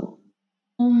的时候。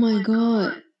Oh my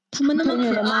god， 他们那么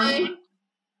可爱。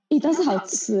但是好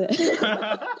吃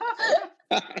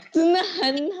真的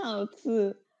很好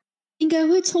吃。应该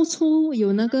会臭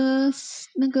有那个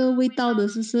味道的，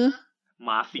是不是？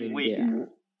马腥味。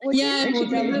我觉得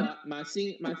马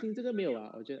腥这个没有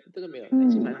啊，我觉得这个没有，我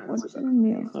觉得没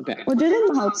有。我觉得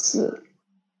很好吃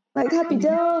，like 它比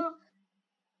较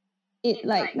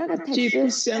，like 那个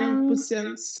texture 不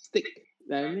像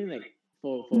stick，I mean like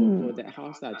for that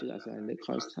horse 啊，就是好像那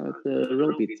horse 它的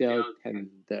肉比较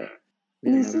tender。它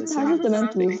是怎么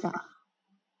煮法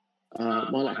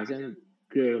more like 好像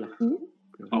grill 啦。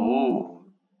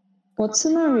我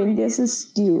吃那 reindeer 是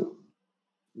stew。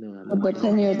我的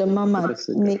朋友的妈妈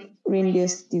make reindeer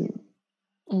stew。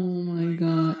 Oh my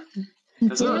god，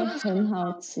 真的很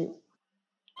好吃。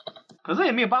可是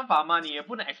也没有办法嘛，你也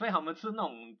不能 expect 他们吃那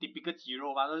种 typical 鸡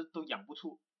肉吧，都养不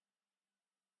出。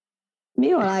没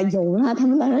有啦，有啦，他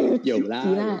们当然有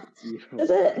啦。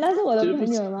但是我的朋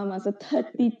友的妈妈是特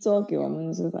地做给我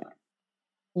们吃的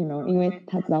，you know， 因为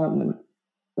她知道我们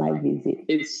来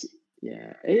visit。It's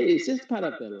just part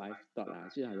of the lifestyle 啦，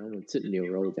就好像我们吃牛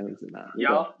肉这样子嘛。如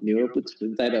果牛肉不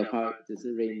存在的话，只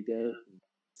是 reindeer。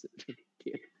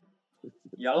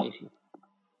有。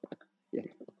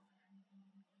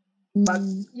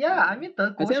I mean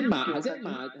德国好像马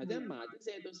这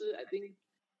些都是 I think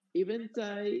even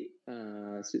在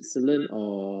Switzerland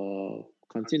or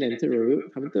continental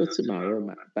Europe 他们都吃马肉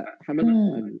嘛，但他们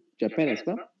Japan as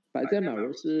well， but 这马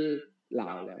肉是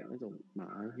老了那种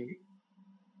马，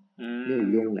没有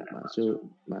用了嘛，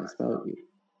就马上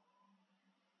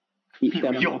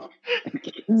有用。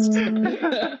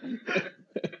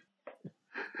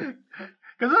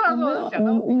可是那时候我想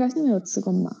到，应该是没有吃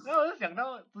过马。然后我就想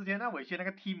到之前那伟轩那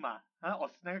个 team 嘛，然后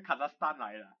那个卡扎斯坦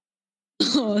来了。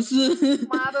是。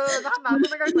妈的，他拿着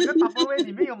那个整个 Tupperware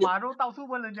里面有马肉，到处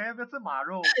问人家要不要吃马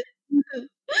肉。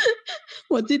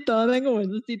我记得那个，我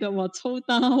是记得我抽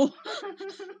到。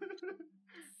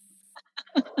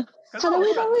它的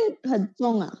味道会很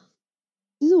重啊。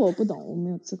其实我不懂，我没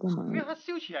有吃过马肉。没有，它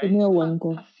嗅起来，我没有闻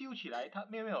过。它嗅起来，它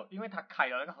没有，因为它开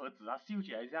了那个盒子，它嗅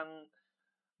起来像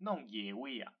那种野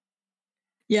味啊。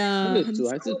呀，那个煮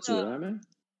还是煮了吗？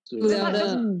煮了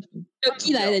的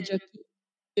 ，jerky 来的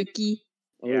jerky。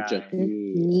哦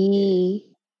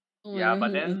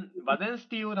jerky。Yeah，but then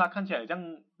still 它看起来像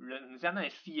人，很像那些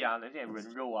戏啊，那些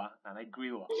人肉啊，拿来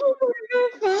grill 啊。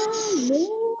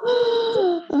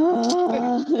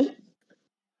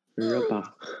人肉包。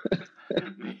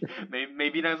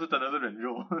maybe 那是真的是人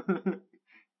肉。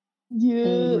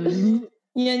你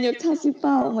有叉烧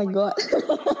包 ？Oh my god！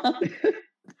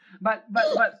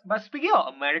 But speaking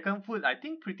of American food, I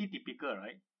think pretty typical,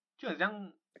 right? 就很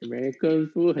像 American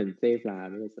food 很 safe 啦，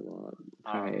没有什么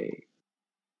太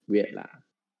weird 啦。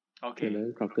可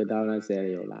能 crocodile 那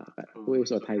些有啦，不会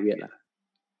说太 weird 啦。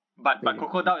But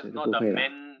crocodile is not the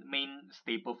main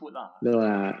staple food 啦。no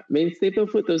啦 ，main staple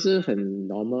food 都是很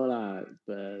normal 啦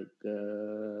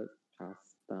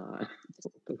 ，burger、pasta 这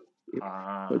种东西。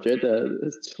我觉得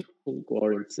中国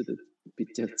人吃的比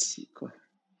较奇怪。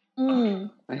I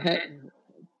had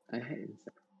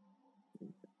什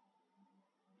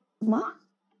么？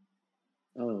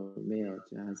哦，没有，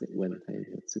就他在问他有没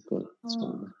有吃过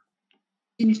虫吗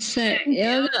？Insect,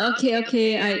 yeah,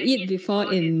 okay. I eat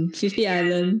before in 50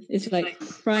 Island. It's like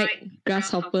fried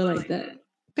grasshopper like that.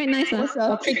 Quite nice, for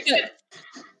cricket.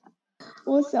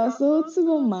 我小时候吃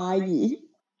过蚂蚁。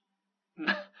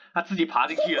他自己爬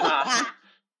进去了啊？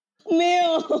没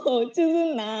有，就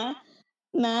是拿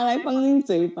来放进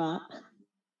嘴巴。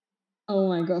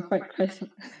Oh my god, fried grasshopper！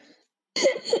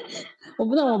 我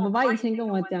不知道，我爸爸以前跟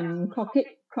我讲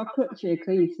cockroach 也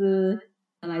可以是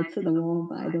拿来吃的哦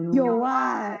 ，but I don't know。有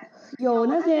啊，有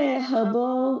那些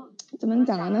herbal 怎么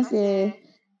讲啊？那些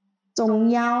中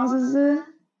药是不是？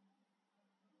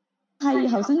它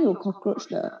好像有 cockroach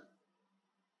的。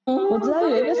我知道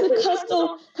有一个是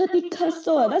特地咳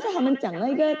嗽的，但是他们讲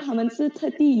那个他们是特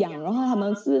地养，然后他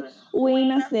们是喂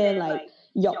那些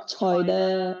药材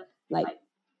的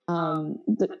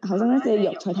好像那些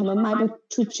药材他们卖不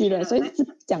出去的，所以是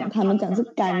他们讲是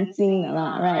干净的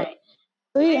啦 ，right？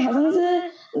 所以好像是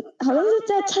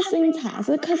在吃新茶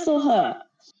是咳嗽喝，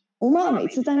我妈每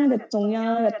次在那个中药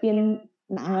那个店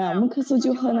拿了，我们咳嗽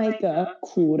就喝那个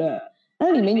苦的，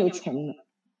那里面有虫的。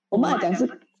我妈讲是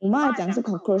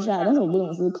cockroach 啊，但是我不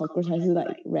懂是 cockroach 还是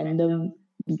random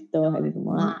beetle 还是什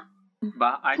么啦。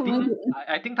But I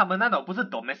think 他们那种不是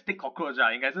domestic cockroach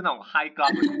啊，应该是那种 high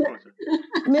class cockroach。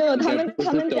没有，他们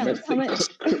讲他们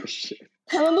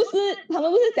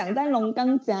不是讲在龙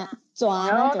岗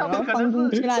抓那种，然后放进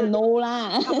去啦 ，no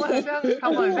啦。他们很像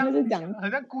是讲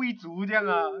很像贵族这样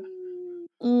啊。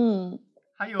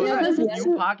还有那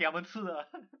牛扒给他们吃的。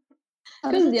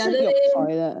他是吃有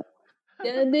材的。The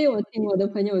other day 我听我的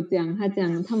朋友讲，他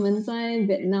讲他们在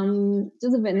Vietnam， 就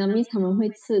是 Vietnamese 他们会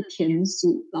吃田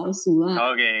鼠、老鼠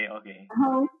啦。OK。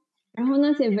然后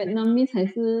那些 Vietnamese 还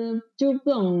是就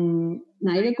不懂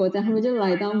哪一个国家，他们就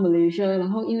来到 Malaysia， 然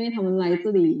后因为他们来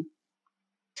这里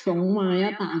穷嘛，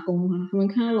要打工嘛，他们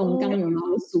看到龙岗有老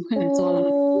鼠，快点抓老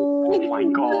鼠。Oh my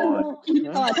god！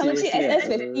 哇，他们去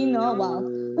SS15 哦，哇，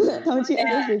他们去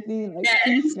SS15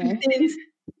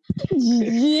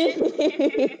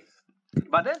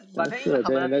 But then 因为他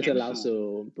们的那些老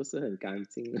鼠不是很干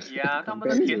净。呀，他们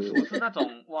的田鼠是那种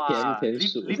哇，田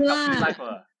鼠。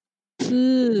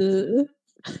是。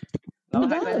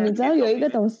你知道有一个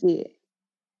东西，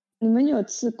你们有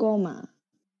吃过吗？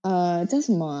叫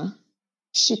什么啊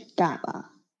？syok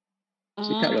吧。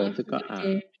syok 我有吃过啊。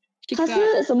它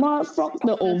是什么 frog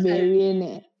的 ovarian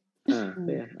呢？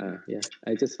对呀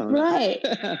，I just found it。Right。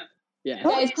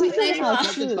其实很好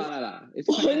吃，我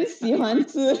很喜欢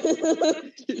吃，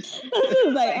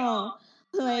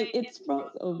但是it's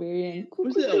frog ovarian， 不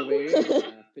是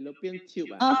ovarian，fallopian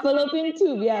tube 啊，fallopian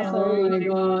tube，sorry，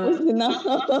 不是呢，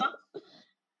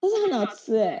但是很好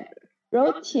吃哎。然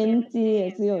后田鸡也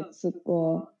是有吃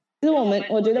过，就是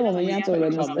我觉得我们亚洲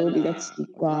人的食物比较奇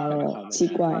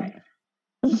怪。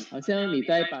好像你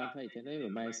在巴塞以前那有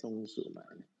卖松鼠嘛？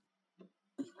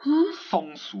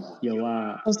松鼠有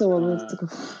啊，但是我没有吃过。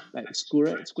like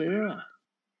squirrel 啊。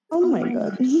Oh my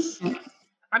god！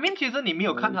 I mean 其实你没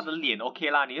有看他的脸 OK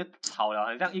啦，你就炒了，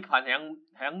很像一盘，好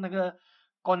像那个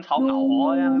干炒牛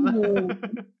河这样子。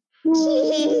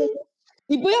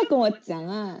你不要跟我讲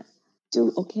啊，就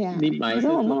OK 啊。你买是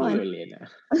不会有脸啊。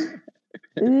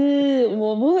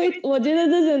我不会，我觉得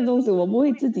这些东西我不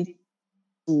会自己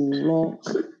煮咯，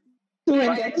就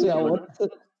人家煮我吃。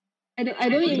I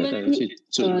don't even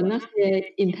eat 那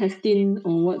些 intestine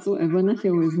or whatsoever 那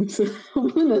些我也不吃，我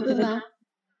不能吃啊。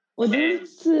我就是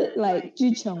吃like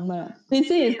巨强嘛。They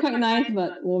say it's quite nice,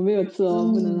 but 我没有吃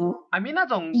哦，不能哦。I mean 那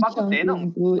种巴骨碟那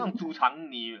种猪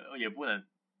肠你也不能。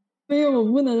没有，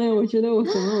我不能嘞，我觉得我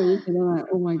想到我就觉得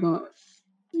like，Oh my god。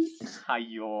哎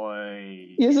呦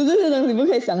喂！有时这些东西不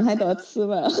可以想太多吃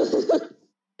吧。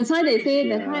That's why they say，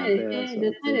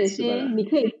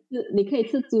你可以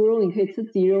吃猪肉，你可以吃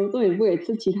鸡肉，但你不可以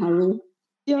吃其他肉。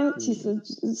其实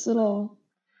是咯。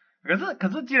可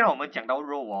是，既然我们讲到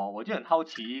肉哦，我就很好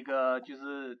奇一个，就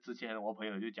是之前我朋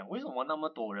友就讲，为什么那么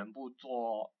多人不这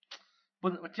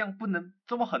能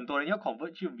这么很多人要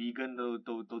convert 去 vegan 都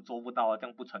做不到啊，这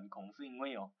样不成功，是因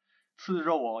为吃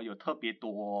肉有特别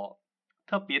多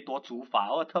煮法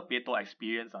或特别多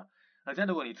experience 啊。好像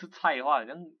如果你吃菜的话，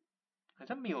好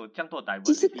像没有这样多 diversity。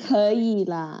其实可以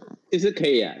啦。其实可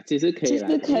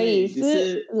以，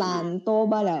是懒惰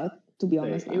罢了。To be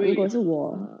honest， 如果是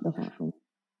我的话，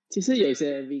其实有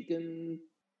些 vegan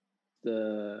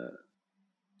的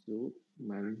肉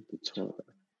蛮不错的。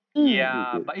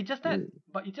Yeah, but it's just that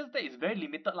it's very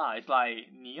limited 啦。It's like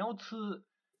你要吃，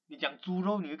你讲猪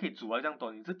肉你又可以煮啊这样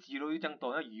多，你吃鸡肉又这样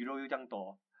多，那鱼肉又这样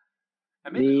多。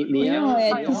你要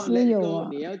let go，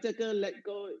你要这个 let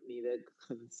go 你的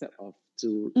concept of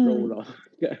猪肉咯。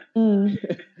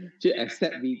就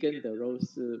accept vegan 的肉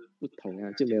是不同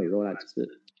啊，就没有肉啦，就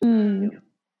是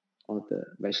all the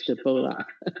vegetable 啦。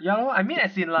Yeah, I mean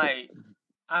as in like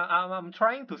I'm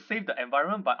trying to save the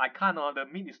environment, but I can't. The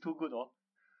meat is too good.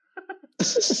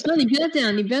 那你不要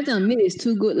讲 meat is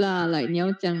too good 啦，来你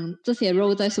要讲这些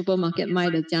肉在 supermarket 卖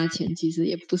的价钱，其实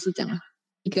也不是这样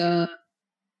一个，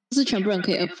不是全部人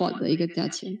可以 afford 的一个价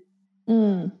钱。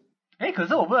可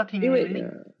是我不知道听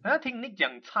Nick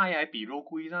讲菜还比肉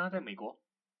贵啊，在美国。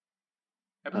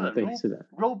不是，对，是的，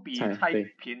肉比菜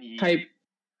便宜。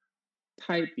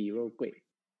菜比肉贵。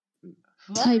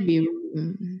菜比肉，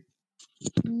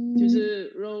就是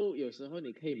肉有时候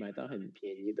你可以买到很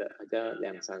便宜的，好像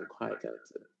2-3块这样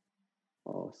子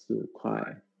，15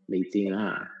块美金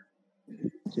啊，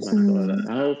就蛮多的。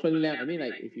然后分量 ，I mean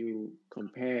like if you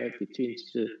compare between 就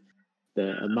是 the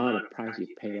amount of price you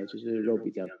pay 就是肉比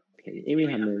较便宜，因为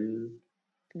他们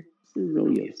是肉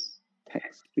有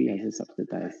tax free 还是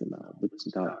subsidized 嘛，我不知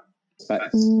道。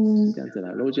But 是这样子啦，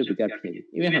肉就比较便宜，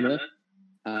因为他们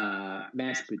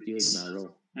mass produce 嘛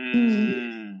肉。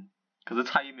可是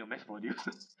菜又没有 mass produce。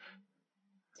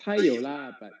菜有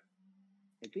啦 ，but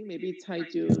I think maybe 菜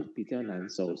就比较难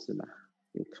收是吗？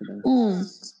有可能。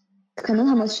可能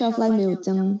他们 shelf life 没有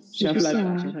这样。shelf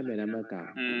life 没那么高。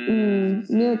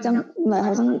没有这样来，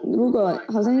好像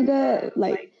一个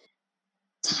like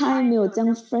菜没有这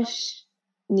样 fresh，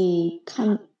 你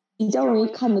看比较容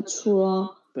易看得出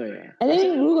咯。对啊。I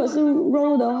think 如果是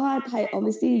肉的话，它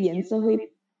obviously 颜色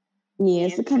会，你也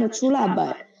是看得出来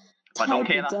吧。菜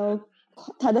比较，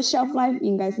它的 shelf life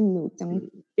应该是没有这样。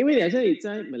因为好像你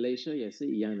在 Malaysia 也是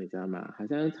一样，你知道吗？好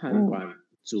像餐馆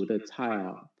煮的菜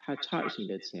它 charge 你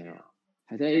的钱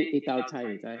好像一道菜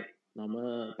你在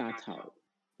normal 大炒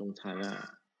中餐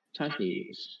charge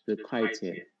你10块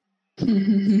钱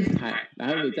菜，然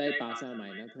后你在巴萨买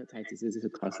那个菜只是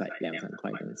cost like 2-3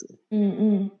块这样子。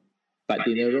But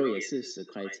你的肉也是10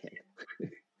块钱。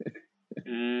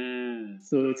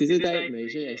所以其实在美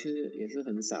国也是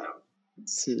很少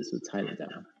吃蔬菜的，知道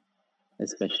吗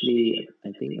 ？Especially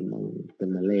I think among the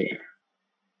Malay。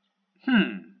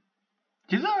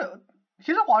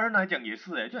其实华人来讲也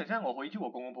是就很像我回去我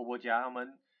公公婆婆家，他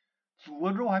们煮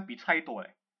的肉还比菜多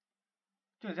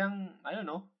就很像 I don't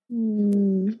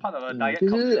know。It's part of a diet culture。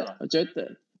就是我觉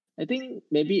得 I think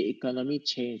maybe economy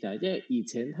change 就以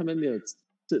前他们没有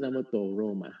吃那么多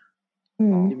肉嘛。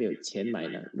就没有钱买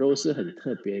了，肉是很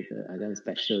特别的，好像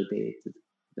special day，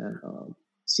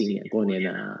 新年过年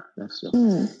那时候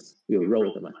有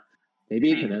肉的嘛。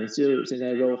maybe 可能就现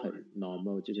在肉很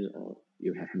normal， 就是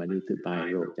you have money to buy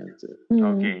肉这样子。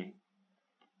OK。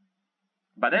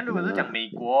But then 如果是讲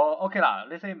美国 ，OK 啦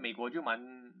 ，let's say 美国就蛮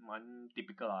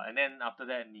typical 啦。And then after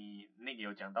that， 你那个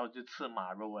有讲到就吃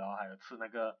马肉，然后还有吃那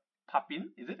个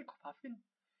puffin，is it called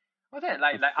puffin？What's that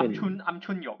like 鵪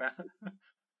鶉肉啊？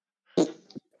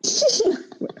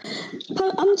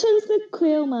鵪鶉是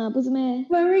quail 吗？不是咩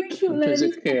 ？Very cute 嘞，是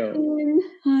quail。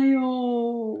哎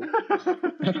呦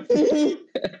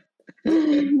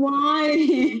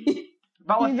 ，Why？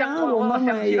我你知道我妈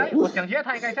妈也有，我想起来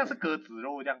它应该像是鸽子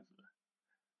肉这样子。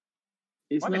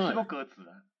我还没吃过鸽子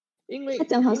啊。因为他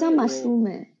讲好像 mushroom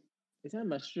哎。像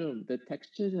mushroom 的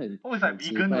texture 是很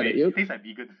奇怪的，有 taste like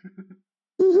vegan。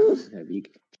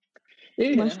因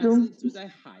为它是住在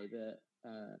海的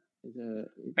那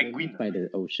个 by the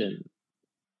ocean，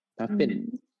 它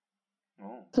变。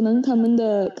可能他们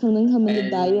的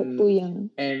diet 不一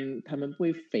样。and 他们不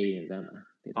会飞，你知道吗？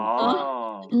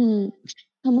哦。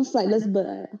他们 flightless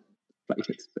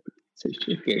bird。flightless bird， 随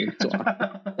时给人抓。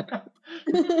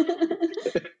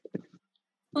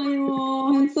哎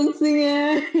呦，很伤心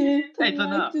耶！真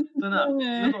的，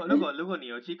如果你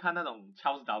有去看那种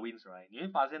Charles Darwin's right， 你会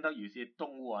发现到有些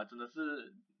动物啊，真的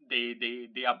是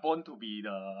they are born to be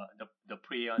the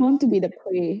prey。born to be the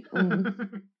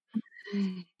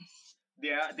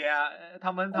prey。they are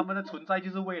他们的存在就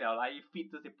是为了来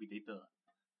feed 这些 predator。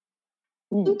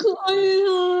很可爱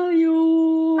啊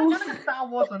哟！它像那个 Star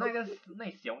Wars 的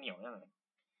那小鸟那样。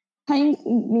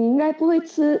你应该不会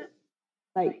吃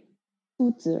like 兔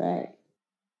子 right？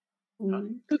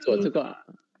 兔子我吃过。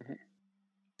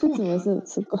兔子我是有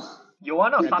吃过。有啊，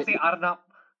那种沙西阿纳。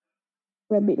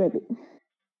rabbit。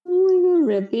Oh my god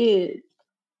rabbit！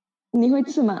 你会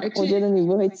吃吗？我觉得你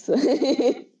不会吃。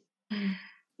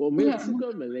我没有吃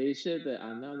过 Malaysia 的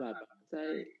阿纳吧，在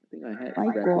I think I had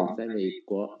rabbit 在美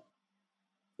国。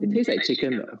It tastes like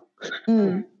chicken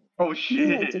though。Oh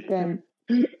shit！ chicken。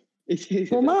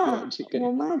我妈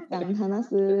讲她那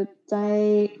时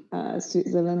在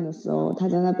Switzerland 的时候，她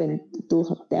在那边读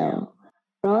hotel，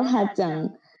 然后她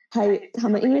讲他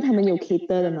们因为他们有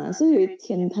cater 的嘛，所以有一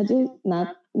天她就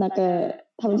拿那个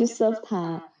他们就 serve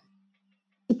她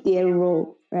一碟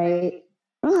肉 right，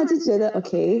 然后她就觉得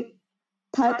OK，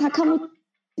 她看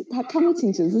不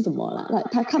清楚是什么啦，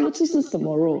她看不出是什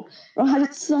么肉，然后她就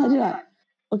吃，她就来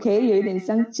OK 有一点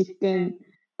像 chicken。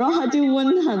然后他就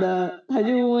问他的朋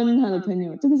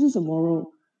友这个是什么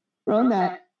肉，然后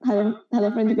呢他的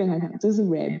friend 就跟他讲这是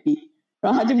rabbit，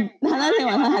 然后他那天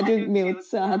晚上他就没有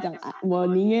吃啊，他讲我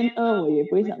宁愿饿我也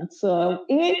不会想吃，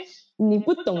因为你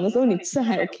不懂的时候你吃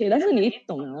还 OK， 但是你一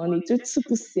懂了你就吃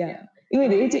不下，因为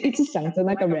你就一直想着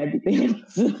那个 rabbit 的样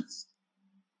子。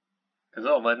可是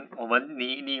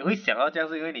你会想到这样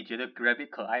是因为你觉得 rabbit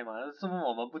可爱吗？是不是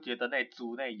我们不觉得那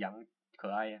猪那羊可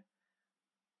爱呀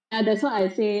？That's what I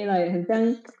say， like 很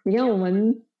像你看我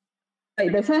们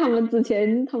，that's why 他们之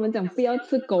前他们讲不要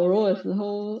吃狗肉的时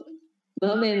候，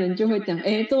然后那人就会讲，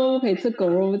怎么不可以吃狗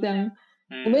肉这样？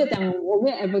我没有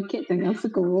advocate 讲要吃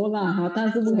狗肉啦，哈，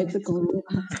但是不可以吃狗肉。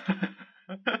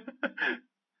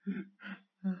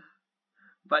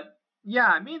But yeah,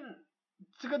 I mean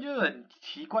这个就很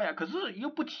奇怪啊，可是又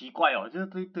不奇怪哦，就是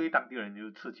对当地人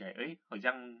就吃起来，好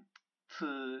像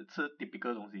吃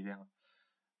typical 东西这样。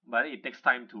But it takes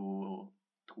time to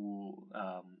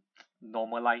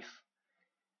normalize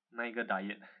那一个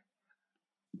diet。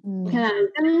看啦，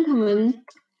像他们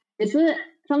也是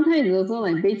sometimes 有时候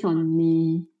like based on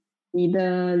你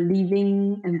的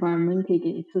living environment 可以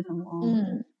给你吃什么，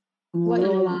什么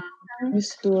肉啦，因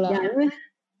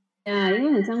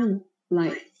为很像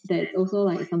like there's also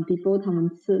like some people 他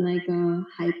们吃那个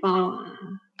海豹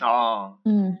啊，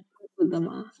是的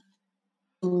嘛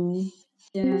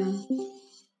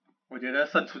我觉得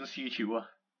生存需求啊。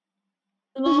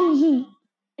die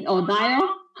哦。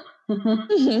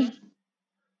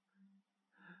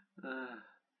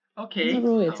OK。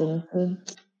肉也真的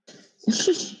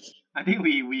是。I think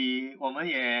我们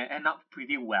也 end up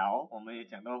pretty well， 我们也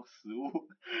讲到食物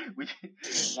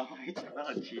然后也讲到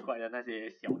很奇怪的那些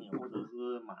小鸟或者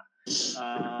是马。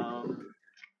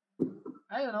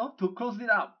I don't know, to close it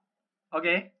up。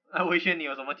 OK， 微轩你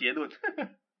有什么结论？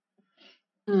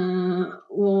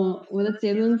我的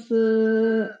结论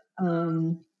是，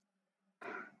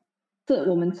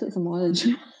我们吃什么的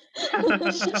就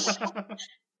很想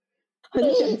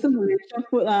吃Malaysia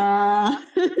food 啦。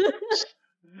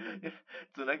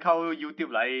只能靠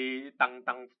YouTube 来当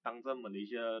着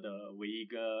Malaysia 的唯一一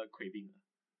个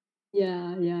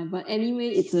craving。Yeah, but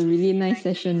anyway, it's a really nice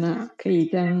session 啦，可以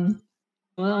这样，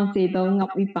什么东西都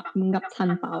噏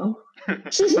餐飽。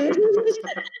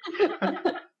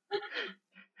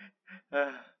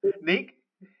Nick，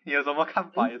 你有什么看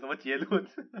法？有什么结论？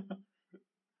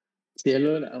结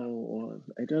论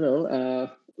I don't know.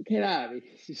 Okay 啦。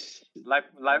Life is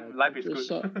good.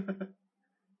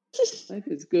 Life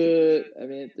is good. I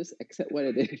mean, just accept what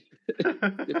it is.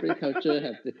 Different culture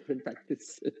have different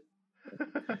practices.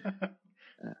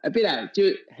 对啦，就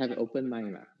have an open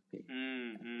mind 啦。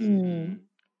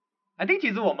I think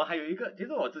其实我们还有一个，其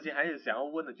实我之前还有想要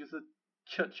问的，就是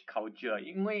church culture，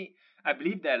因为 I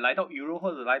believe that 来到 Europe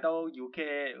或者来到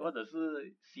UK 或者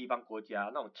是西方国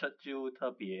家，那种 church 就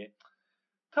特别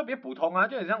普通啊，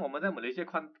就很像我们在马来西亚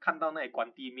看到那些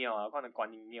关帝庙啊，看到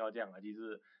观音庙这样啊，其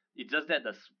实 it's just that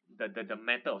the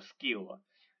matter of skill 啊，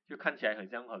就看起来很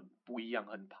不一样，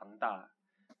很庞大，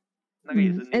那个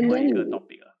也是另外一个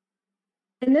topic 啊。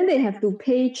And then they have to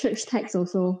pay church tax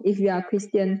also if you are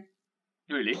Christian.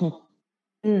 Really?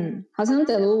 好像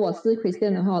假如我是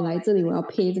Christian 的话，我来这里我要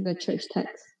pay 这个 church tax。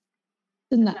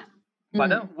真的。But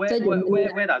then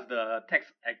where does the tax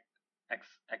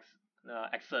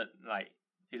exert like?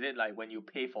 Is it like when you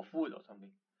pay for food or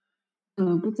something?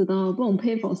 不知道，不懂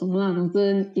pay for 什么啦。总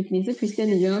之 ，if 你是 Christian，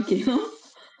你就要给哦。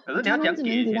可是你要讲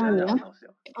给钱的，好搞笑。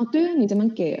哦，对啊，你怎么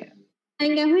给？他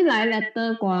应该会来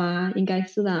letter 啩，应该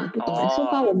是啦，不懂啊。说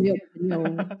话我没有朋友。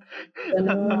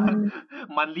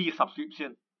Monthly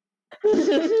subscription.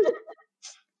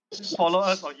 Follow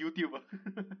us on YouTube.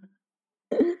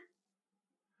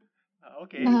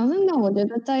 Okay. 好像那我觉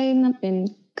得在那边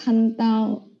看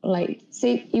到 like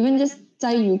say even just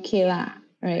在 UK 啦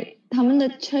 ，right？ 他们的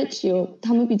church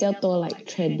他们比较多 like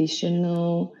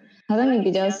traditional， 好像你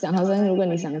比较想，好像如果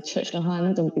你想 church 的话，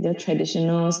那种比较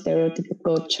traditional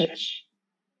stereotypical church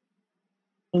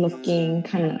looking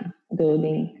kind of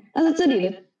building， 但是这里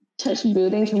的 church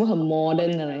building 全部很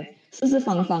modern 的嘞，四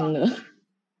方方的。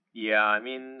Yeah, I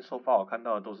mean so far 我看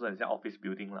到的都是很像 office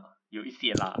building 啦，有一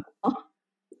些啦。哦，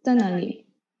在哪里？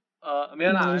没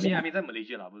有啦，I mean 在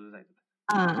Malaysia 啦，不是在这边。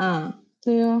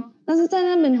对哦，但是在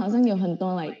那边好像有很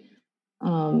多 like，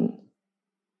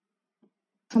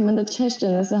 他们的 church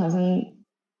真的是好像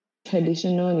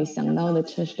traditional 你想到的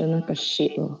church 的那个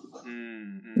shape 哦。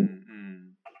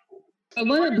没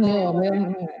有。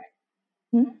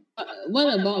What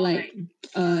about like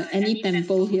any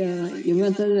temple here？ 有没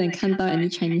有在这里看到 any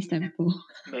Chinese temple？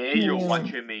 没有，完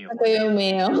全没有。那个又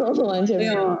没有，完全没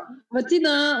有。我记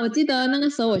得那个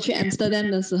时候我去 Amsterdam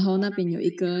的时候，那边有一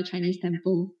个 Chinese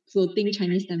temple，floating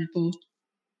Chinese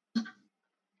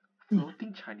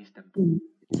temple。floating Chinese temple。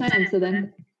在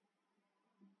Amsterdam。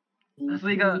它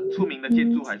是一个出名的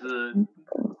建筑还是？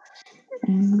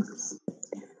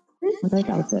我在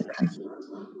找这看。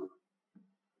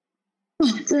哇，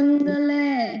真的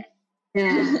嘞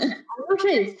 ！Yeah, I'm not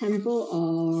sure it's temple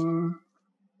or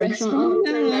restaurant.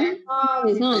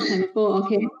 It's not a temple.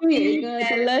 Okay， 就有一个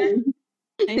人。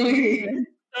对，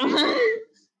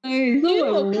所以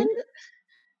我看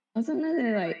好像那些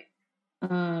like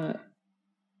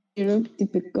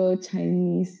stereotypical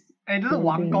Chinese。这是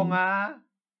王宫啊。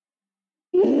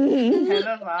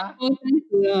Palace 啊。这样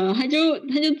子啊，他就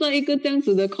在一个这样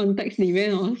子的 context 里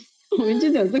面哦，我们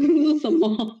就讲这个是什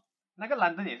么？那个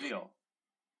伦敦也是有。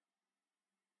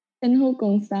天后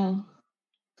宫烧。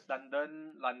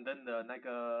London 的那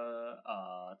个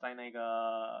在那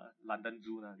个London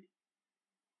Zoo 那里，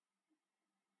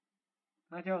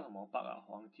那叫什么 park 啊？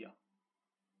忘记了。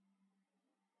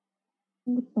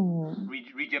不懂哦。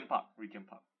Regent Park。Regent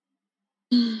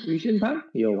Park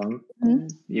有王。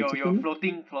有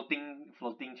floating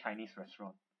Chinese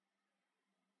restaurant。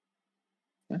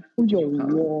有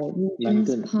哦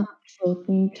 ，Regent Park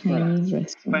floating Chinese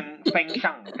restaurant。冰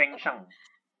上。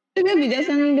这个比较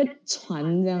像一个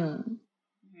船这样。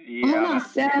很好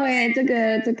笑诶，这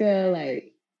个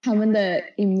like 他们的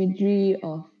imagery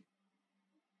of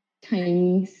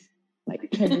Chinese like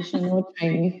traditional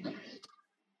Chinese，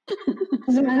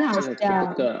 还是蛮好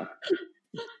笑的。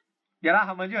原来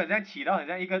他们就很像起到很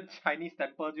像一个 Chinese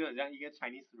temple， 就很像一个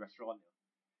Chinese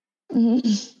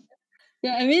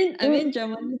restaurant。Yeah, I mean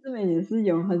Germany 这边也是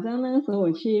有，好像那个时候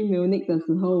我去 Munich 的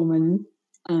时候，我们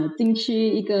进去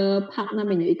一个 park 那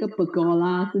边有一个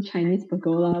pergola， 是 Chinese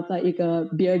pergola， 在一个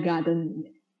beer garden 里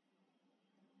面。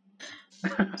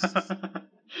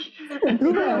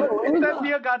如果在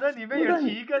beer garden 里面有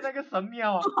起一个那个神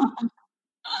庙啊。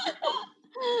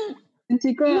很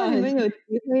奇怪啊！你们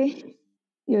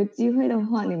有机会的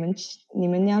话，你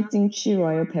们要进去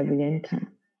Royal Pavilion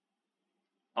看。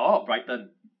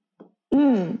Brighton。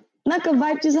那个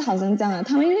vibe 就是好像这样的。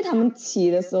因为他们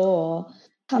起的时候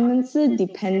他们是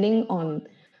depending on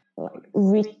like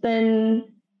written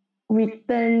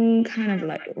kind of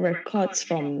like records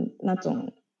from 那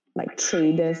种 like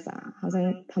traders 啊，好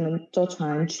像他们坐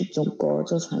船去中国，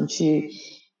坐船去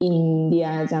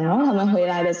India 这样，然后他们回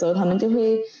来的时候，他们就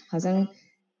会好像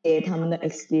给他们的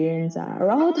experience 啊，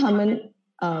然后他们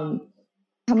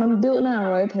build 那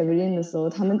Royal Pavilion 的时候，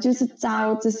他们就是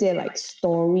照这些 like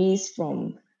stories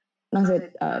from 那些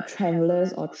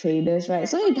travelers or traders right，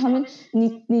 所以他们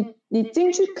你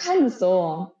进去看的时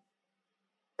候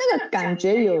那个感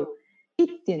觉有一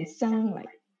点像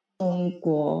like 中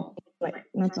国 like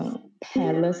那种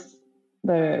palace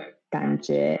的感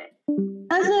觉，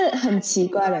但是很奇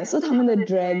怪的，是他们的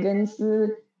dragon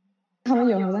是，他们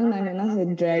有好像那些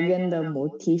dragon 的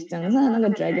motif 这样，但是那个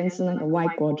dragon 是那个外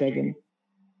国 dragon，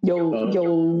有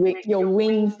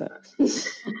wings 的，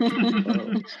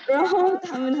然后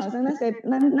他们好像那些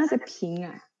屏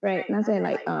啊 ，right 那些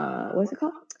like what's it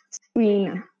called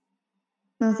screen 啊。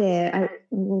那些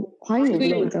华语我不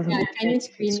懂叫什么 Chinese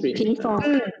screen 屏风。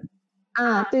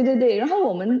对对对，然后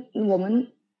我们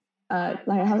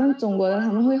来好像中国的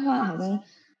他们会画好像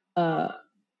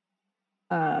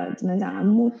怎么讲啊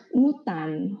牡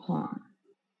丹花，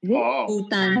牡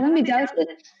丹好像比较是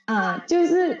就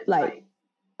是like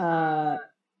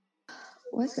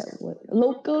what's that word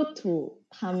local to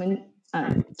他们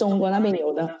中国那边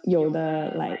有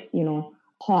的 like you know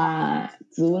花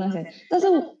植物那些，但是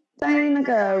在那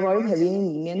个 Royal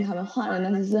Pavilion 里面，他们画的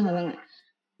那些是好像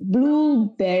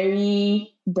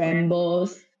blueberry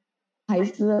brambles， 还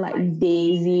是 like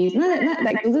daisies， 那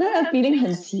like 总之那个 feeling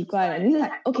很奇怪的，你是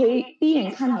like OK， 第一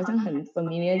眼看好像很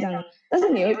familiar 这样，但是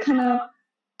你会看到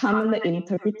他们的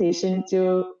interpretation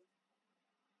就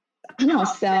很好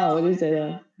笑，我就觉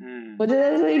得，我觉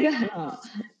得是一个很好，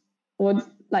我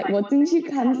进去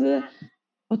看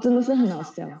我真的是很好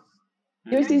笑，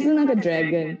尤其是那个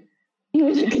dragon。因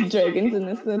为那个 dragon 真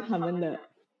的是他们的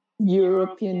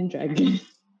European dragon，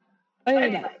 所以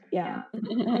like yeah，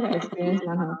 那个 experience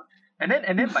蛮好。And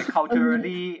then by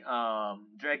culturally,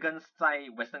 dragons 在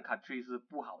Western country 是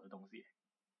不好的东西，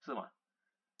是吗？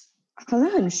好像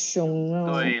很凶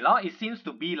哦。对，然后 it seems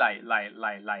to be like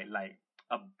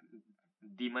a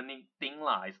demonic thing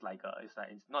啦 it's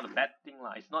not a bad thing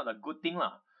啦 it's not a good thing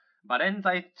啦 but then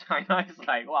在 China it's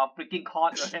like wow freaking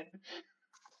hot right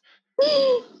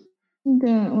那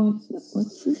个我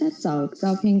私下找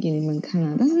照片给你们看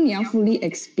啊，但是你要 fully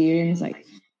experience like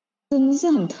真的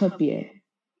是很特别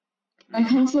，like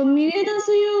很 familiar， 但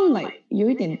是又 like 有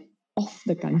一点 off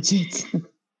的感觉。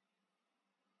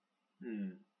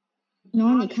然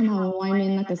后你看他们外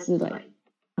面那个是 like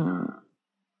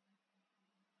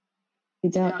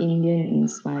比较 Indian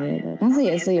inspired 的，但是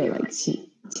也是有 like 奇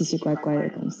奇怪怪的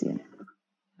东西。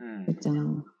就这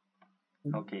样。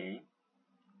Okay.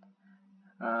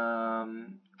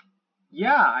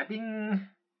 Yeah, I think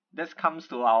this comes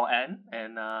to our end,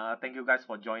 and thank you guys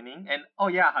for joining. And oh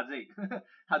yeah, Haziq,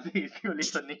 Haziq is still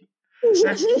listening.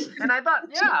 And I thought,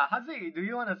 yeah, Haziq, do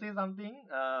you want to say something?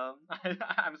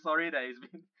 I'm sorry that it's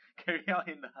been carried out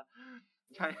in the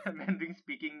China Mandarin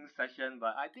speaking session,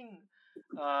 but I think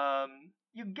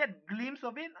you get glimpse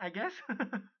of it, I guess.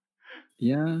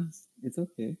 Yeah, it's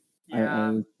okay. Yeah. I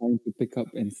was trying to pick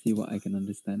up and see what I can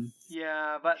understand.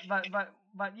 Yeah, but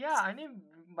yeah, I mean,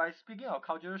 by speaking of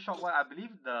cultural shock, I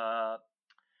believe the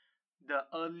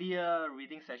earlier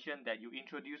reading session that you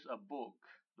introduced a book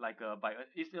like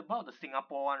it's about the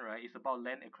Singapore one, right? It's about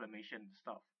land acclimation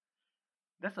stuff.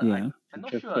 That's I'm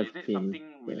not sure. Is it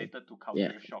something related to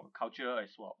cultural shock, culture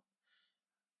as well?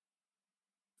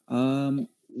 I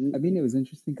mean, it was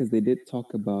interesting because they did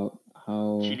talk about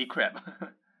how chili crab.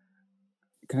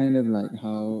 kind of like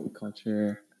how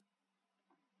culture,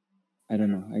 I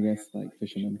don't know, I guess like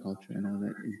fisherman culture and all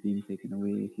that is being taken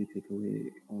away if you take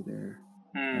away all their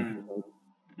livelihoods.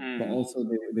 But also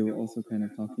they were also kind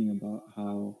of talking about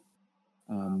how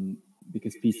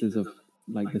because pieces of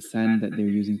like the sand that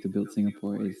they're using to build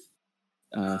Singapore is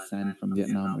sand from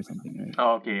Vietnam or something, right?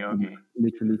 Oh, okay.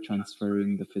 Literally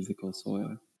transferring the physical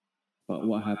soil. But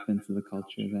what happens to the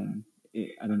culture then?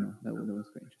 I don't know. That was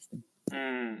quite interesting.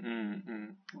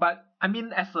 But I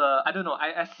mean, as a I don't know,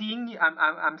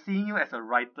 I'm seeing you as a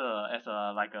writer, as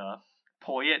a like a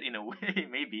poet in a way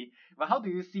maybe. But how do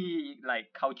you see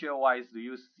like culture wise? Do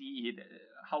you see it?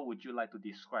 How would you like to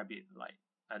describe it? Like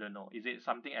I don't know, is it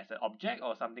something as an object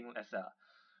or something as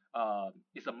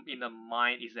it's in a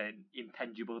mind? Is an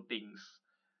intangible things?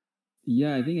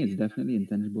 Yeah, I think it's definitely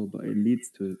intangible, but it leads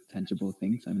to tangible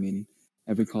things. I mean,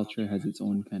 every culture has its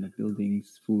own kind of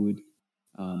buildings, food,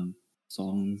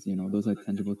 songs, those are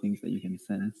tangible things that you can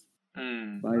sense.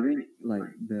 But I think like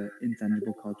the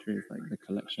intangible culture is like the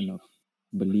collection of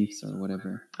beliefs or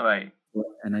whatever. Right.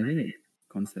 And I think it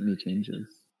constantly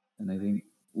changes. And I think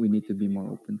we need to be more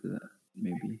open to that,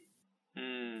 maybe.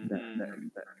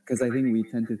 Because I think we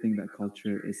tend to think that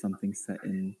culture is something set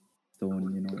in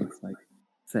stone, it's like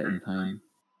set in time.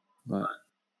 But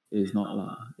it's not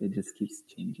lah. It just keeps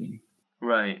changing.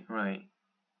 Right.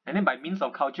 And then by means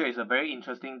of culture is a very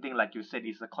interesting thing, like you said,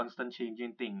 it's a constant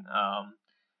changing thing.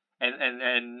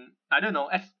 And I don't know,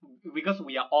 because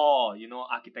we are all,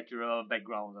 architectural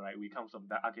backgrounds, right? We come from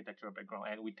the architectural background,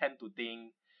 and we tend to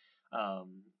think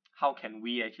how can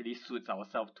we actually suit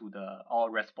ourselves to or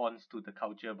response to the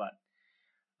culture. But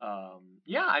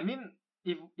yeah, I mean,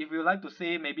 if you like to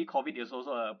say, maybe COVID is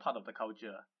also a part of the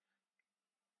culture.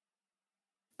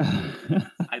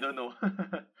 I don't know.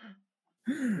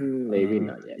 Maybe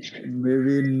not yet.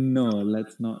 Maybe no.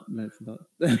 Let's not.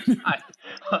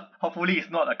 Hopefully, it's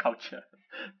not a culture.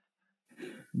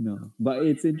 No, but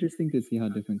it's interesting to see how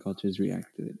different cultures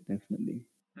react to it. Definitely,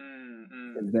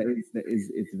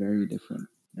 it's very different,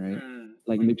 right?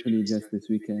 Like literally just this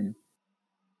weekend,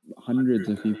 hundreds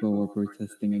of people were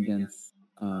protesting against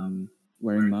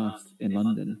wearing masks in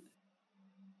London.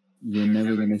 You're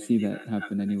never gonna see that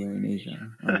happen anywhere in Asia,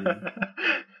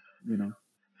 you know.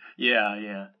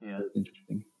 Yeah. It's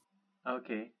interesting.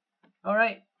 Okay. All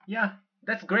right. Yeah,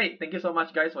 that's great. Thank you so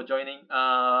much, guys, for joining.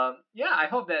 Yeah, I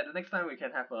hope that the next time we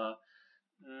can have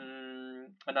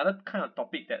another kind of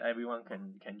topic that everyone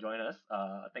can join us.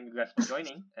 Thank you guys for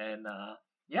joining, and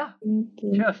yeah,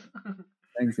 cheers.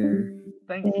 Thanks, Harry.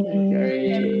 Thanks.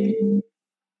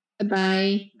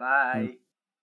 Bye. Bye.